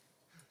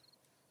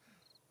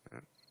 Yeah.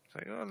 It's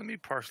like, oh, let me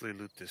partially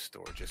loot this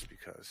store just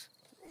because.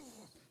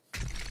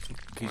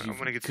 I'm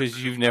gonna get some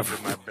Because you've loot never,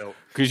 under my belt.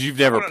 because you've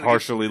never I wanna get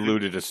partially some loot.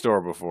 looted a store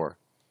before.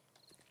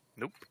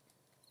 Nope.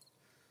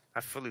 I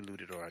fully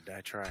looted or I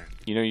die trying.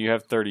 You know, you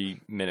have 30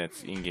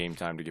 minutes in-game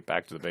time to get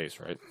back to the base,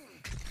 right?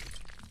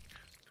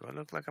 Do I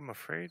look like I'm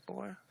afraid,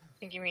 boy? I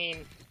think you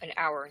mean an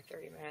hour and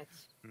 30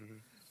 minutes.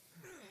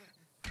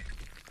 Mm-hmm.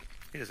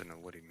 He doesn't know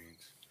what he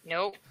means.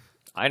 Nope.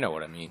 I know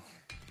what I mean.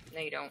 No,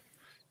 you don't.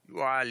 You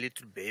are a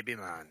little baby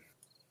man.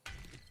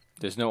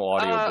 There's no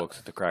audiobooks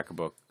at the Cracker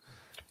Book.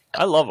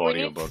 I love we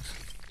need- audiobooks.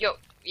 Yo,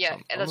 yeah,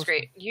 I'm that's almost-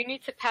 great. You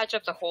need to patch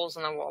up the holes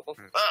in the wall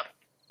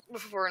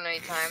before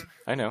nighttime.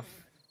 I know.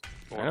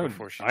 Or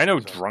before she I know,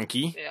 shows up.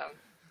 drunkie. Yeah.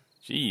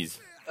 Jeez.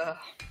 Ugh.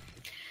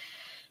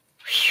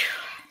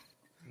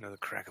 Another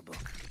crack a book.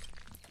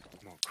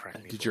 Come on,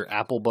 crack me. Did your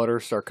apple butter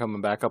start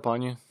coming back up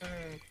on you?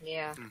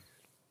 Yeah.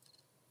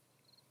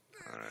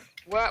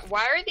 Alright.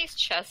 Why are these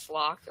chests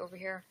locked over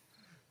here?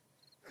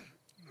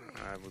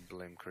 I would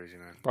blame Crazy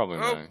Man. Probably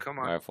come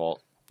on. my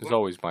fault. It's Whoa.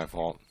 always my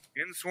fault.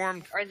 Getting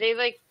swarmed. Are they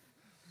like?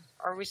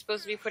 Are we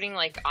supposed to be putting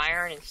like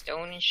iron and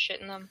stone and shit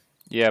in them?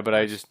 Yeah, but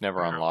I just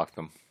never unlocked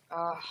them.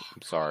 Oh,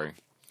 I'm sorry.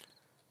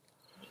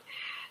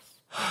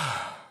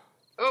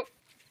 oh,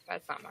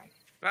 that's not mine.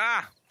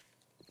 Ah!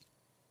 What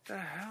the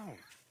hell?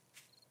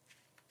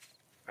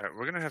 Alright,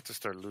 we're gonna have to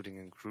start looting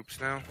in groups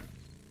now.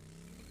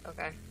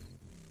 Okay.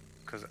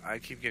 Because I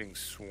keep getting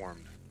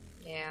swarmed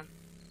Yeah.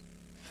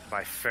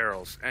 by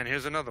ferals. And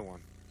here's another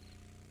one.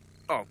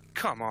 Oh,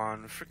 come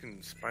on.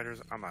 Freaking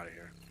spiders. I'm out of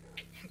here.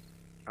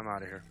 I'm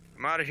out of here.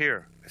 I'm out of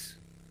here.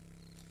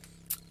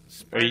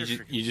 Are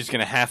you just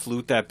gonna half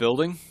loot that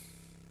building?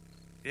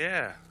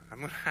 Yeah, I'm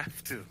gonna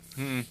have to.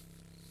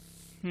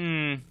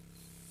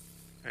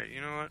 Alright,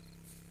 you know what?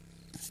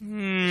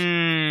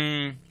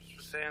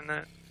 For saying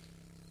that,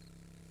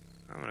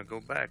 I'm gonna go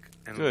back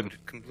and Good. loot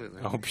it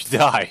completely. I hope you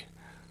die.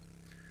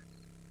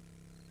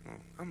 Oh,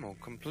 I'm gonna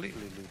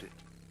completely loot it.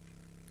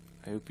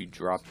 I hope you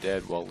drop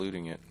dead while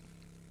looting it.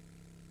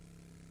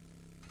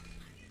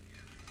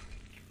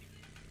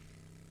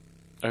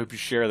 I hope you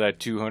share that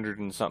 200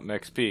 and something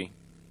XP.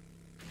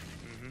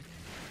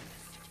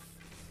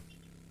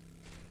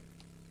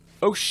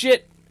 Oh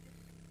shit!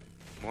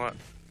 What?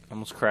 I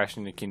almost crashed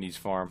into Kindy's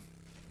farm.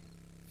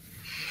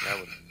 That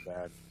would be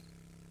bad.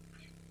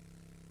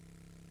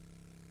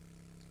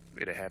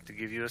 We'd have to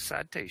give you a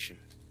citation.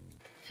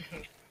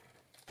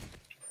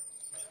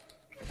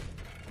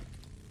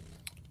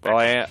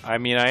 Well, I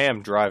mean, I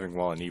am driving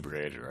while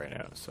inebriated right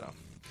now, so.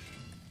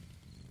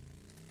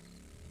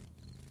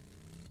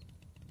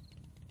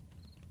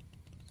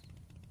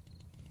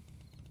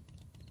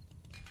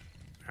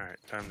 Alright,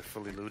 time to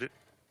fully loot it.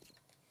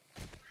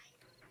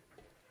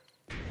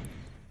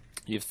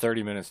 You have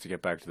 30 minutes to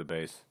get back to the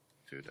base.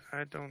 Dude,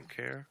 I don't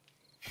care.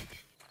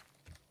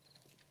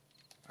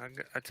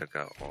 I took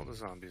out all the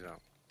zombies out.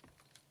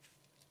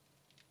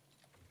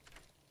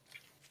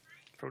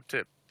 Pro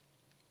tip.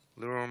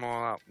 Lure them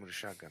all out with a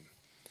shotgun.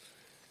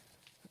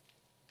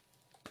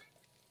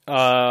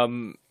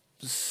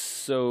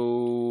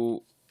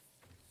 So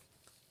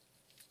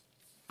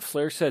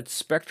Flair said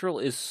Spectral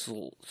is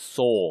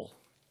Soul.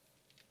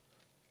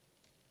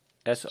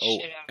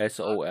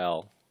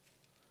 SOL.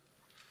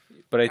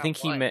 But I think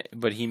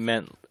he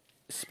meant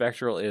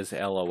Spectral is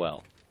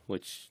LOL,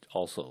 which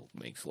also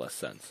makes less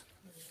sense.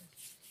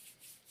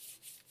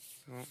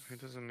 Well,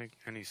 it doesn't make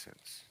any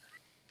sense.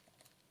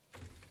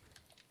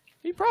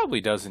 He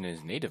probably does in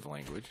his native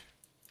language.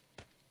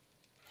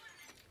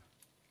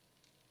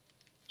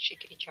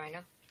 Chickadee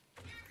China.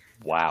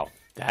 Wow,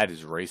 that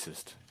is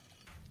racist.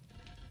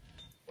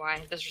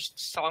 Why? Those are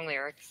song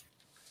lyrics.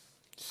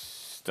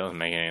 Doesn't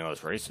make it any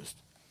less racist.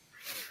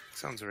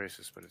 Sounds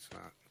racist, but it's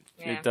not.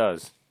 Yeah. It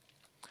does.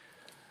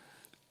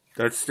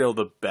 That's still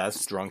the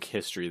best drunk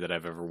history that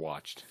I've ever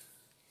watched.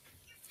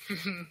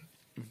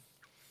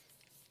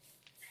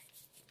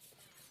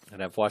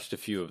 And I've watched a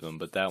few of them,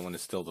 but that one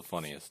is still the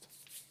funniest.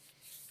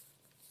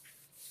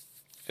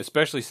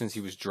 Especially since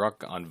he was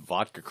drunk on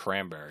vodka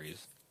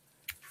cranberries.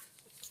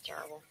 It's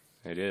terrible.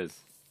 It is.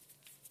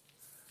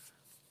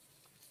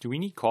 Do we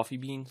need coffee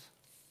beans?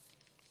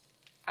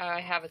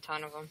 I have a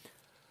ton of them.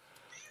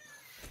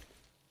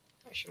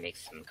 I should make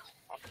some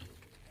coffee.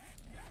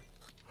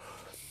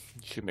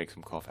 You should make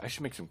some coffee. I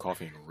should make some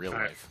coffee in real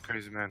Alright, life.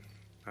 Crazy Man.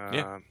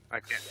 Yeah. I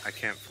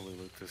can't fully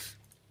loot this.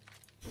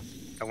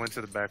 I went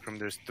to the back room.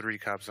 There's 3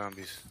 cop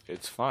zombies.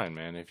 It's fine,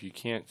 man. If you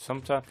can't,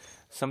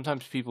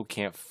 sometimes people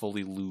can't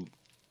fully loot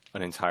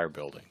an entire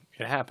building.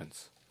 It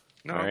happens.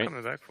 No, All I'm right.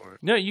 coming back for it.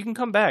 No, you can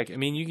come back. I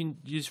mean, you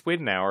just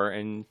wait an hour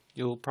and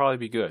you'll probably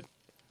be good.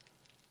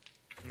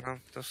 No,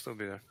 they'll still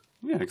be there.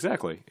 Yeah,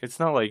 exactly. It's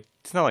not like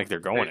they're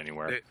going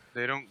anywhere.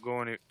 They don't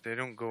go They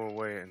don't go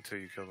away until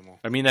you kill them all.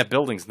 I mean, that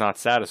building's not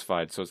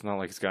satisfied, so it's not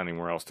like it's got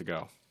anywhere else to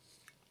go.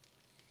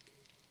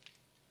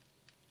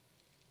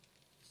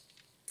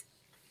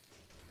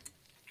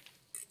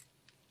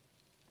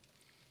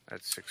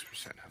 That's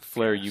 6%.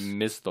 Flair, you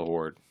missed the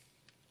horde.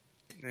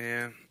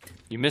 Yeah.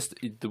 You missed.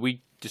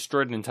 We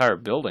destroyed an entire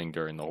building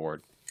during the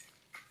horde.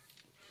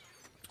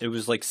 It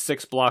was like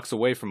 6 blocks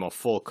away from a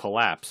full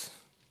collapse.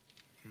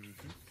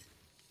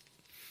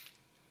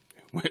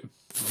 Went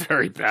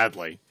very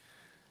badly.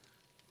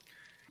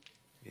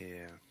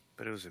 Yeah,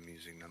 but it was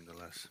amusing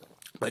nonetheless.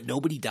 But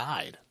nobody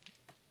died.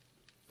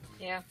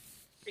 Yeah,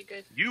 pretty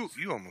good. You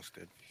almost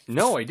did.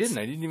 No, I didn't.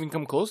 I didn't even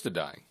come close to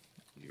dying.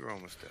 You were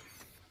almost dead.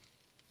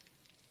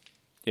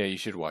 Yeah, you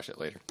should watch it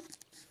later.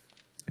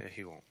 Yeah,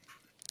 he won't.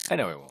 I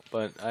know he won't,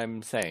 but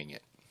I'm saying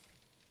it.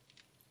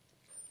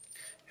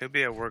 He'll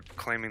be at work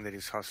claiming that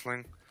he's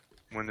hustling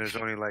when there's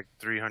only like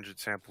 300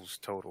 samples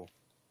total.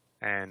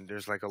 And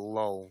there's like a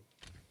lull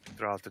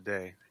throughout the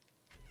day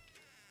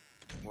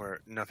where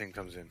nothing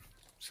comes in.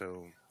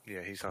 So,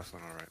 yeah, he's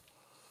hustling all right.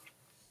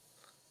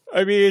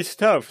 I mean, it's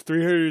tough.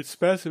 300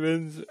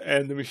 specimens,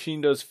 and the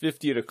machine does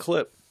 50 at a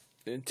clip.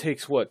 It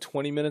takes, what,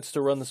 20 minutes to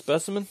run the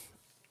specimen?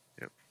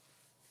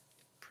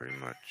 pretty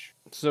much.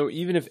 So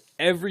even if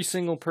every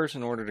single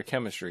person ordered a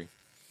chemistry,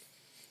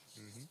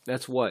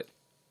 that's what?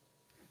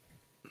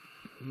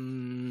 I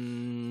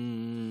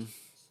don't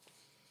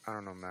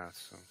know math,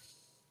 so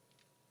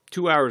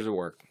 2 hours of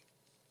work.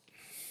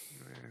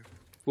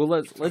 Well,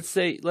 let's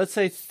say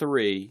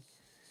 3,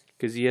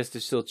 because he has to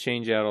still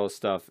change out all the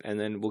stuff, and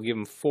then we'll give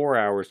him 4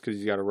 hours because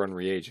he's got to run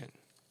reagent.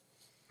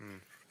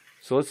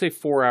 So let's say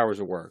 4 hours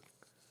of work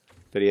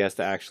that he has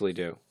to actually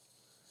do,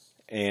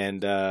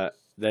 and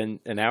then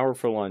an hour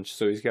for lunch.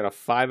 So he's got a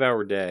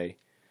 5-hour day.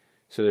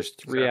 So there's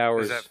 3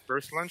 hours. Is that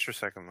first lunch or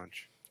second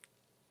lunch?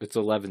 It's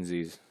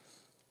 11Z's.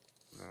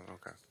 Oh,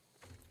 okay.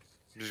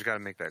 You just got to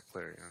make that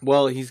clear. Yeah.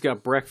 Well, he's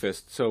got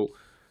breakfast, so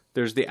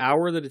there's the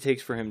hour that it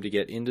takes for him to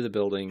get into the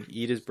building,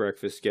 eat his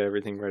breakfast, get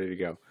everything ready to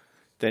go.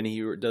 Then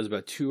he does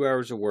about 2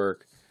 hours of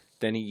work.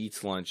 Then he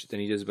eats lunch. Then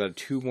he does about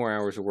 2 more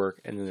hours of work,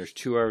 and then there's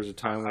 2 hours of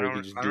time where he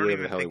can just do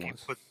whatever the hell he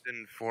wants. He puts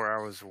in 4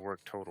 hours of work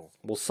total.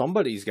 Well,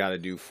 somebody's got to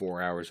do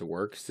 4 hours of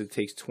work, because it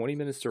takes 20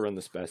 minutes to run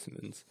the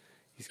specimens.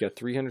 He's got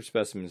 300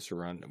 specimens to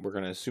run. We're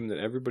going to assume that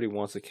everybody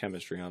wants a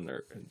chemistry on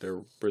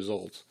their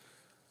results.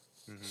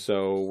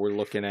 So we're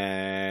looking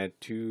at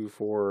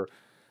we're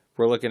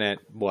looking at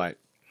what?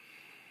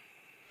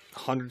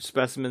 100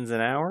 specimens an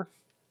hour?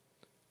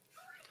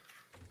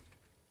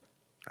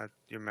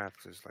 Your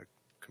math is like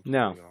completely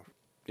off.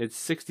 It's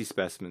 60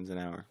 specimens an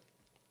hour.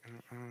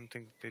 I don't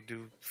think they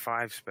do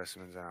 5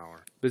 specimens an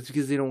hour. But it's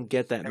because they don't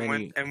get that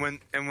many.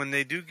 When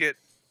they do get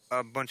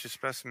a bunch of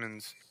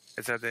specimens,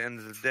 it's at the end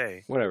of the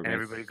day. Whatever, and man.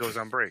 everybody goes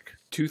on break.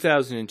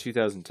 2000 and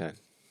 2010.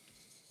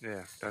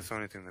 Yeah, that's the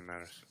only thing that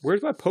matters.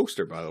 Where's my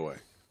poster, by the way?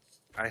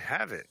 I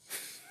have it.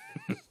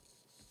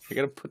 I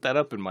gotta put that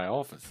up in my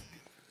office.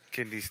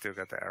 Kindy still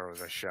got the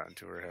arrows I shot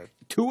into her head.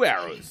 2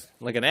 arrows,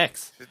 like an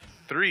X.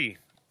 3.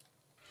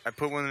 I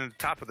put one in the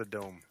top of the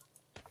dome.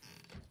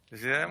 You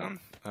see that one?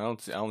 I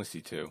only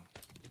see 2.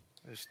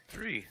 There's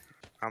 3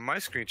 on my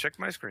screen. Check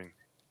my screen.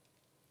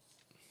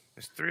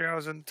 There's 3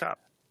 arrows on the top.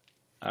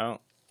 I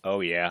don't.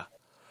 Oh yeah.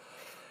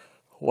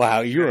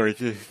 Wow, you are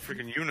just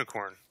Freaking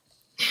unicorn.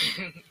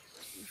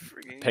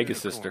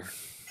 Pegasus.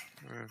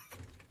 Yeah.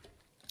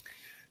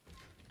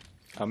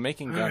 I'm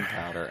making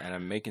gunpowder and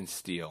I'm making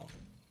steel.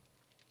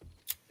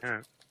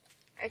 Yeah.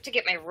 I have to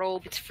get my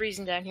robe. It's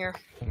freezing down here.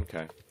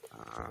 Okay.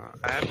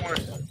 I have more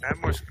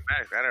schematics.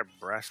 I had a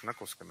brass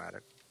knuckle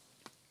schematic,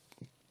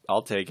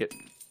 I'll take it.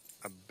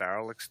 a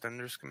barrel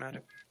extender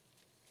schematic.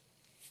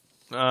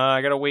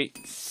 I gotta wait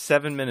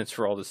 7 minutes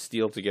for all the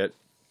steel to get.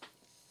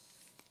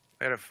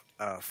 I had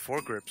a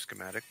foregrip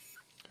schematic,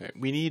 Okay,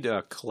 we need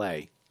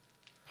clay.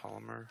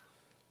 polymer.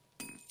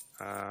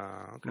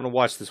 I'm gonna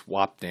watch this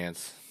WAP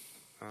dance.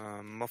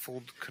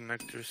 Muffled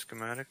connector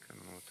schematic. I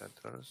don't know what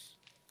that does.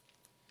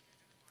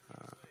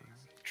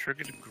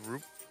 Triggered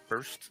group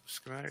burst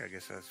schematic. I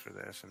guess that's for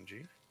the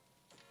SMG.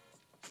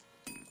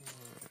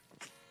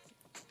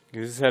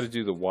 This is how to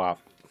do the WAP.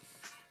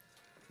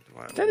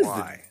 That is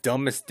the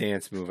dumbest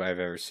dance move I've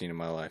ever seen in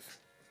my life.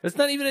 That's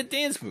not even a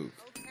dance move.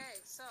 Okay,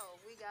 so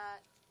we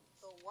got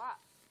the WAP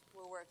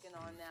we're working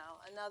on now.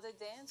 Another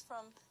dance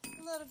from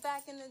a little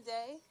back in the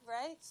day,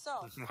 right?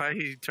 So Why are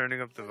you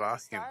turning up the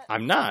volume?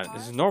 I'm not.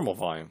 This is normal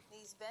volume.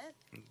 knees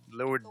bent.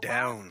 Lower The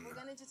down. WAP, we're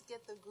gonna just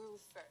get the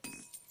groove first.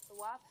 The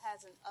WAP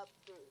has an up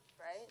groove,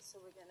 right? So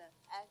we're gonna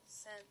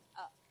accent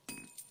up.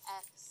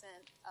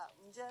 Accent up.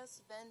 I'm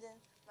just bending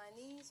my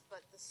knees,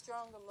 but the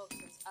stronger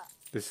motion's up.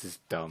 This is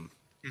dumb.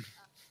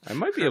 I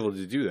might be able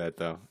to do that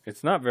though.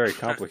 It's not very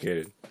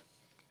complicated.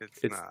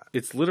 It's not.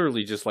 It's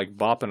literally just like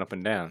bopping up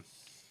and down.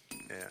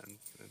 Yeah,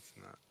 it's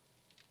not.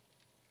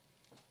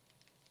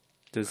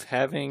 Does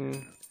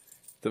having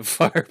the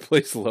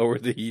fireplace lower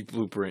the heat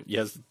blueprint?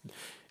 Yes.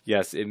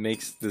 Yes, it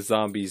makes the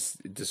zombies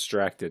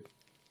distracted.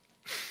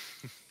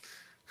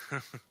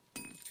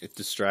 It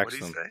distracts What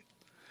did he them. say?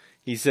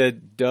 He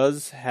said,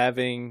 does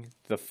having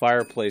the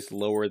fireplace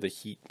lower the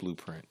heat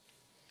blueprint?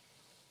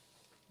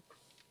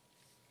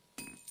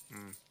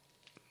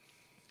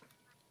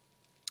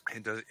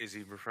 And is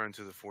he referring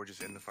to the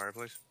forges in the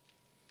fireplace?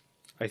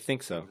 I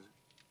think so.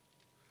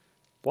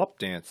 WAP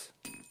dance.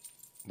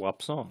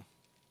 WAP song.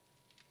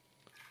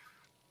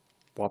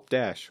 WAP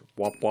dash.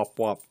 WAP wop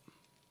wop.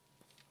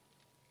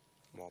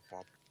 Wop,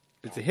 wop.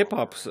 It's a hip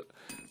hop.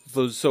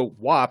 So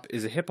WAP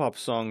is a hip hop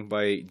song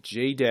by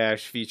J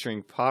Dash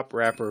featuring pop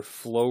rapper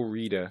Flo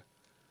Rida.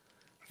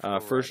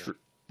 First,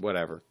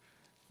 whatever.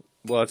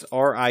 Well, it's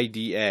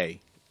RIDA.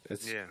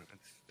 It's, Yeah,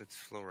 it's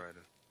Flow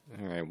Rider.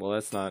 all right. Well,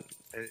 that's not.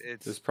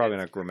 It's This is probably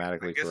not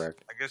grammatically I guess,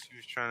 correct. I guess he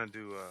was trying to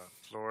do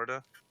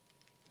Florida.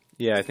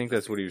 Yeah, I think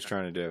that's what he was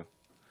trying to do.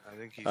 I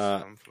think he's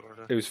from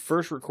Florida. It was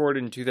first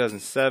recorded in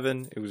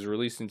 2007. It was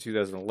released in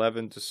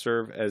 2011 to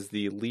serve as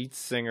the lead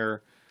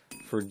singer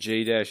for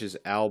J Dash's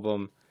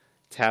album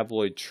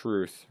Tabloid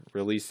Truth,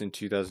 released in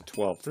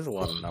 2012. There's a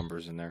lot of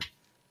numbers in there.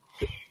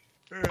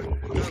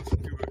 Let's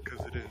do it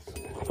because it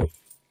is.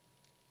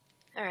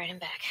 All right, I'm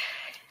back.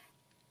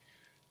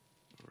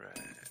 Alright.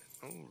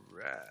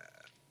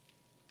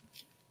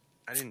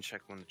 I didn't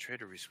check when the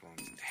trader respawns.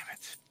 Damn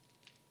it.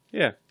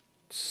 Yeah.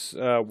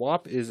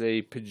 WAP is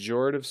a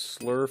pejorative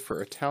slur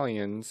for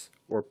Italians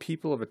or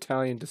people of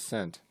Italian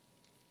descent.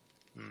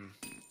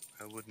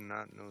 I would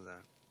not know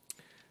that.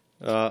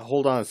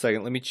 Hold on a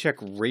second. Let me check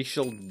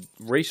racial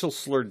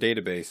slur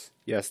database.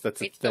 Yes,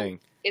 that's a thing.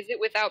 Is it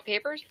without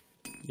papers?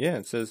 Yeah,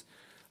 it says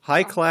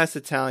high class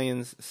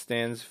Italians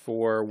stands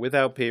for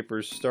without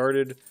papers.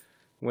 Started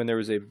when there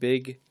was a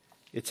big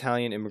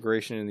Italian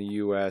immigration in the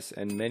U.S.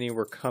 and many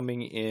were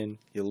coming in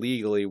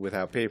illegally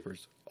without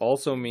papers.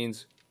 Also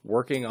means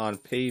working on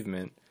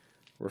pavement.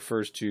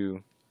 Refers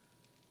to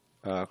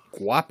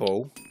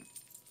guapo,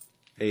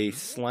 a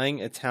slang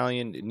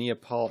Italian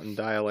Neapolitan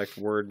dialect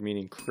word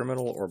meaning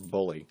criminal or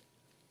bully.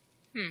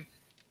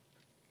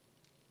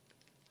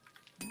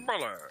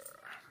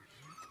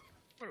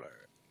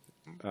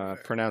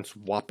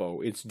 Pronounced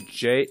wapo. It's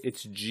Guappo.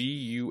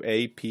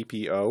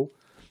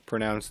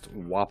 Pronounced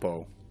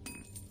wapo.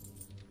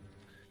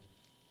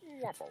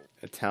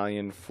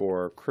 Italian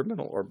for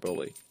criminal or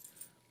bully,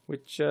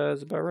 which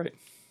is about right.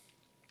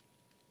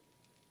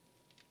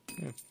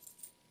 Yeah,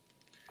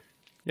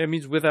 it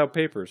means without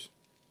papers.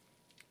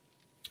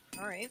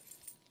 All right.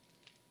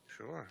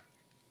 Sure.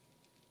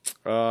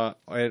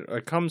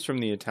 It comes from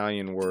the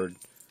Italian word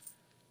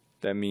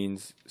that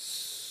means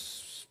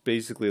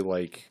basically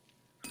like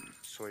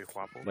Soy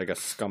guapo. a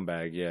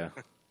scumbag, yeah.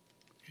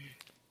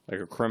 Like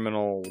a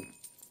criminal,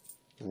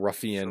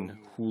 ruffian,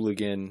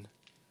 hooligan.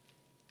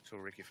 So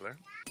Ricky Flair?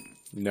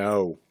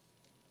 No.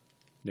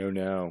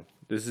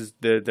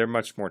 They're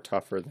much more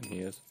tougher than he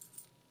is.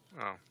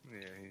 Oh,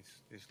 yeah,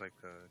 he's like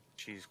a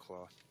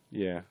cheesecloth.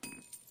 Yeah.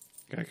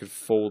 Guy could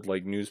fold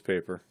like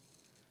newspaper.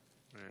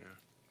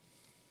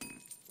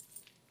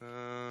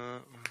 Yeah.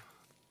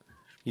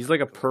 He's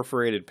like a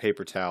perforated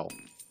paper towel.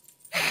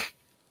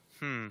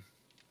 Regain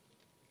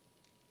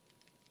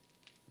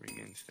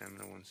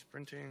stamina when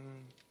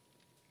sprinting.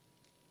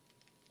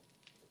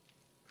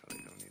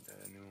 Probably don't need that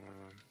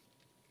anymore.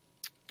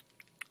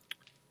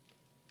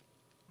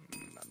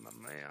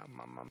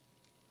 Mama.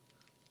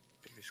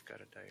 Baby's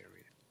got a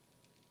diarrhea.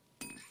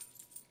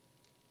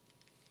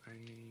 I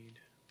need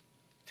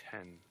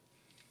 10.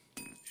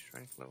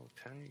 Strength level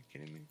 10? Are you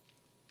kidding me?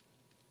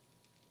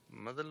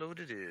 Mother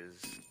loaded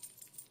is.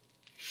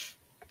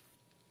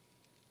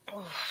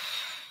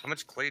 How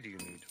much clay do you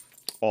need?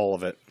 All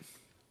of it.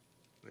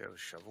 We have a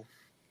shovel.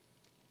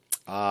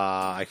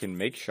 I can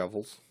make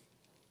shovels.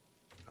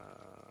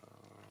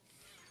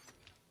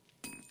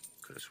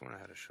 Could have sworn I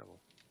had a shovel.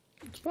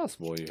 It's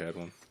possible you had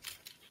one.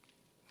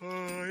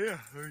 Yeah.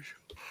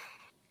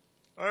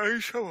 I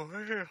shovel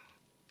right here.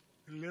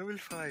 Level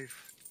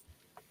 5.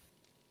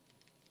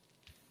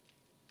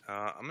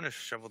 I'm gonna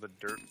shovel the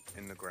dirt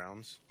in the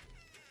grounds.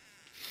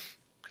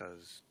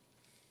 Because,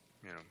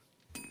 I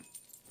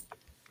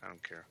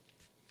don't care.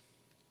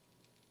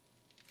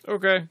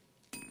 Okay.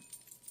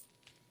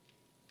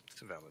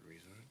 It's a valid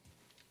reason.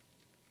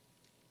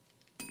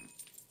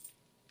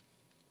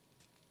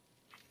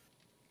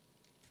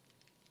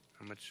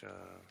 How much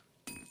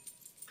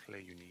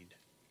clay you need?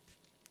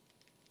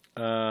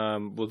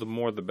 Well, the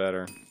more the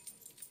better.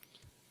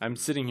 I'm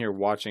sitting here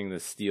watching the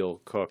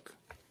steel cook.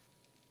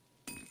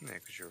 Yeah,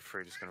 because you're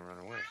afraid it's gonna run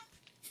away.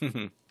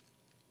 It's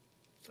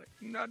like,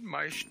 not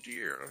my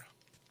steel.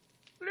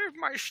 Leave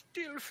my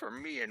steel for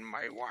me and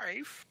my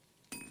wife.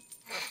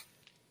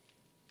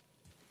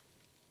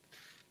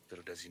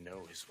 Little does he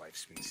know, his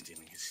wife's been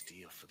stealing his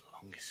steel for the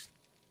longest.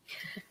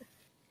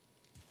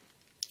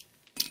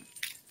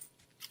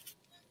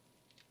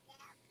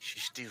 She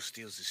still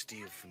steals the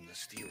steel from the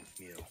steel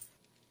mill.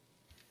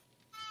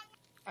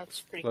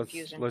 That's pretty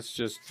confusing. Let's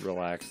just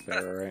relax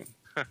there, all right?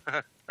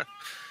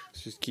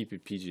 Let's just keep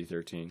it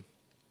PG-13.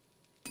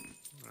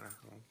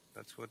 Well,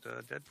 that's what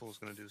Deadpool's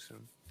gonna do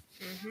soon.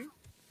 Mm-hmm.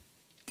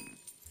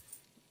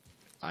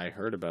 I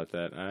heard about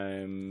that.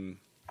 I'm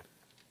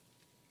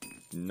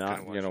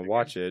not gonna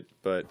watch watch it,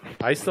 but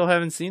I still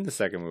haven't seen the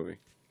second movie.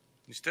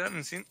 You still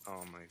haven't seen?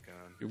 Oh my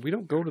god. We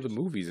don't go to the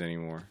movies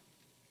anymore.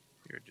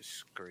 You're a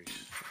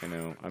disgrace. I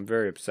know. I'm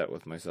very upset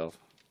with myself.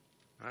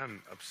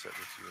 I'm upset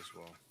with you as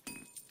well.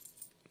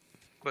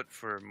 But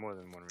for more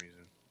than one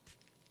reason.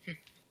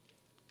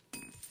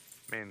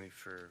 Mainly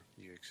for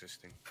you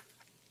existing.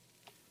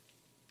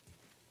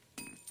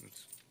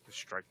 It's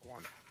strike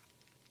one.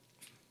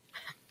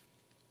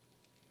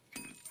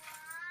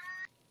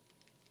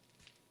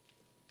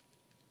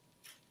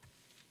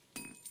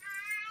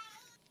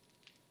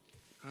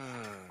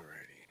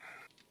 Alrighty.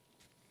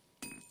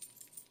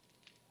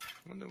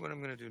 Wonder what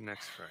I'm gonna do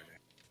next Friday.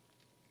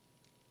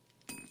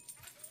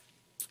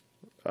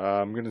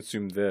 I'm gonna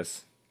assume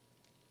this.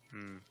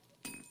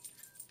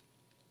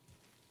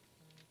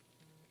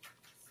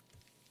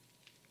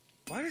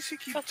 Why does he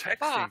keep What the texting?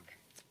 fuck?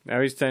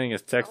 Now he's sending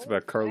us text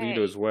about Okay.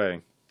 Carlito's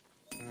Way.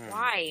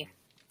 Why?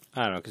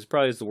 I don't know, because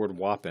probably has the word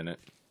WAP in it.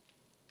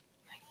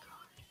 My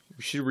God.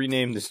 We should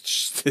rename this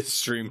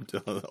stream to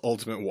the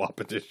Ultimate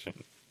WAP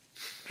Edition.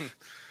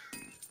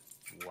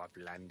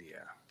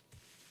 Waplandia.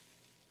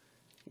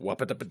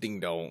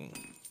 Wap-a-dap-a-ding dong.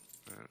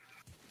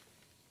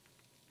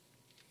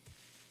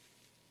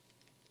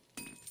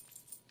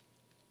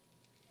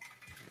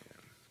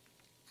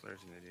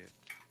 Flair's an idiot.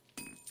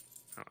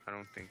 I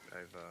don't think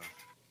I've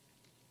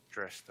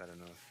dressed that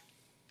enough.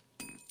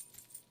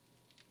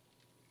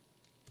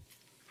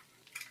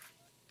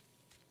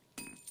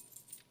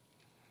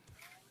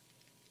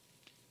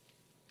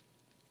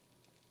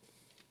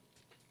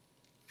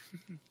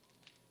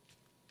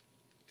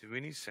 Do we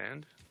need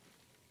sand?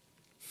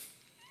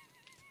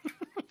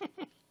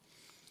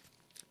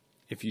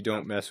 If you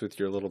don't mess with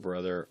your little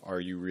brother,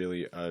 are you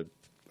really a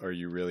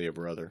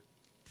brother?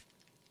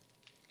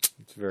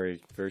 It's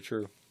very, very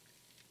true.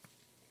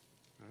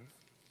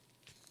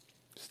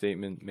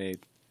 Statement made.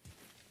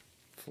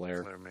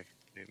 Flair. Flair make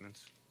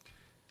statements.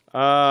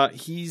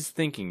 He's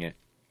thinking it,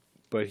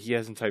 but he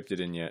hasn't typed it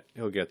in yet.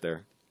 He'll get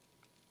there.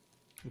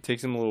 It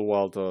takes him a little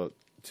while to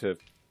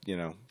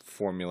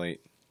formulate.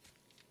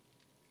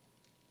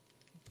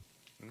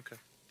 Okay.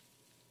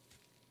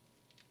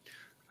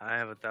 I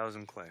have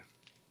 1,000 clay.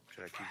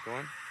 Should I keep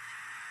going?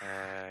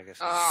 I guess.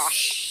 Oh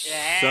shit!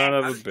 Son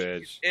of How a did she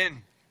bitch. get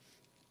in.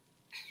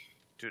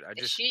 Dude, I Is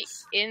just. she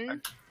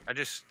in?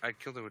 I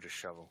killed her with a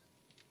shovel.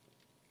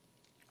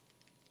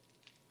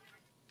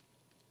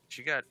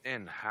 She got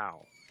in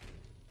how?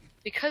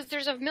 Because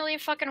there's a million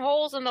fucking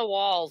holes in the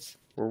walls.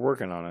 We're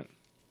working on it.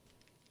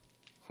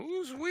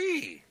 Who's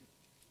we?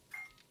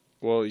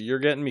 Well, you're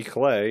getting me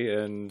clay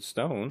and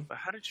stone. But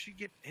how did she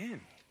get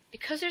in?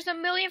 Because there's a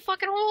million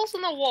fucking holes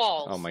in the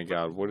walls. Oh my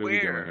god, what are we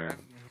doing here?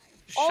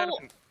 Just shut All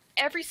up and,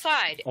 every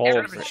side. All every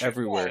over, fucking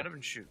everywhere. Shut up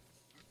and shoot.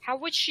 How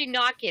would she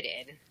not get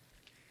in?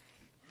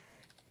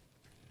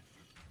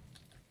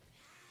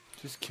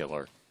 Just kill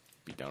her.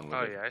 Be done with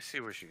Oh it. yeah, I see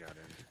where she got in.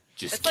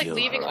 Just It's like kill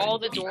leaving her all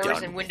and the be doors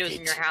done and with windows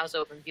in it. your house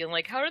open, being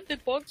like, "How did the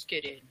bugs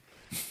get in?"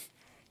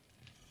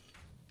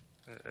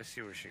 I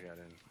see where she got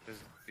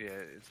in.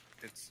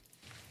 It's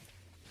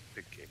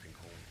big gaping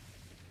hole.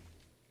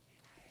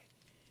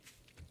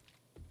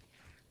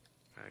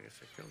 I guess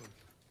I killed him.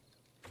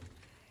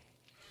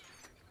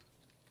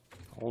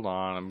 Hold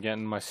on, I'm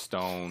getting my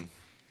stone.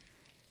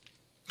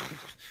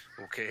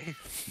 Okay.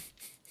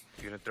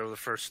 You gonna throw the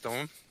first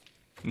stone?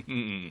 Are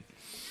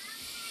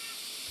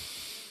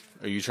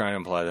you trying to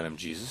imply that I'm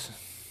Jesus?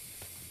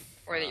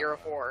 Or that you're a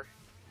whore.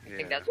 I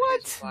think that's What?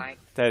 it's implying.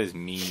 That is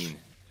mean.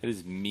 It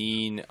is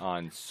mean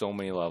on so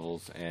many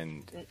levels,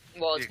 and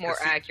Well, it's Yeah, more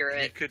 'cause He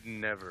accurate. could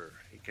never.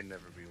 He can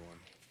never be one.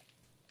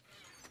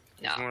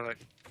 No.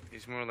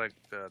 He's more like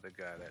the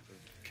guy that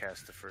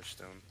cast the first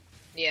stone.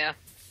 Yeah.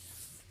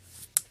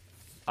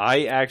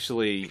 I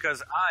actually.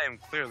 Because I am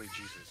clearly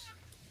Jesus.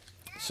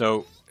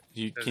 So,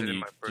 Says it in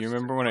my do first you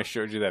remember when I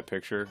showed you that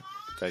picture,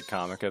 that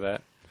comic of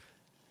that?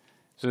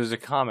 So there's a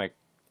comic,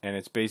 and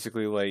it's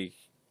basically like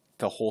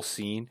the whole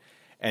scene,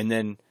 and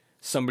then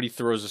somebody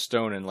throws a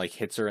stone and like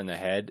hits her in the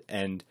head,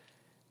 and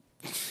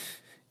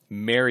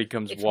Mary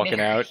comes It's walking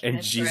Mary, out, and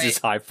that's Jesus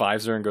high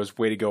fives her and goes,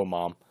 "Way to go,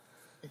 Mom."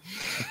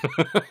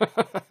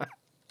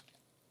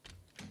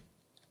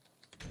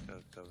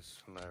 That was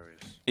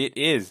hilarious. It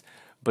is,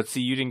 but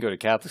see, you didn't go to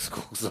Catholic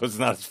school, so it's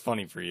not as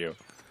funny for you.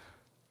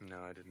 No,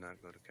 I did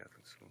not go to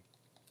Catholic school.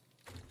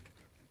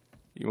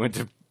 You went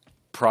to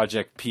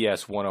Project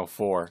PS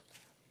 104.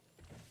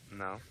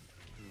 No,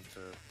 it's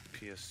a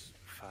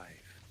PS5.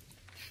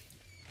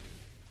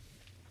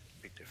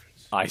 Big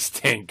difference. I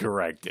stand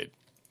corrected.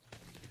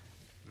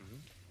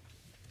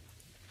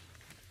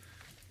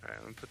 Alright,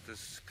 let me put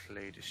this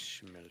clay to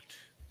smelt.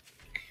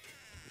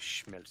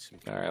 Smelt some.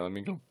 All right, let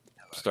me go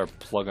start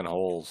plugging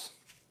holes.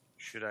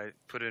 Should I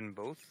put in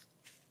both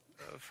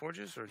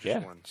forges or just Yeah,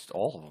 one? just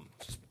all of them.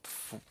 Just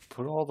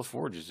put all the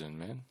forges in,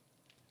 man.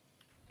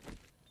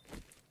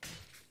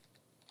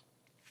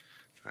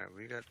 Alright,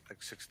 we got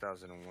like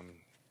 6,001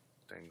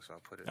 things, so I'll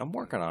put it. I'm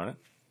working on it.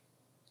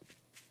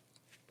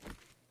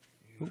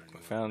 You Oop, know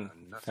I found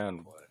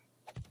nothing but-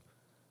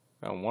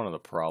 found one of the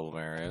problem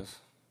areas.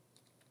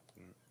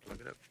 Plug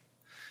it up.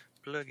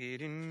 Plug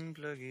it in,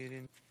 plug it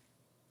in.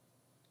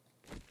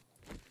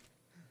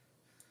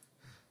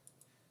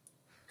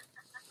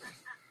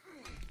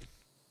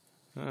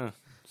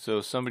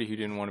 So somebody who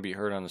didn't want to be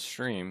heard on the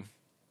stream,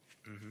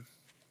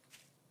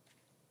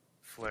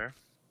 Flare.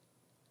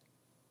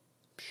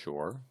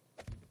 sure.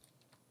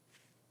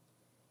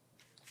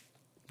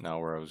 Not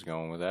where I was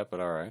going with that, but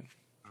all right.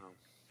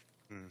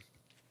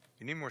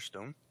 You need more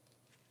stone?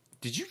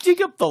 Did you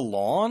dig up the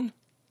lawn?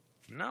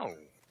 No.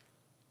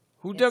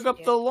 Who Yes, dug you up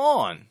did. the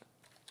lawn?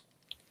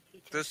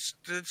 The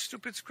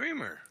stupid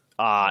screamer.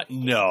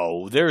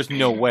 No. There's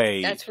no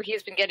way. That's where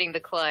he's been getting the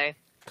clay.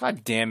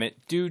 God damn it,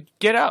 dude.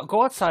 Get out.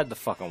 Go outside the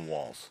fucking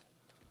walls.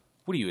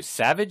 What are you, a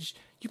savage?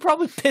 You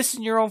probably piss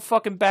in your own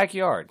fucking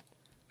backyard.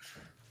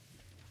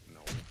 No,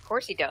 Of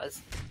course he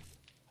does.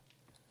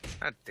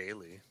 not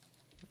daily.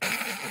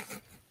 I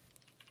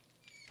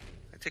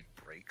take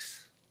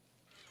breaks.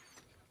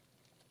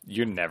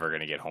 You're never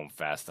going to get home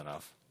fast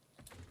enough.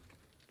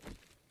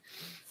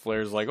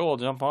 Flair's like, oh, I'll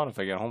jump on if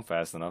I get home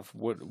fast enough.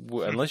 What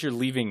unless you're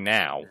leaving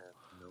now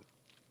Nope.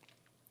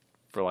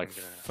 for like I'm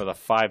gonna- for the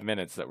 5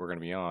 minutes that we're going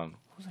to be on.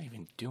 What was I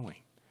even doing?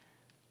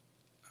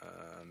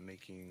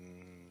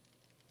 Making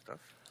stuff.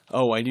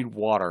 Oh, I need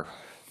water.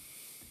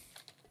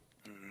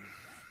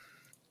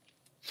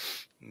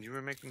 You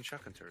were making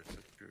shotgun turrets.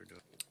 That's what you were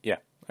doing. Yeah,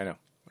 I know.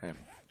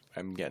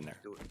 I'm getting there.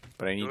 Do it.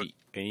 But I Do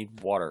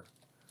need water.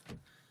 I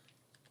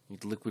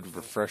need liquid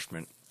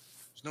refreshment.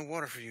 There's no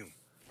water for you.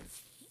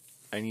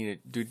 I need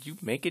it. Did you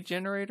make a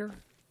generator?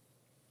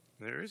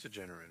 There is a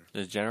generator.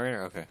 There's a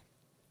generator? Okay.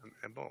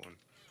 I bought one.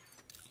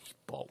 You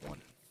bought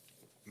one.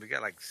 We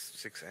got like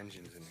 6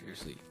 engines in here.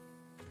 Seriously.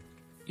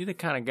 You're the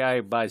kind of guy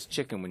who buys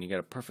chicken when you got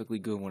a perfectly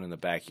good one in the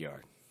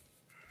backyard.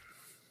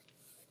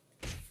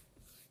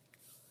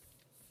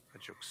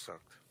 That joke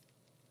sucked.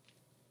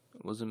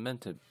 It wasn't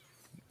meant to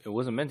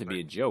be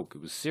a joke.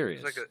 It was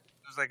serious. It was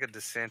like a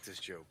DeSantis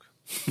joke.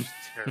 It was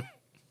terrible.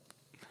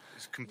 It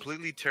was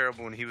completely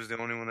terrible, and he was the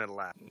only one that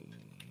laughed.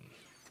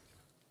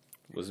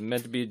 It wasn't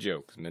meant to be a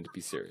joke. It was meant to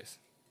be serious.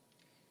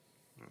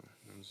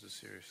 It was a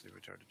seriously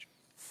retarded joke.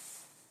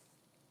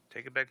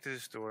 Take it back to the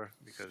store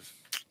because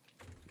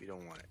you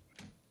don't want it.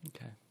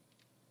 Okay.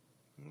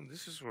 Well,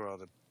 this is where all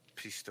the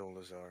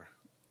pistolas are.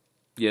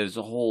 Yeah, there's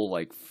a whole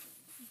like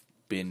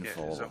bin Yeah,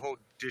 full. there's a whole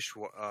trash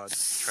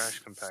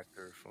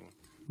compactor full.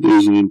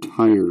 There's an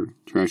entire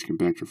trash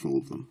compactor full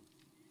of them.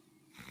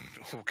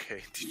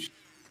 Okay, did you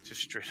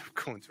just straight up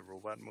go into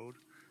robot mode?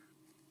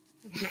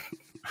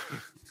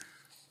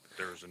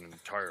 There's an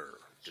entire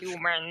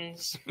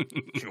Humans.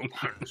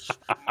 humans.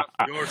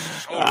 Your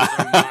souls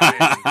are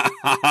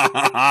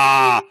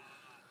mine.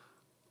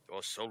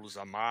 Your souls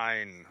are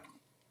mine.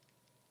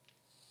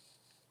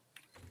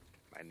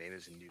 My name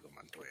is Inigo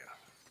Montoya.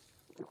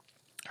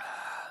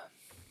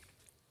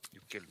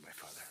 You killed my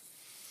father.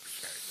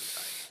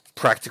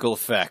 Practical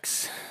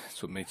effects.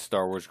 That's what made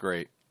Star Wars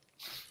great.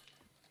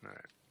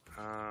 Alright.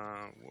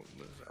 What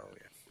was... Oh,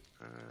 yeah.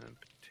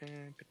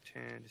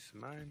 Pretend this is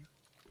mine.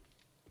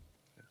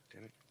 Oh,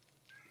 damn it.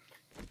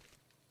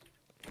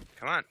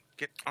 Come on.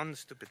 Get on the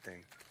stupid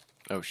thing.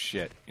 Oh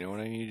shit. You know what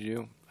I need to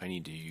do? I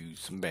need to use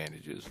some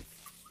bandages.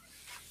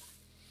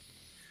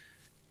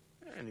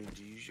 I need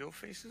to use your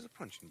face as a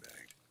punching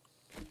bag.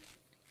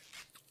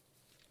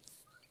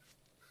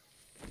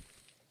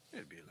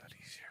 It'd be a lot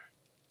easier.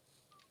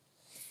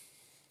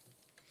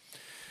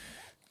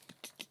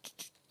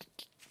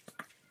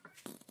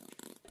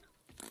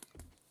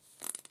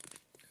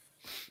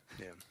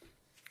 Yeah.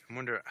 I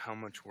wonder how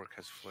much work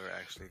has Fleur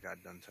actually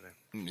got done today.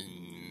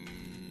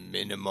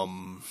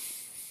 Minimum.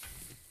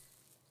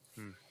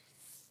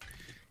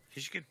 He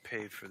should get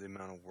paid for the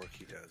amount of work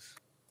he does.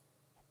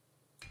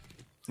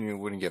 You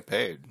wouldn't get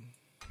paid.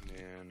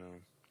 Yeah, I know.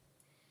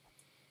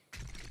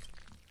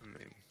 I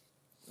mean,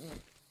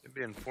 it'd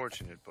be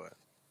unfortunate, but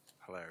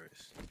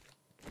hilarious.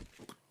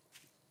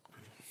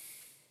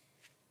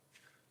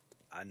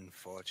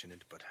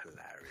 Unfortunate, but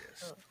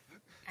hilarious.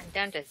 I'm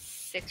down to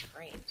 6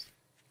 frames.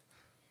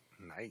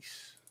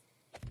 Nice.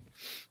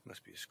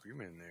 Must be a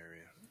screamer in the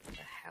area. What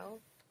the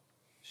hell?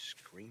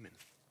 Screaming.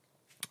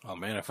 Oh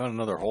man, I found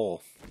another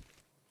hole.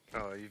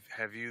 Oh,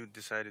 have you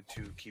decided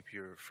to keep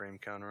your frame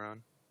counter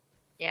on?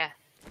 Yeah.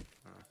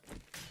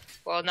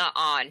 Well, not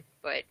on,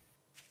 but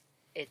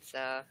it's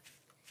when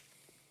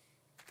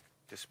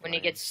Displaying.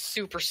 it gets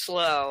super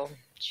slow,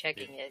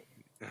 checking it.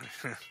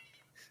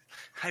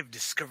 I've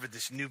discovered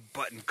this new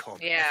button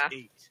called Yeah.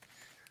 F8.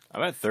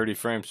 I'm at 30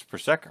 frames per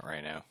second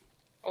right now.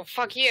 Oh,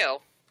 fuck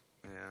you.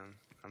 Yeah,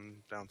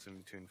 I'm bouncing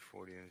between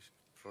 40 and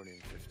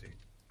 50.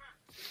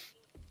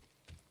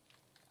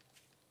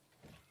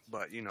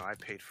 But, you know, I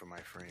paid for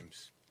my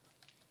frames.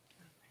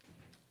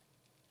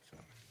 So,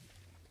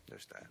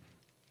 there's that.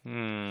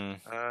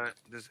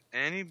 Does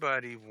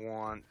anybody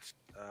want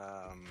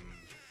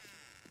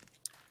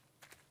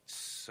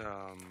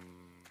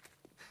some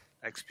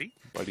XP?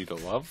 Buddy to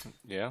love?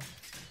 Yeah.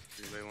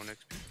 Do anybody want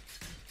XP?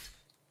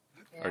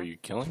 Yeah. Are you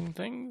killing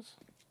things?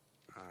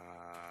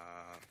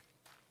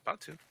 About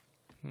to.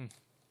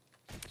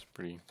 It's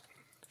pretty...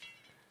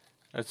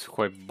 That's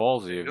quite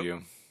ballsy of Nope.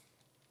 you.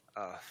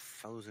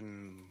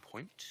 1,000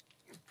 points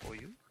for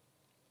you.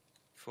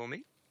 For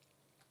me.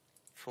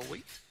 For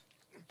we.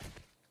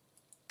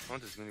 I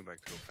want this mini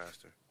bike to go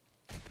faster.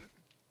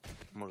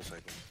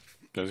 Motorcycle.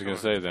 I was gonna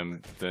say,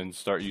 then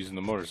start using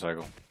the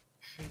motorcycle.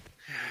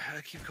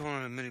 I keep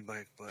calling it a mini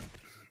bike, but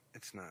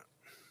it's not.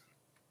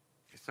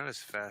 It's not as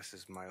fast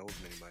as my old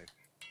mini bike.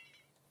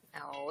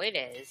 No, it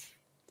is.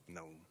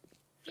 No.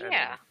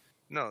 Yeah.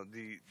 No,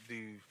 the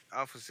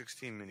Alpha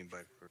 16 mini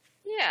bike for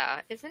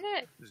Yeah, isn't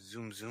it?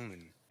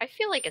 zooming. I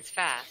feel like it's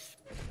fast.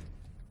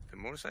 The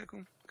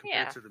motorcycle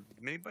compared Yeah. to the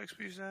mini bikes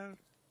we used to have.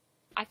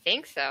 I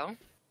think so.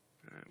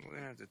 We're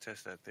gonna have to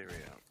test that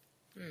theory out.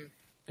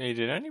 Hey,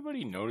 did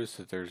anybody notice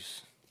that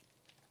there's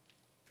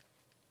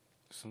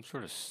some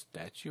sort of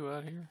statue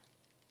out here?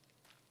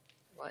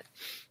 What?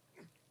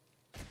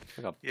 It's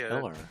like a Yeah,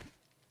 pillar.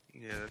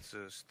 Yeah, that's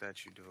a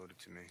statue devoted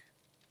to me.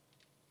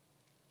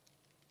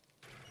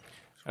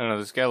 I don't know,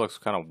 this guy looks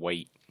kind of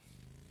white.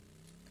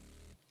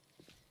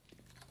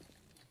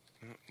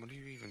 What are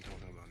you even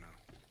talking about now?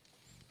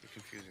 You're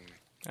confusing me.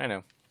 I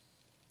know.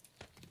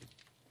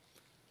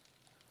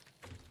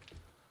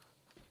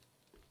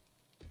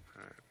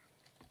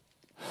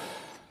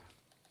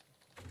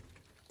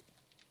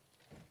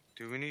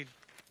 Do we need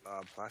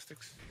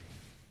plastics?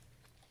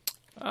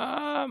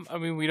 I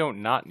mean, we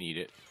don't not need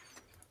it.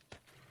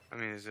 I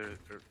mean, is there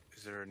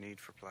a need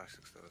for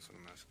plastics though? That's what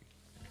I'm asking.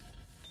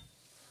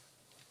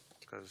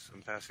 Because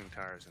I'm passing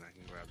tires and I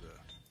can grab them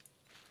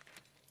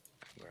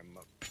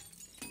up.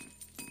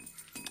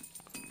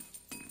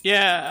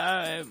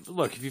 Yeah,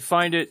 look, if you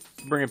find it,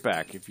 bring it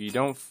back. If you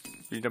don't,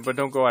 but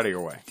don't go out of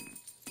your way.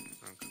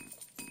 Okay.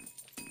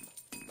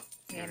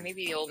 Yeah,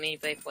 maybe the old mini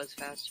bike was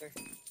faster.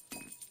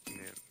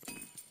 Yeah.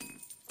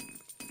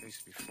 I used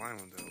to be flying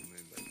with the old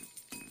mini bike.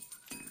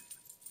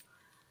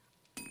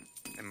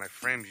 And my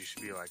frames used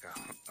to be like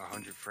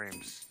 100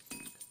 frames.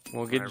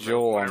 We'll When get I rode-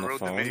 Joel when on I the rode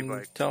the mini phone.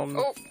 bike. Tell him.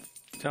 Oh,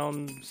 Tell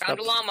him. found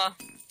a llama.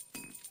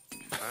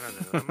 I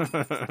don't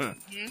know.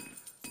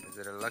 Is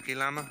it a lucky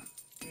llama?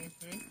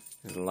 Mm-hmm.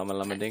 Is it llama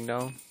llama ding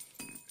dong?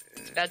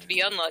 It's about to be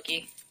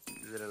unlucky.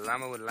 Is it a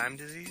llama with Lyme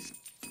disease?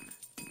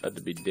 About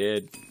to be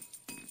dead.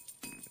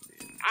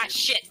 Ah,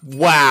 shit.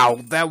 Wow,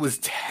 that was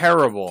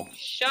terrible.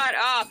 Shut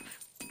up.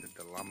 Did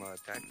the llama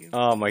attack you?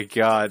 Oh my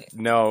god,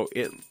 no,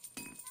 it...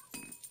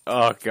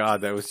 Oh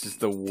god, that was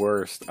just the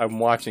worst. I'm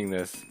watching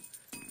this.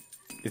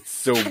 It's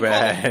so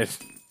bad.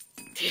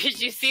 Did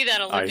you see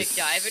that Olympic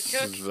dive it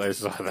took? I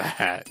saw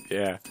that,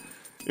 yeah.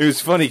 It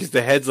was funny because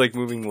the head's like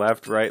moving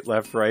left, right,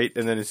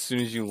 and then as soon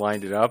as you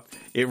lined it up,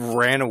 it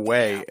ran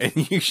away,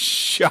 and you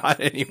shot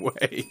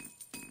anyway.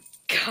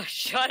 Gosh,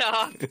 shut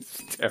up. It's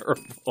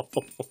terrible.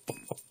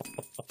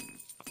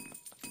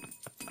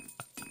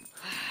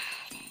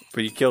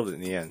 But you killed it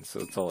in the end,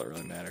 so it's all that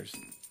really matters.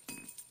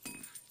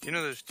 You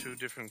know there's two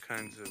different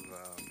kinds of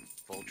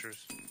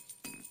vultures?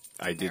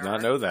 I did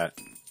not know that.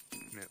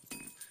 Yeah.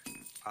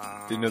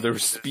 Didn't know there were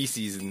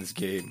species in this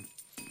game.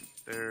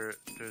 There's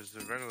the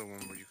regular one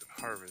where you can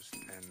harvest,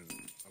 and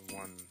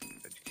one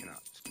that you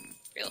cannot.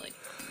 Really?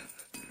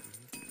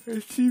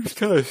 It seems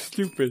kind of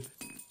stupid.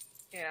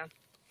 Yeah.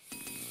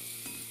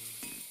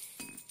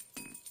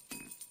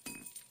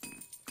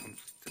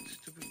 Complete that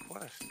stupid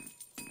quest.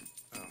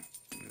 Oh,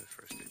 give me the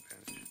first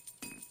advantage.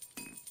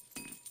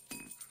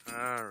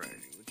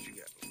 Alrighty, what you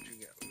got?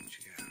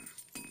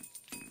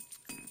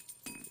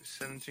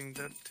 17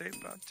 duct tape,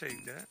 I'll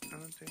take that.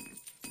 I'll take it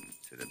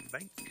to the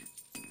bank. To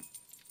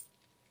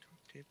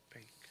the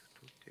bank.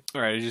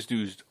 Alright, I just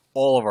used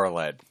all of our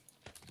lead.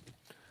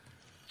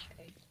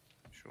 Okay.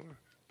 Sure.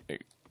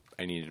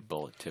 I needed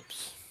bullet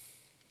tips.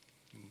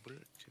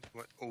 Bullet tip.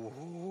 What?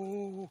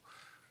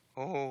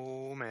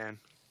 Oh man.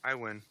 I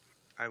win.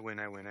 Do you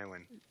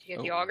get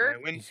Oh, the auger?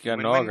 I win. He's got an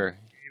Win, auger.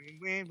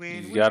 win.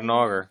 He's got an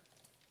auger.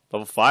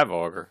 Level 5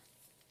 auger.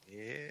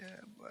 Yeah,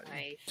 buddy.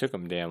 Nice. Took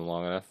him damn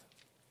long enough.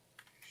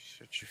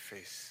 Shut your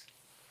face.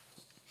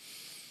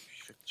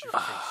 Shut your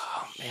face.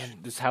 Oh man,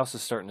 this house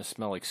is starting to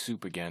smell like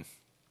soup again.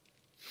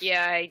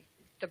 Yeah,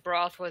 the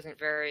broth wasn't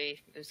it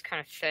was kind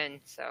of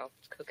thin, so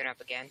it's cooking up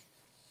again.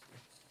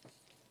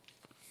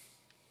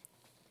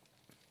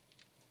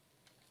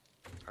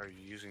 Are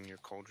you using your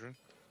cauldron?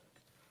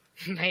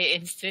 My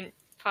instant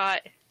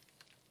pot.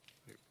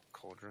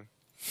 Cauldron.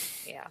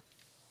 Yeah.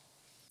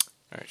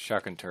 Alright,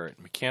 shotgun turret.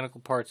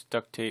 Mechanical parts,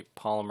 duct tape,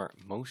 polymer,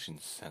 motion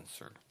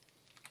sensor.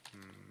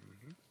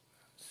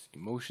 The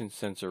motion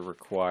sensor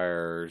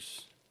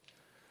requires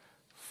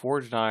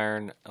forged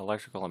iron,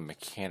 electrical, and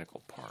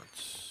mechanical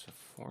parts. So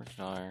forged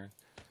iron,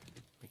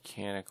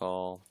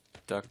 mechanical,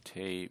 duct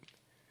tape,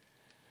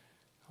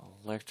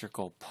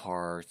 electrical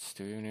parts.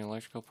 Do we have any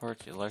electrical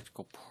parts?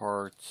 Electrical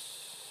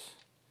parts.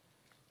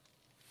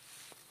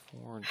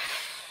 Forged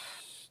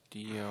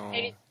steel.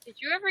 Hey, did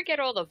you ever get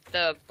all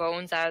the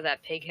bones out of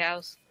that pig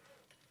house?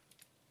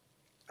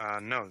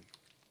 No.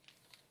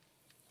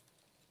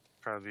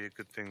 Probably a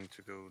good thing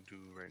to go do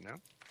right now.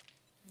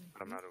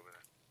 But I'm not over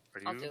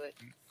there. Are I'll you? do it.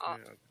 Yeah,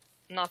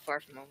 Not far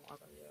from home. I'll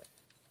go do it.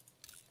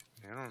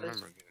 I don't I was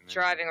remember getting it.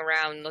 driving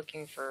around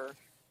looking for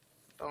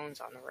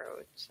bones on the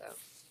road, so.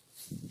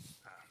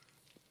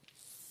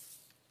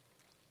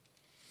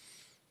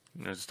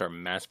 I'm going to start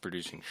mass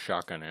producing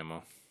shotgun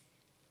ammo.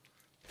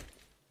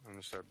 I'm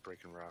gonna start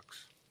breaking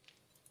rocks.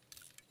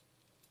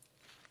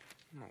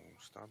 No,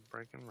 stop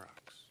breaking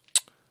rocks.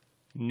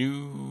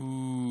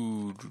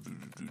 New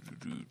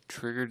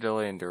trigger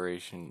delay and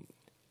duration.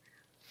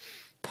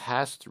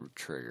 Pass-through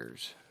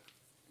triggers.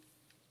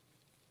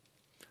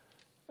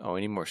 Oh,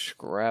 any more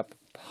scrap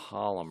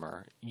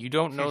polymer? You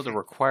don't know the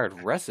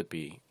required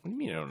recipe. What do you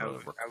mean you don't know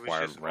the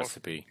required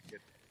recipe?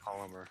 Get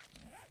polymer.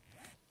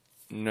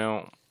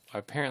 No, I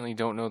apparently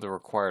don't know the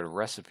required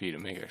recipe to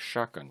make a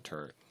shotgun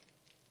turret.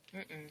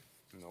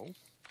 No.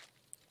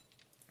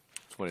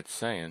 That's what it's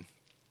saying.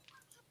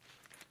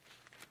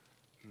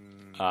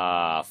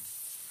 Fuck.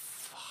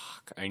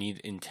 I need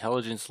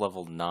intelligence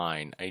level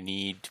 9. I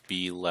need to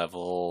be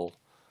level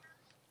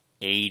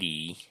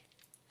 80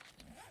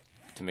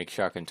 to make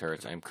shotgun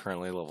turrets. I'm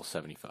currently level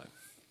 75.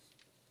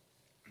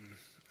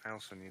 I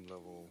also need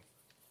level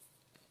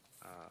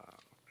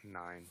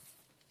 9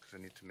 because I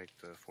need to make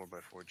the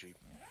 4x4 Jeep.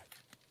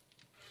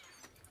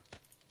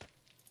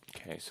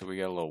 Okay, so we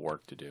got a little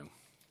work to do.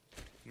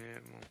 Yeah,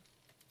 well,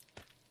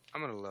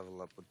 I'm gonna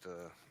level up with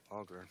the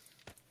auger.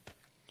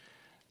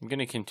 I'm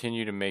gonna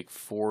continue to make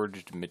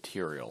forged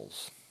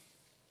materials.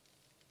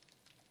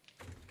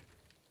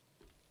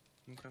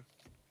 Okay.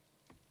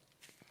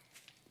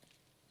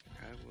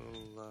 I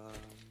will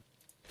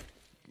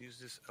use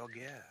this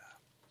Elgar.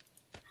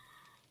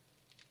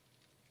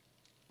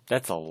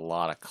 That's a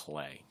lot of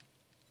clay.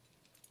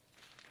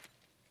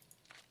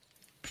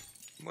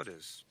 What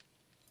is?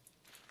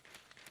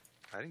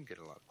 I didn't get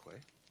a lot of clay.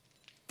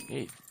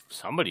 Hey,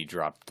 somebody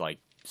dropped like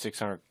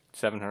 600,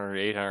 700,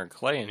 800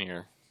 clay in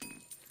here.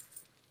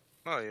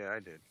 Oh yeah, I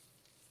did.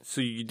 So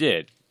you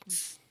did.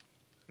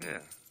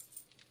 Yeah.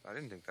 I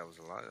didn't think that was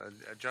a lot.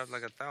 I dropped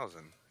like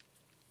 1,000.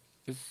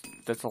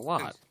 That's a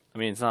lot. I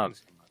mean, it's not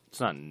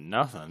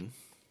nothing.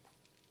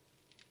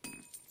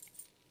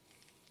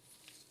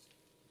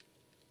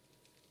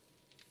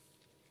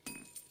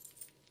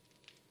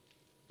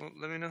 Well,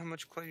 let me know how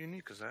much clay you need,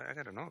 because I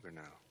got an auger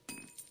now.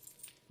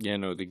 Yeah,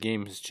 no, the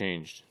game has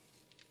changed.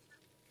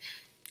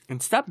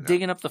 And stop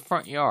digging up the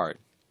front yard.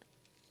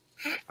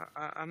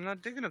 I'm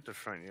not digging up the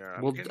front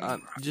yard.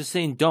 I'm just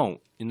saying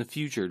don't. In the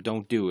future,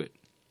 don't do it.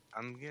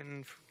 I'm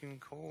getting freaking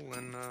coal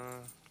and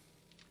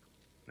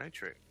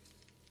nitrate.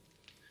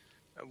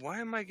 Why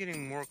am I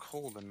getting more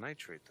coal than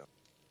nitrate, though?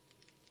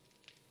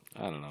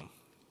 I don't know.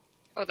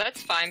 Oh,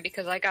 that's fine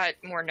because I got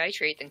more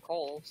nitrate than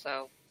coal,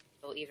 so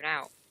it'll even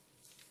out.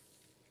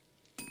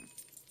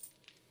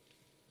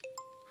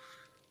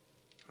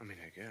 I mean,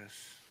 I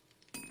guess.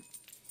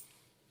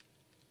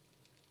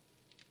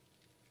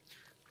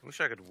 I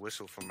wish I could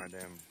whistle for my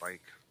damn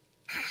bike.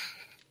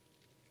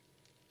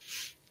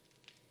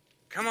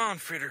 Come on,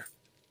 Fritter.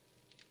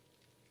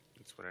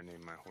 That's what I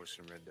named my horse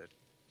in Red Dead.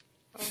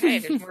 Oh, hey,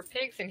 there's more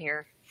pigs in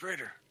here.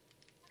 Fritter.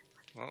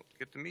 Well,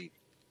 get the meat.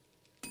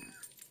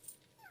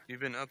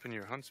 You've been up in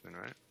your huntsman,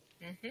 right?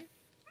 Mm-hmm.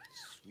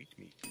 Sweet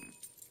meat.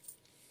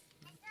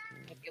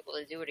 Might be able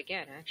to do it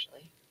again,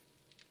 actually.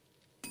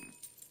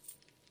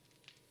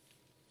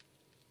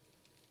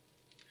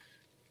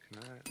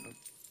 Can I up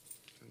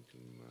into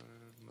my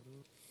mother?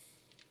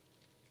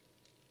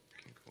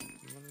 Can't go up to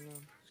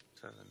motherlode?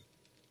 7.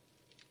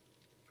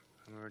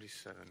 I'm already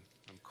 7.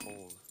 I'm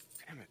cold.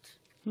 Damn it.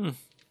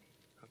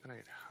 How can I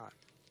get hot?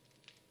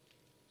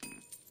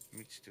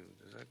 Meat stew.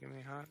 Does that get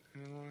me hot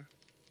anymore?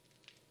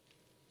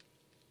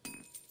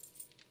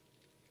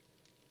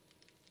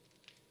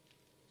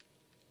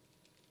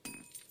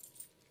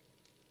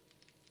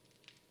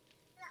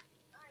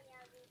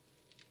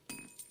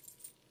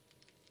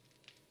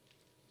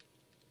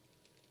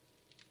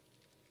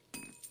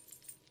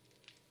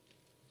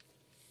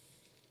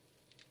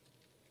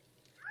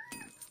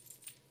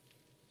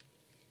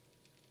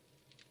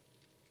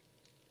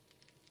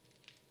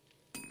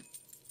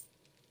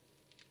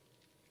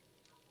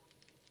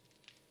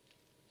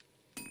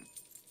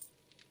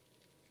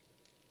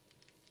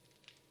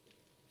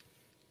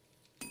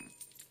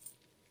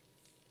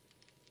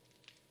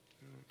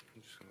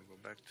 I'm just gonna go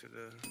back to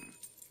the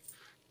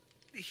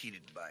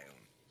heated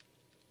biome.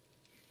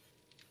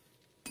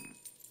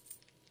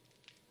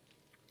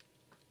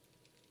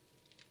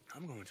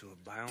 I'm going to a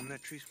biome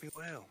that treats me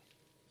well.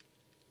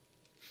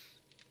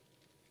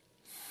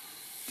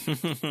 I am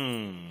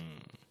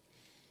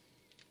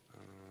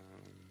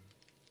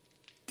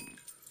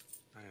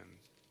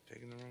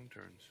taking the wrong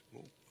turns.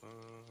 Whoa,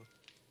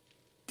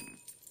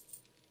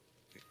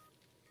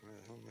 where the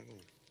hell am I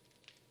going?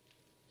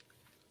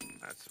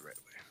 That's the right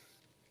way.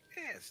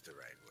 Yeah, it's the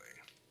right way.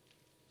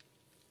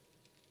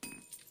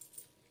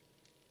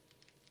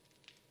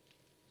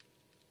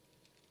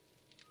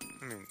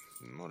 I mean,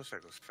 the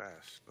motorcycle's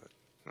fast, but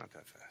not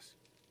that fast.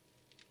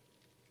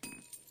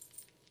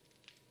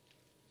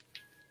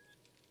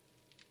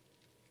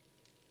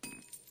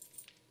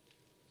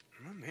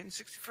 I'm hitting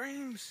 60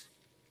 frames.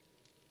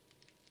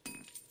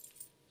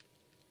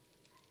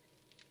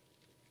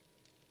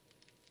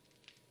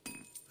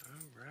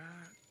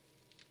 Alright.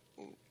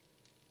 Oh.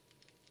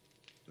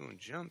 Doing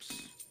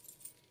jumps.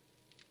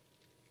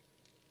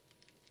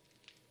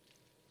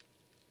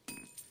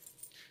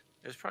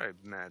 There's probably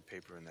mad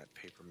paper in that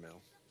paper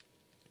mill.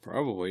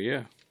 Probably,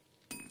 yeah.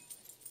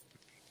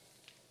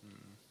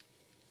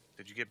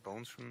 Did you get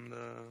bones from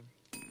the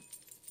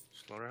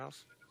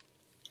slaughterhouse?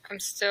 I'm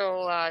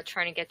still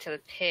trying to get to the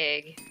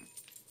pig.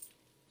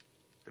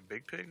 The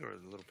big pig or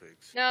the little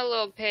pigs? No,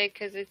 little pig,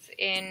 because it's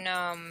in,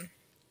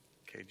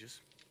 Cages?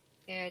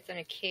 yeah, it's in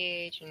a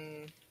cage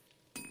and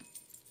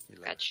You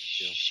like got to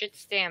kill. shit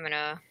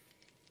stamina.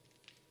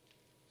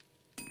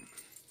 You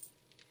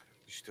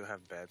still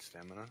have bad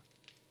stamina?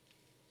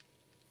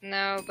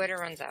 No, but it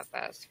runs out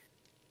fast.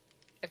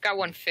 I've got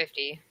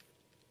 150.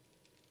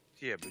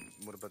 Yeah, but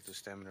what about the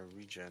stamina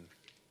regen?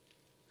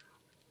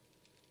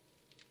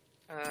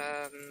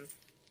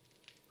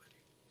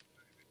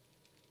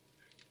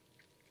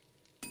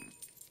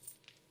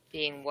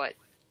 Being what?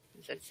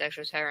 Is that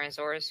Sexual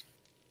Tyrannosaurus?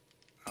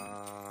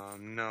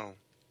 No.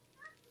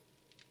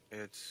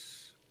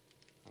 It's...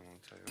 I'll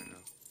tell you right now.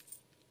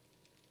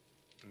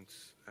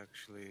 It's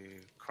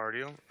actually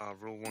cardio.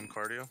 Rule 1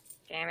 cardio.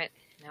 Damn it.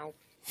 No.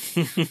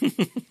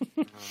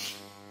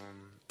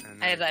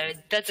 And I have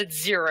that. That's at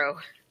 0.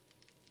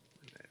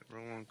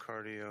 Roll 1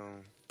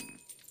 cardio.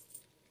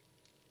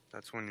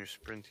 That's when you're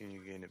sprinting, you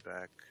gain it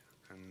back.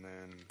 And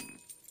then...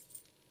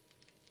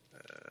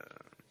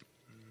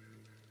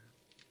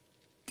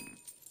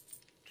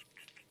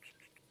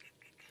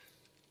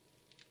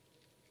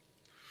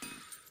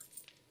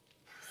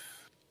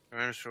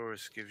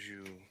 Tyrannosaurus gives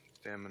you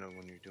stamina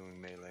when you're doing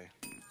melee.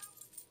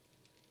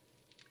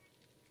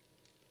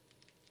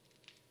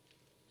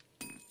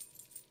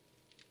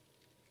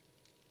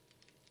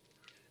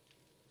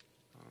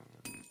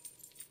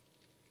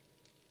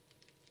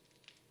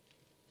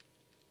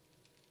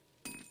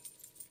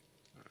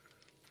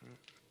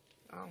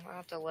 Oh, I'll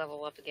have to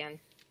level up again.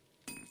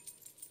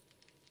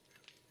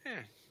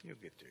 Yeah, you'll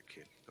get there,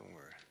 kid. Don't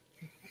worry.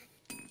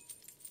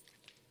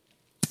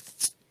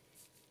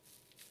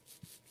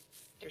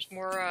 There's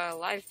more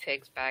live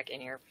pigs back in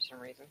here for some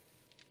reason.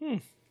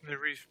 They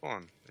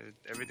respawn.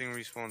 Everything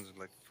respawns in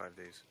like 5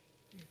 days.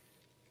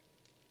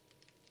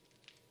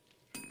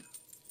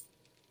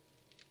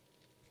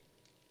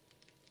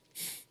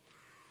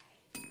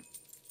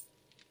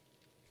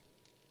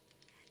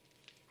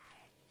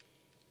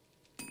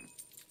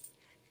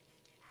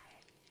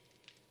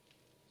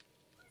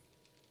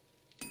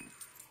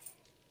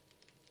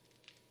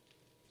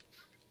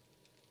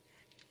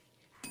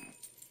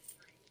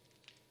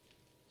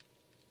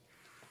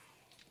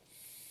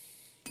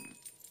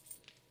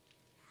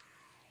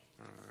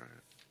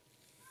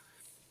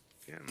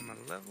 Getting my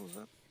levels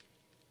up.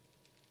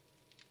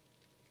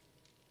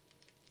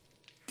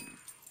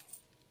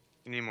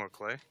 You need more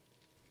clay?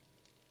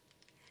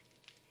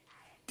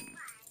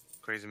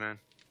 Crazy man.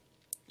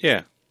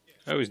 Yeah,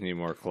 I always need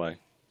more clay.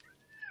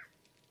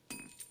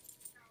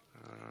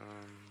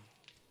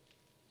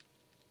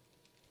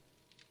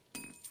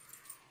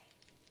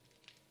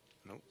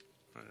 Nope.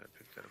 Why did I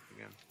pick that up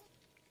again?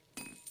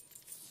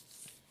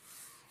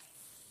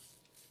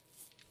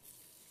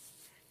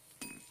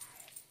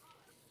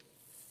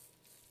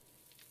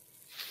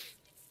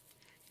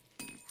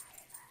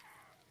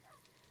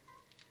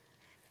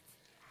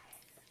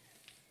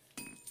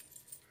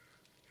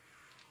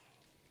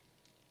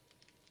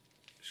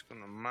 Just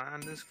gonna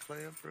mine this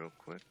clay up real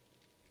quick.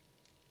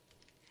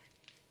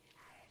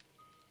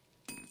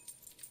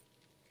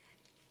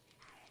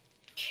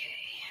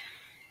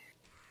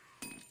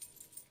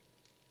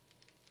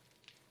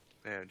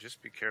 Yeah,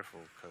 just be careful,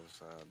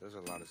 because there's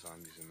a lot of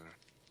zombies in there.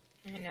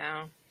 I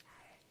know.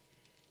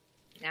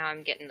 Now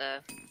I'm getting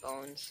the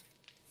bones.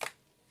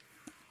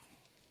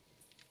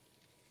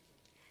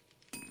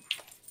 It's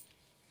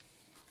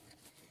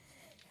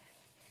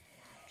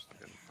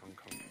like an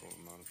uncomfortable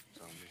amount of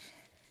zombies.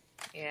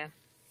 Yeah.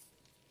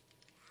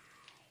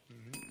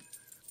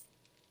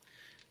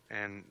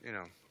 And, you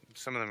know,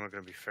 some of them are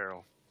going to be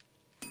feral.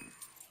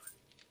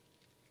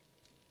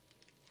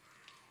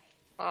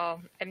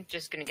 Well, I'm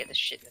just gonna get this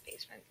shit in the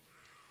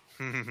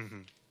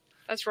basement.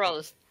 That's where all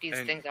these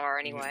And things are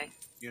anyway.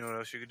 You know what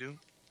else you could do?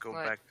 Go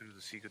What? back through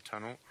the secret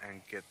tunnel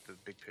and get the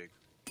big pig.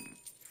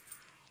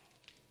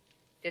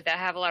 Did that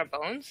have a lot of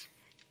bones?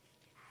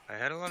 I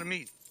had a lot of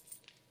meat.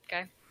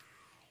 Okay.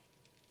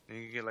 And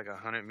you can get like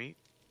 100 meat.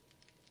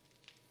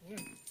 Mm.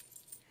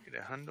 Get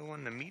 100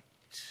 on the meat.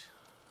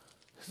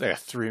 I got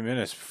 3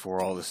 minutes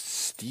before all this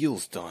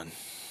steel's done.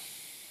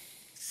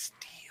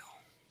 Steel.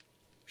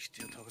 We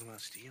still talking about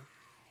steel?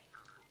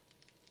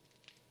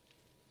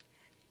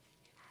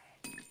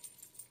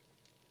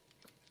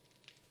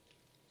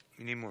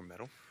 You need more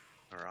metal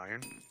or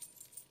iron.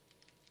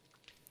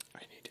 I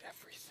need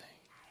everything.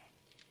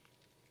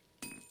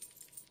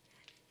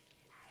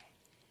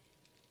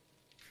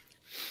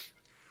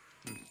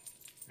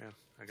 Yeah,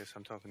 I guess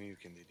I'm talking to you,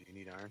 Kindy. Do you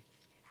need iron?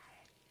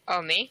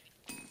 Oh, me?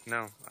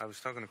 No, I was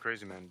talking to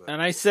Crazy Man, but And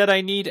I said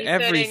I need He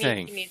said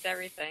everything. he needs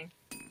everything.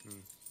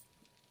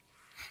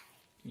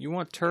 You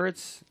want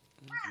turrets?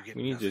 you get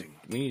We need nothing. to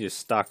we need to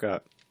stock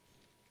up.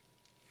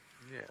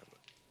 Yeah, but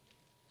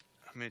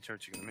how many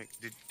turrets you gonna make?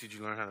 Did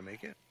you learn how to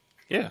make it?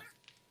 Yeah.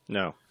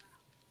 No.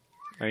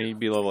 I need to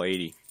be level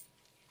 80.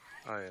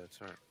 Oh yeah,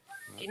 that's right.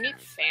 Do you need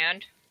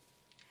sand?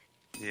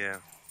 Yeah,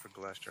 for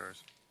glass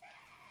jars.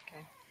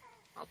 Okay.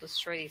 I'll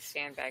destroy these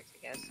sandbags, I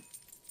guess.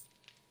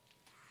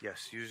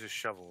 Yes, use a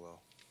shovel though.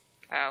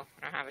 Oh,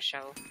 I don't have a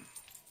shovel.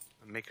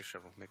 Make a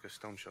shovel. Make a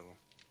stone shovel.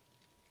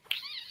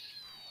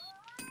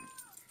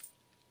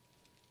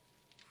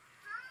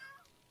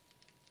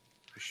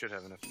 You should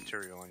have enough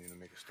material on you to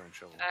make a stone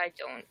shovel. I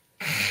don't.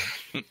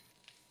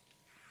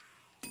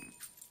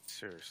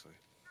 Seriously.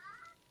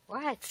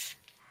 What?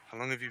 How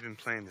long have you been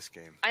playing this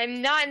game?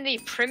 I'm not in the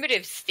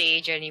primitive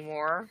stage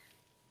anymore.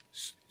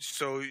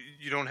 So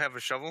you don't have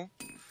a shovel?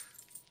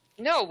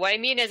 No, what I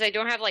mean is I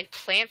don't have, like,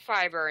 plant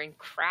fiber and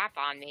crap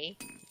on me.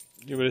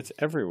 Yeah, but it's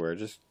everywhere.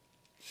 Just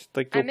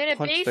like go I'm in a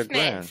punch the ground.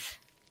 basement.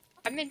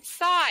 I'm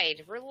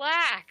inside.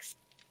 Relax.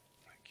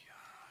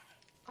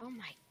 Oh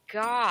my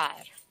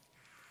god.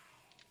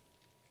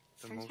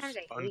 The Sometimes most I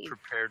hate you.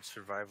 unprepared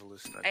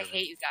survivalist I've I ever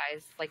hate you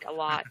guys, like, a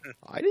lot.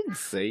 I didn't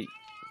say.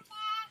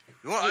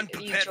 You are You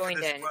unprepared for joined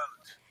this in. world.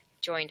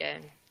 Joined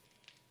in.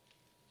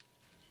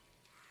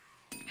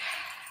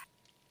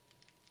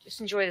 Just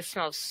enjoy the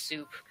smell of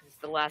soup, because it's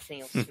the last thing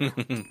you'll smell.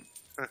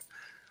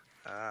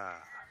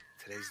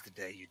 Today's the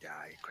day you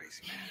die,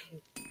 crazy man.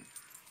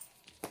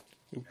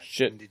 Ooh,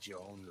 shit. Ended your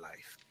own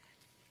life.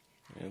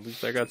 Yeah, at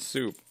least I got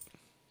soup.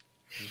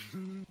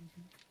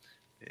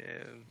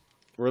 Yeah.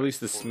 Or at least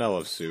the smell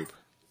of soup.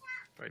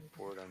 Right,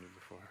 pour it on you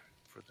before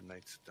the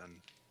night's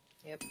done.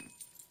 Yep.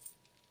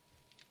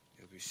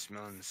 You'll be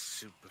smelling the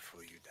soup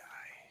before you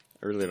die.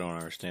 I really don't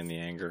understand the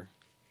anger.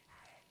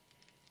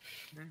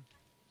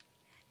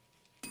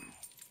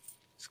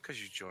 It's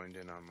because you joined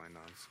in on my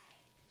nonsense.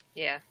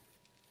 Yeah.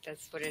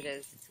 That's what it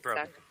is. It's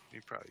Probably, exactly.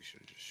 you probably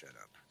should have just shut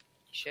up.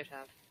 You should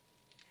have.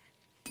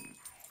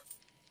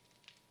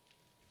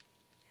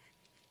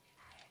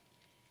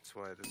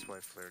 That's why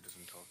Flair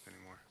doesn't talk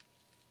anymore.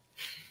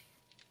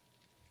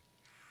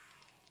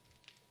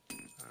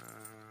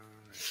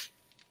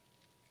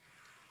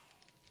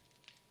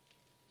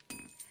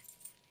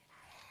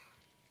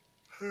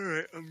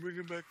 Alright, I'm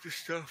bringing back the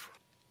stuff.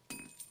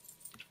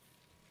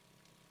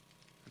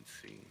 Let's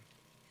see.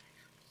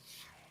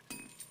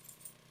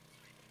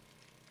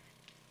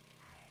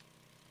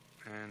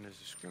 And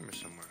there's a screamer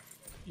somewhere.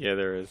 Yeah,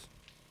 there is.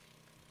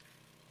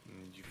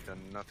 And you've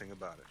done nothing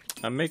about it.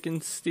 I'm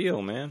making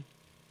steel, man.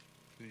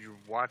 You're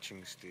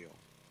watching steel.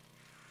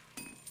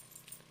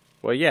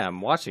 Well, yeah, I'm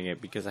watching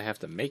it because I have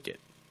to make it.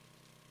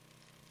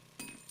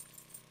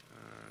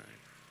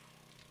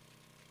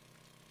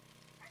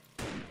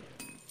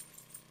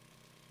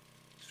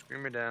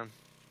 Screamer down.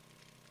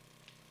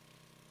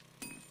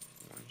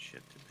 One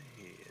shot to the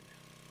head.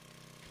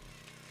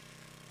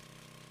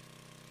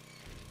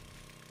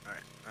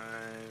 Alright,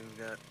 I've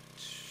got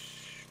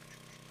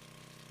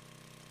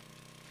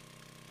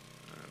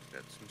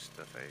some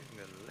stuff. I've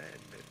got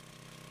lead, but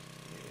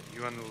yeah.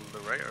 You on the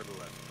right or the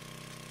left?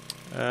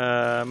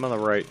 I'm on the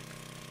right.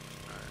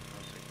 Alright,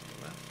 I'll take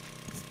the left.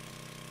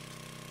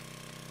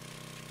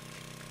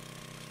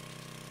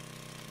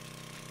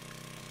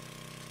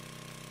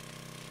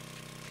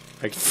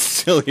 I can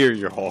still hear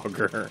your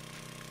auger.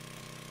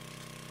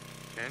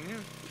 Can you?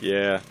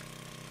 Yeah.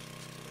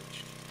 It's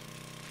glitched.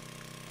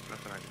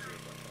 Nothing I can do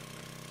about that,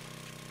 man.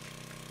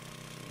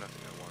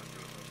 Nothing I want to do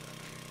about that,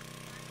 man.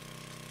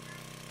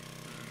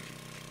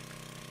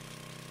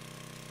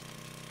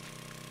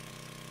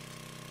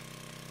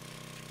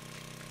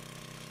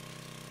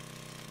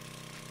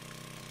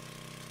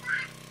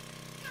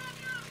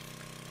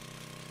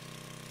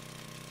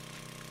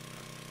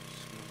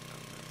 Smoke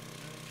down that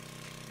way.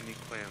 Any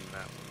clay on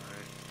that one,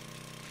 right?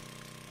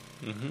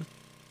 Mm-hmm.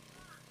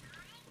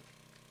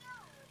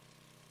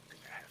 I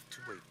have to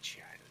wait,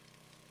 Chad.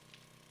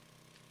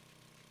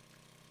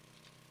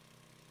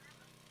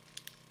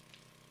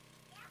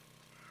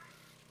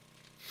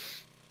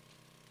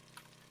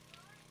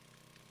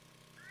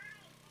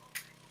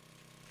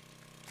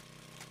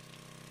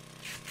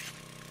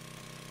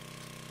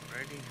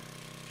 Ready?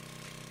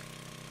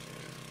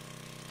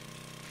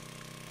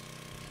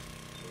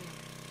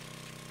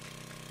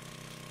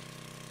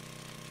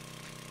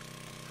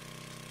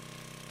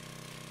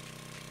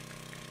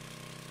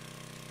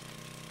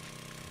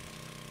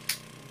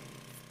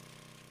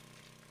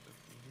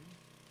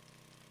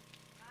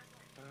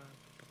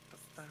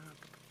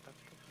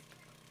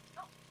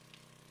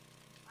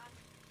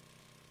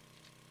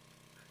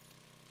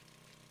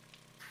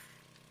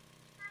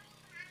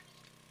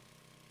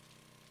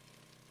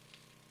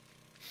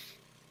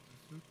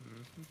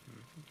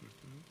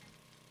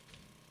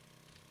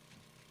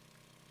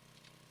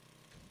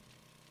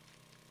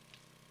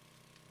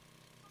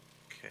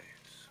 Okay,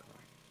 so.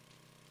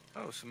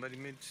 Oh, somebody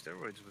made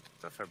steroids with the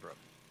stuff I brought.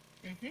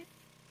 Mm-hmm.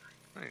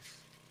 Nice.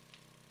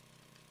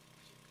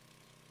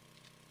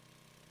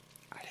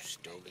 I've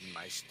stolen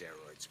my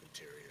steroids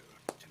material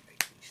to make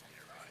these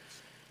steroids.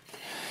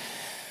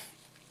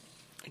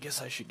 I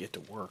guess I should get to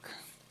work.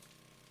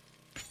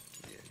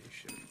 Yeah, you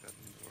should have gotten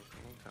to work a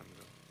long time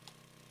ago.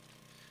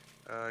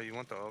 You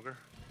want the auger?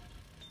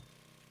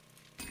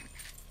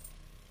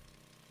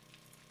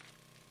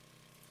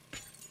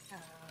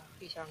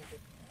 He's hungry.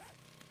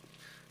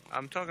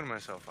 I'm talking to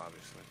myself,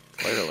 obviously.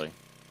 Clearly.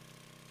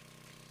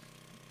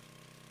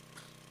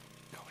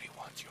 Nobody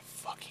wants your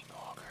fucking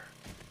auger.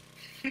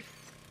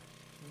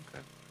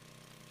 Okay.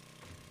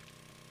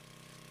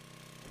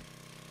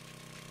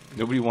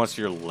 Nobody wants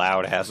your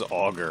loud ass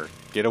auger.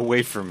 Get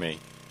away from me.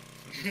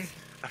 I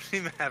don't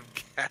even have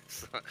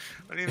gas. I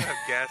don't even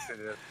have gas in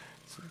it.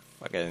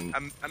 Fucking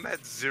I'm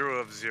at 0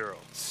 of 0.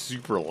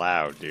 super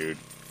loud, dude.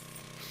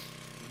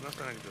 There's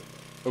nothing I can do about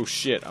it. Oh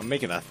shit, I'm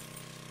making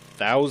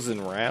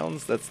 1,000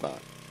 rounds? That's not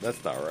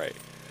right.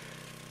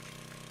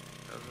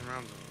 1,000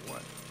 rounds of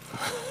what?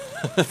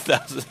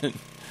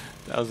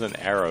 1,000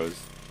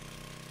 arrows.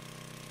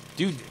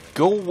 Dude,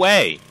 go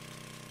away.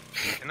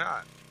 You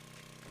cannot.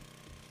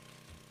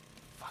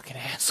 Fucking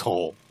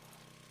asshole.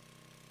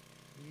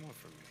 What do you want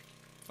from me?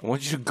 I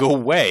want you to go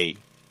away.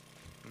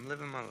 I'm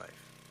living my life.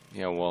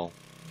 Yeah, well,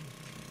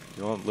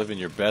 you don't live in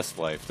your best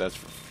life, that's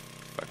for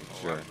fucking Oh,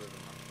 sure. I'm living my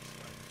best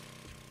life.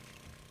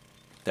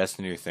 That's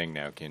the new thing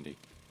now, Kindy.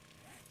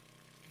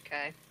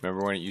 Okay.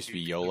 Remember when it used to be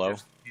YOLO?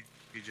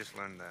 You just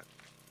learned that.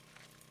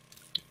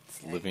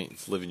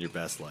 It's living your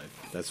best life.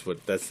 That's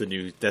the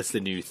new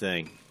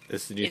thing.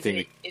 That's the new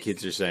thing the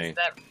kids are saying.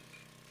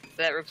 Is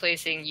that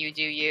replacing you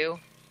do you?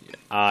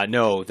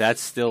 No,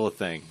 that's still a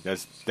thing.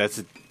 That's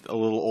a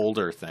little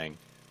older thing,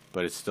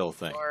 but it's still a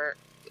thing.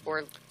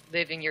 Or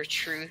living your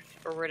truth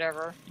or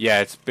whatever.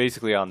 Yeah, it's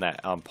basically on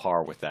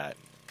par with that.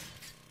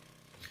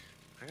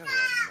 I got a lot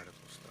of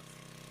medical stuff.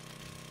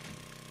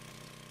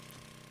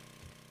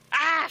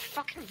 Ah,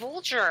 fucking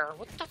vulture!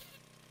 What the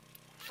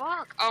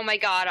fuck? Oh my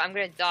god, I'm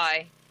gonna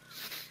die.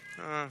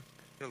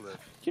 You'll live.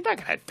 You're not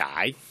gonna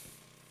die.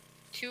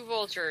 2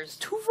 vultures.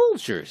 2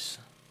 vultures.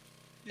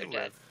 They're You'll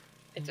dead. live.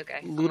 It's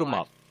okay. Loot them I'm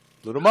up.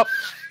 Loot them up.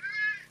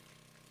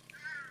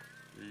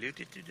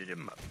 Loot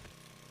them up.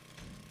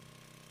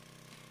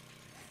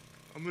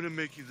 I'm gonna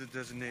make you the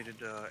designated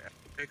arrow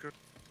maker.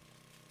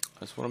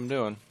 That's what I'm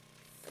doing.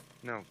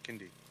 No,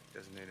 Kindy,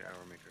 designated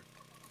arrow maker.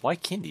 Why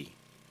Kindy?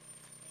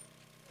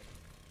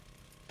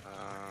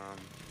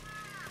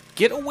 Get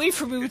Get away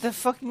from me with that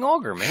fucking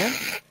auger, man.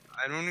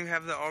 I don't even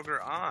have the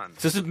auger on.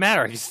 It doesn't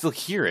matter. I can still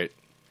hear it.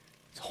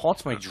 It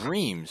haunts my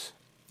dreams.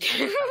 I have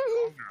the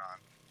auger on.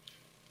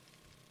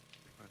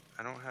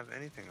 I don't have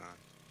anything on.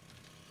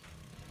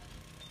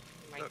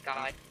 Oh my Look,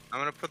 god. I'm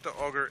gonna put the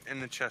auger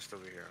in the chest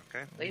over here,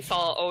 okay? At least I'll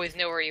always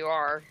know where you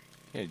are.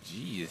 Yeah,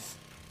 jeez.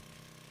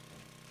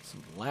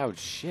 Some loud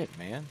shit,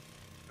 man.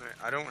 Alright,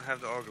 I don't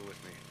have the auger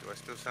with me. Do I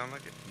still sound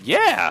like it?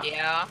 Yeah.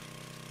 Yeah.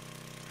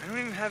 I don't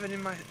even have it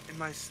in my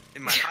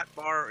hot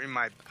bar or in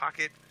my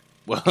pocket.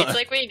 Well, It's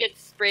like when you get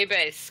sprayed by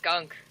a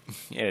skunk.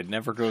 yeah, it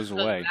never goes Doesn't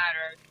away.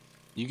 matter.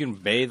 You can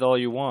bathe all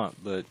you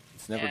want, but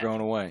it's never Yeah.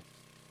 going away.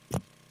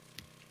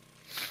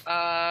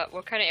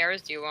 What kind of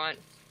arrows do you want?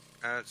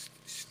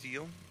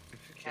 Steel, if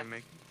you can make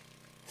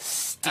it.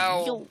 Steel.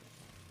 Oh.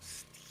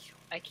 Steel.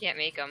 I can't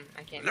make them.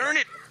 I can't. Learn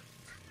make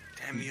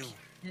it! Damn you.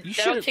 You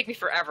That'll should take me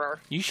forever.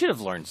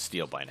 have learned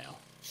steel by now.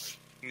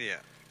 Yeah.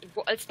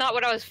 Well, it's not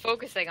what I was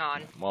focusing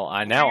on. Well,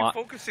 What are you I'm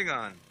focusing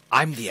on?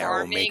 the arrow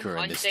Farming, maker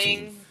in this hunting,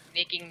 team.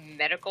 making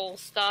medical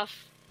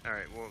stuff.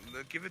 Alright, well,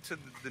 give it to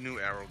the new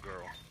arrow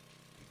girl.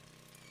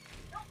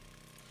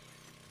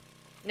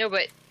 No,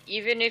 but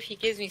even if he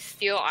gives me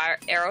steel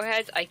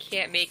arrowheads, I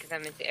can't make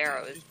them into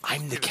arrows.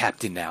 I'm the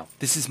captain now.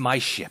 This is my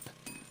ship.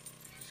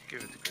 Just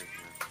give it to Crazy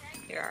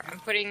Man. Here, I'm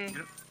putting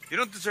You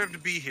don't deserve to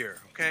be here,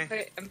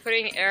 okay? I'm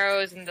putting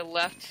arrows in the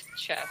left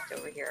chest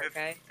over here.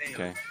 Okay.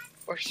 Okay.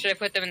 Or should I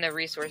put them in the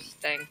resource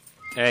thing?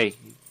 Hey,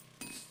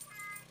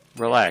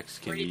 relax,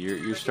 Kindy.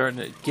 You're starting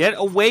to get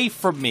away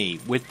from me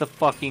with the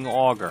fucking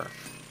auger.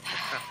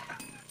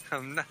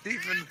 I'm not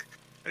even.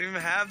 I don't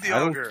even have the I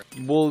don't- auger.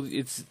 Well,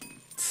 it's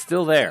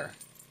still there.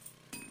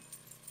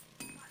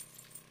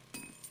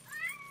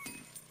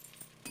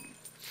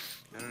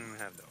 I don't even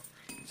have the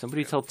auger.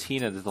 Somebody tell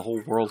Tina that the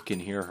whole world can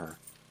hear her.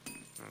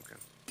 Okay.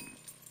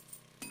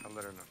 I'll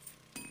let her know.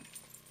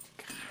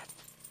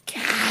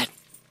 God.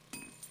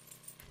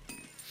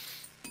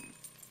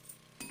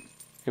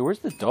 Hey, where's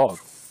the dog?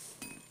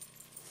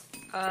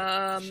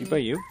 Is she by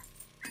you?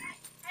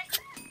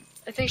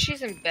 I think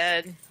she's in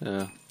bed.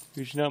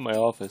 She's not in my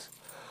office.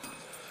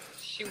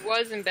 She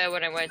was in bed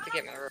when I went to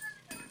get my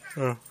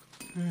room.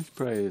 She's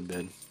probably in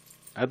bed.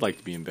 I'd like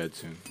to be in bed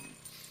soon.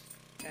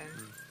 Okay.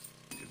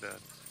 Too bad.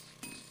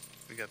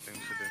 We got things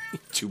to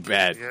do. Too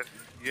bad.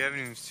 You haven't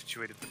even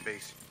situated the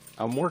base.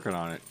 I'm working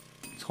on it.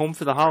 It's home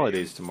for the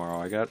holidays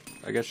tomorrow. I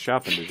got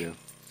shopping to do.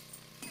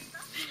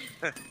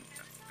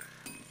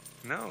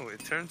 No, it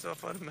turns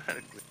off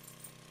automatically.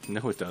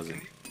 No, it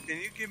doesn't. Can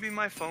you give me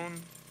my phone,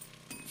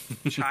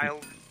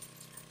 child?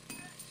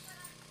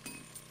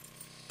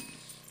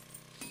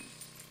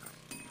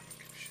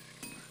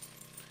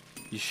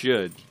 You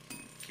should.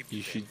 Keep You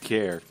it should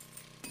care.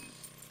 there.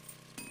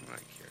 I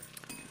don't care.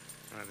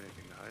 I don't have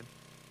anything to hide.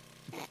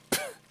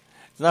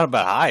 It's not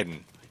about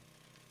hiding.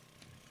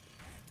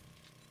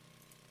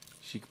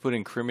 She could put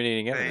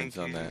incriminating evidence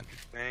Thank on you. that.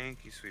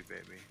 Thank you, sweet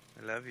baby.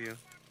 I love you.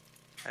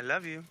 I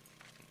love you.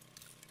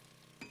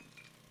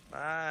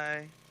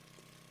 Bye.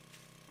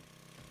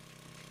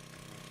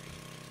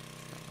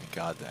 Oh my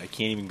god, I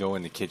can't even go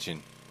in the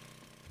kitchen.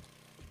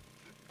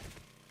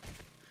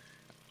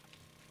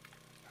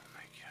 Oh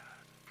my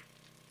god.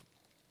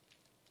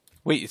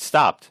 Wait, it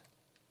stopped.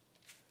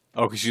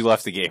 Oh, because you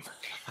left the game.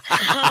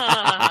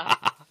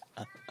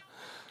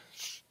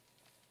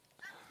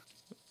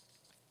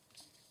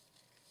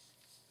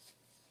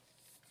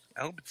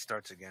 I hope it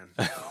starts again.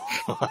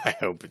 I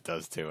hope it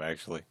does too,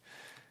 actually.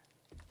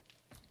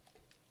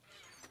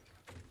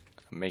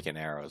 I'm making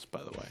arrows,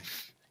 by the way.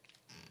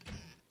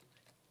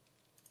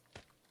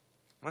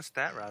 What's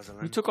that,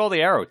 Rosalind? Who took all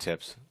the arrow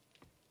tips?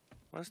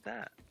 What's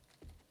that?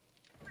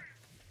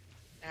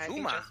 I think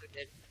Zuma. Joseph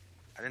did.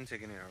 I didn't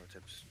take any arrow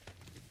tips.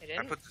 I I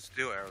didn't? put the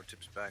steel arrow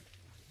tips back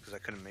because I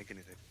couldn't make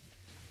anything.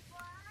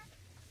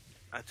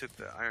 I took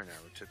the iron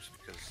arrow tips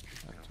because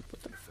you know,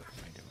 What the fuck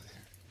am I doing here?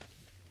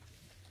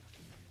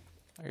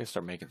 I gotta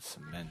start making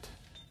cement.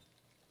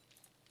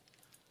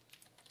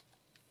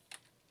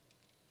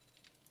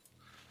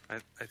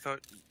 I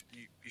thought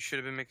you should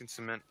have been making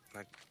cement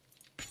like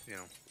you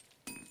know.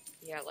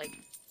 Yeah, like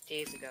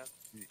days ago.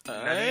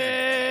 Not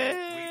even.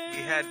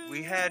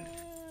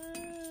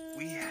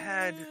 We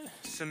had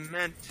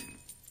cement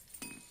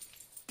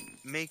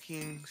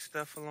making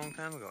stuff a long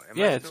time ago. Am I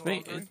Yeah, it's still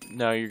making. ordering?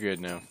 No, you're good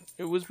now.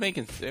 It was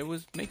making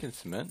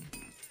cement.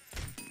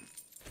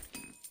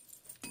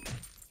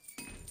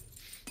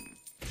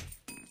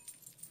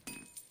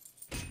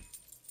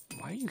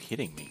 Why are you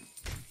hitting me?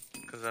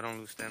 Because I don't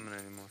lose stamina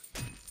anymore.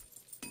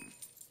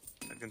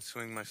 I can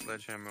swing my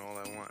sledgehammer all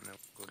I want and it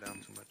won't go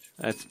down too much.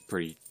 That's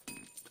pretty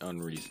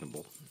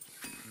unreasonable.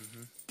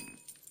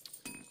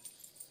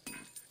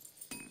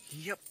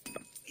 Yep.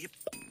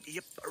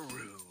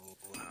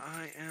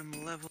 I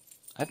am level.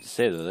 I have to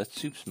say though, that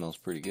soup smells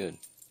pretty good.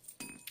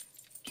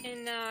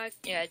 Can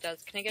yeah, it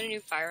does. Can I get a new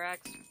fire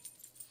axe?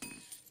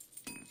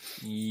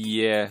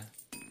 Yeah.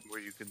 Were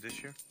you good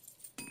this year?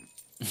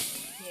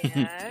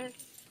 Yes.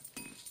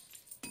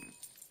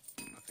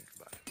 I'll think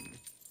about it.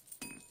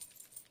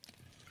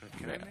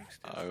 Can I make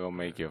stuff? I'll go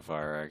make you a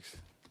fire axe.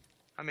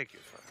 I'll make you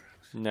a fire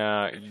axe.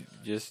 Nah,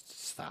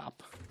 just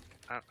stop.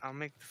 I'll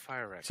make the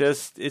fire axe.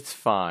 It's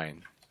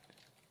fine.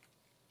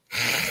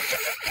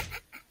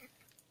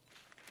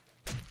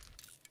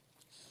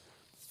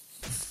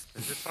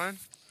 Is it fine?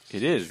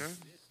 It is. Sure.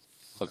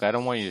 Look, I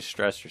don't want you to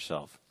stress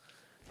yourself.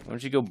 Why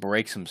don't you go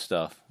break some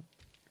stuff?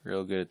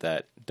 Real good at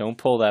that. Don't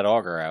pull that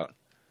auger out.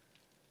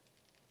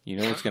 You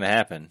know what's going to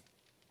happen.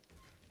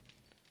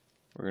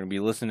 We're going to be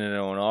listening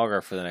to an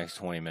auger for the next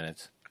 20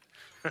 minutes.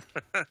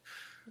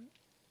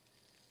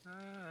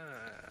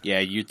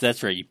 Yeah,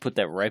 that's right. You put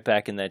that right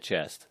back in that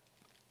chest.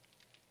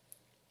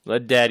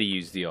 Let Daddy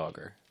use the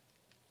auger.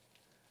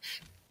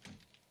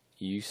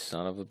 You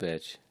son of a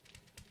bitch.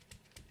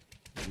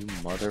 You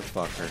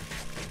motherfucker.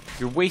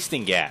 You're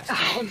wasting gas.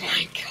 Oh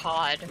my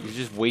god. You're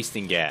just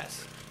wasting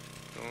gas.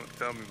 Don't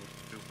tell me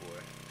what to do, boy.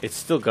 It's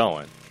still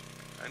going.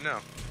 I know.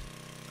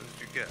 What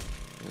did you get?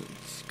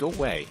 Just go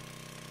away.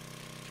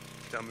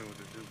 Tell me what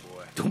to do,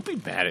 boy. Don't be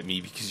mad at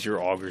me because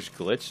your auger's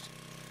glitched.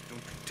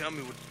 Don't tell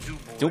me what to do,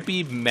 boy. Don't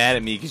be mad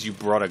at me because you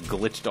brought a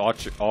glitched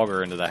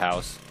auger into the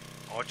house.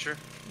 Archer?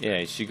 Yeah,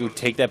 you should go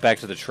take that back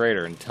to the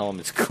trader and tell him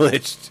it's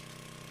glitched.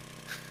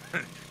 You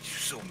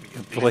sold me a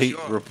glitched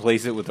auger.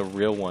 Replace it with a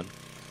real one.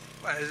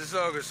 Why is this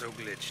auger so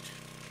glitched?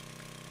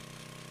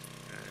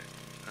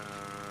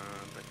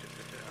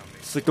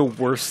 It's like the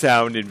worst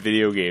sound in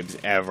video games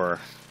ever.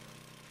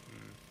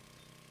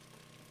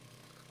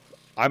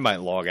 I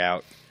might log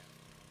out.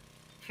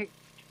 Yeah,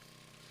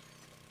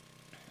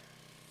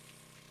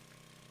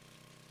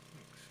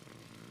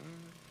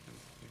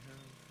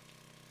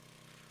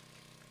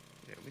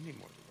 we need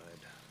more lead.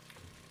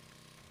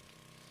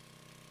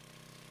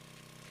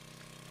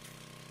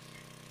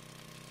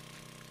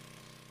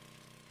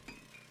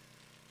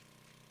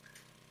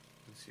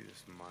 Let's see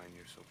this mine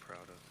you're so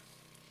proud of.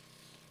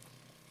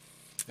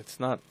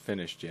 It's not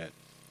finished yet.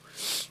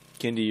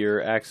 Kindy,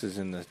 your axe is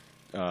in the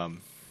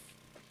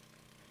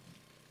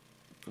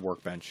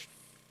workbench.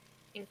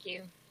 Thank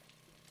you.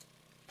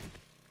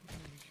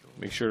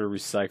 Make sure to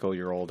recycle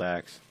your old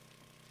axe.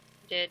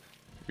 Did.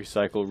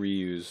 Recycle,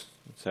 reuse.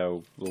 That's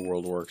how the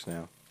world works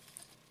now.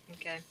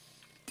 Okay.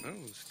 Oh,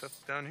 there's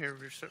stuff down here.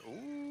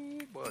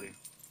 Ooh, buddy.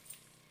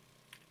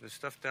 There's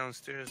stuff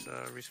downstairs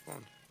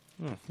respawned.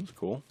 Oh, that's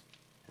cool.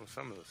 Well,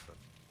 some of the stuff.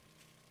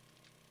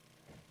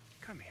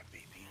 Come here,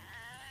 baby.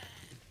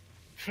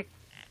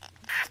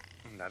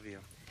 Love you.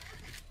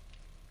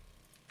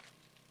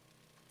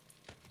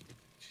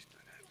 She's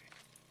not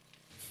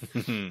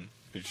happy.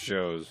 It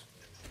shows.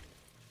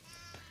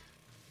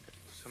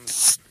 Some of the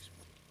stuff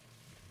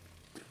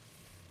respawned.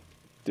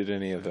 Did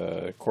any of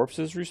the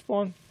corpses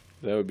respawn?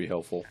 That would be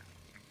helpful.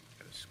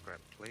 Got a scrap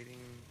plating,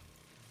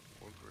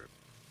 foregrip.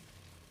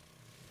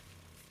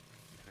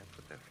 Can I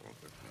put that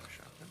foregrip in the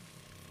shotgun?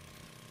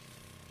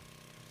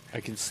 I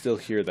can still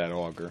hear that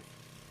auger.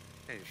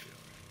 Yeah, you should.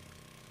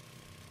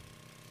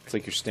 It's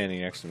like you're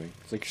standing next to me.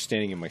 It's like you're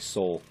standing in my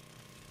soul.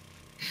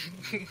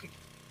 If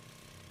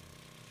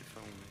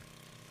only.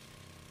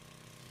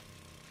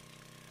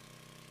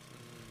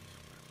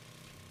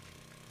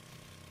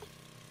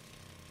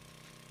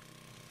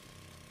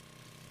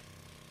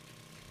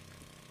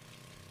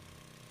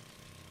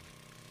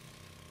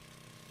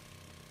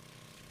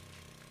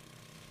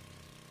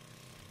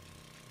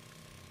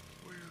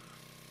 Where?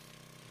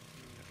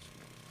 That's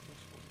no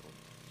crossbow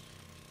bolts.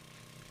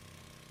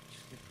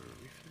 Snipper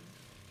refills.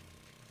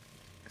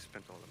 I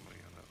spent all the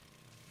money on that.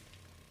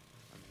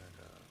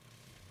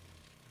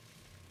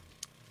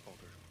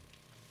 Auger.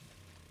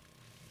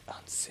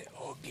 Anse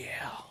auger.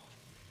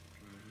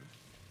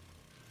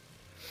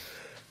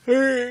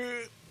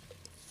 It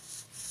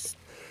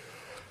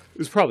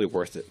was probably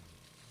worth it.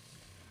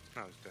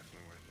 No, it's definitely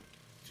worth it.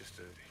 Just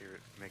to hear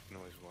it make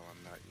noise while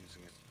I'm not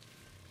using it.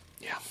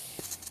 Yeah.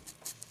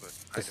 But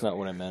That's don't not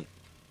what I hear it. meant.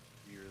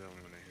 You're the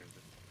only one that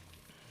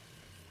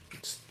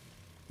hears it.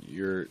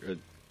 You're a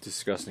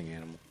disgusting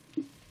animal.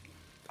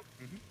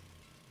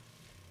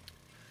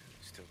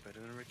 Still better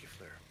than Ricky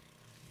Flair.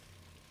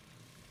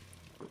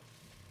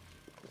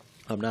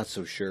 I'm not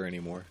so sure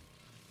anymore.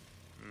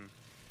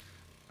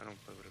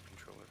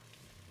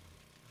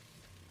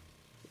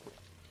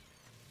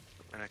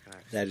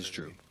 That is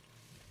true.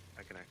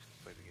 I can actually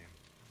play the game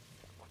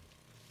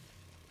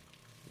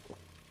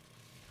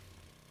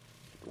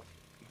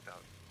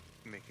without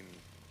making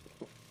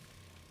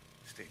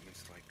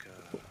statements like,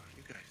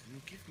 "You guys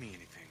didn't give me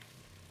anything."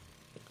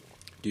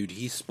 Dude,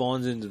 he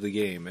spawns into the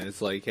game, and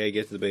it's like, hey,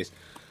 get to the base.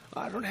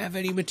 I don't have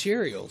any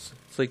materials.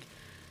 It's like,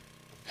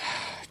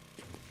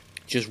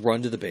 just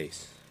run to the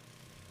base.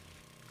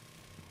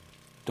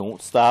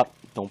 Don't stop.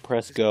 Don't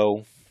press go.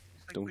 It's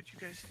like, Don't. but you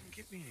guys didn't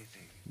give me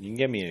anything. You can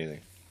get me anything.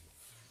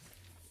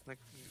 Like,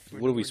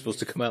 What are we supposed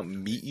to come out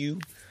and meet you?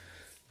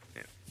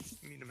 Yeah,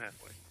 meet him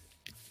halfway.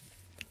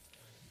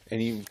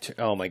 And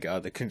oh my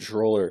god, the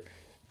controller's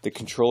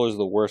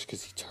the worst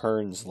because he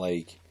turns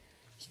like,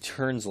 it's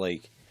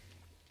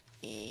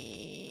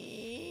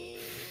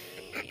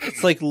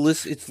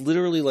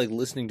literally like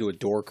listening to a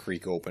door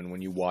creak open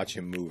when you watch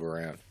him move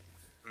around.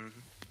 Mm-hmm.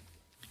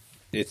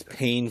 It's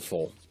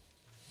painful.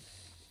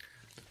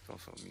 It's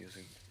also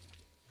amusing.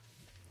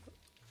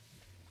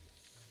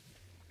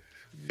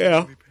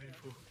 Yeah. Really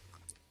painful.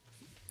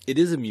 It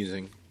is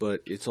amusing,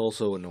 but it's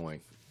also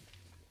annoying.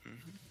 I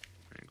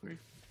agree.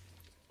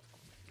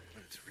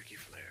 It's Ricky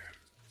Flair.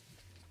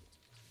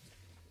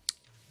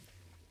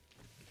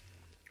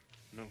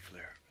 No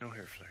flare. No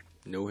hair flare.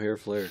 No hair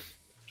flare.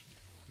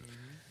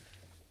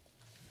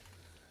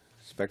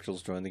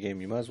 Spectral's joined the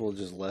game. You might as well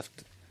just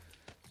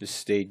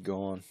stayed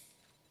gone.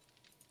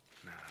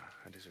 Nah,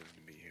 I deserve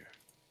to be here.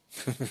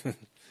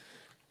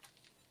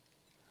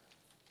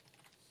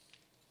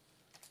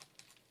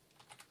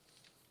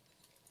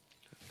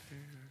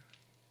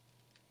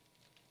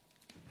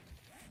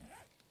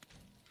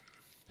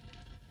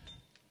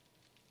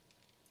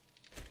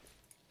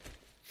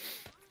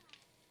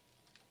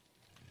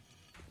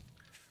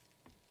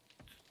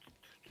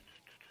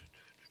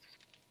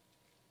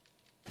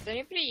 Does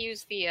anybody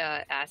use the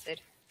acid?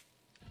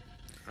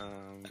 I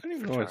don't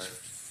even know what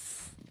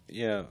it's.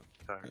 Yeah.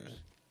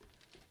 Tires.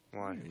 I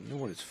Why? don't even know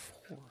what it's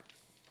for.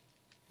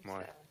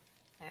 Why?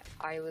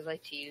 I would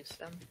like to use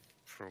them.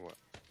 For what?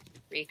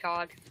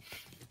 Recog.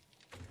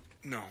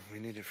 No, we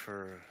need it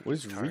for. What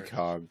is tires.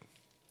 recog?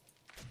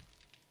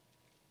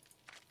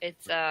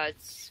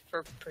 It's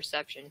for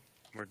perception.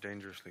 We're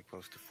dangerously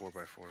close to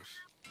 4x4s.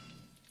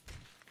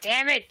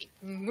 Damn it!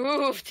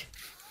 Moved.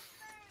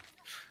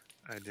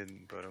 I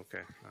didn't, but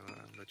okay. I'll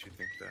let you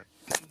think that.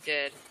 You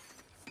did.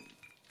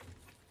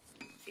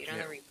 See it on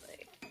Yeah. the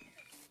replay.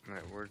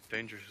 Alright, we're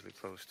dangerously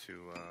close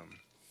to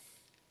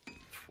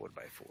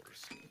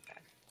 4x4s.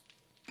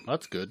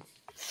 That's good.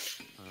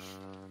 So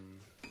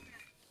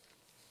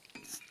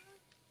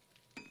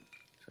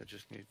I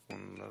just need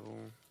one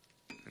level.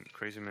 And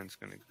Crazy Man's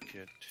gonna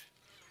get.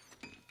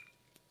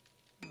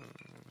 What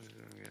is he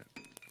gonna get?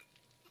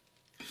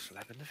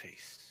 Slap in the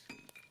face.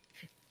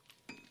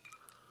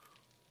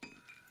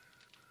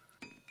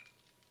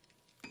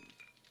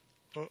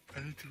 Oh, I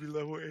need to be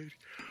level 8.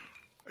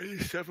 I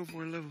need 7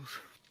 more levels.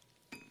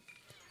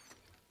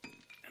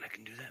 And I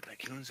can do that by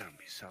killing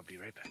zombies, so I'll be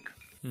right back.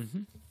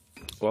 Mm-hmm.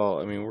 Well,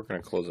 I mean, we're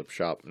gonna close up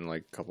shop in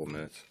like a couple of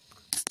minutes.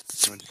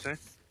 What'd you say?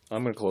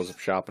 I'm gonna close up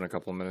shop in a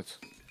couple of minutes.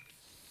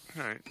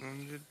 Alright, well,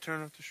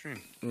 turn off the stream.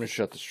 I'm gonna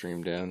shut the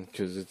stream down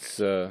because it's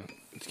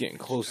getting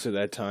close to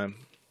that time.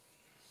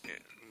 Yeah,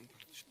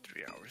 it's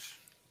 3 hours.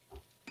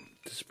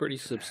 This is a pretty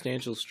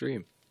substantial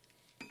stream.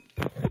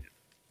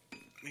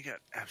 We got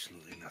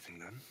absolutely nothing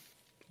done.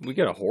 We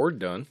got a horde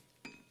done.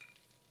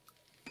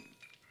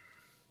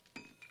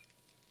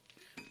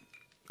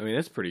 I mean,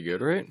 that's pretty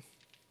good, right?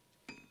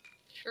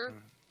 Sure.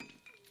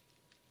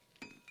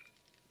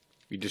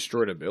 We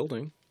destroyed a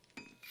building.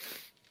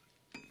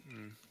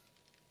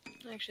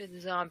 Actually, the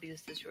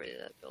zombies destroyed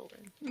that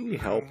building. We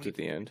helped at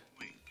the end.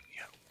 We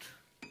helped.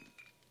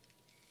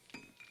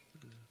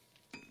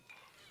 Did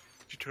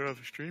you turn off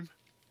the stream?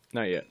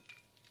 Not yet.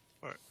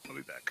 Alright, I'll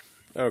be back.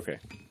 Okay.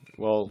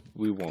 Well,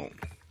 we won't.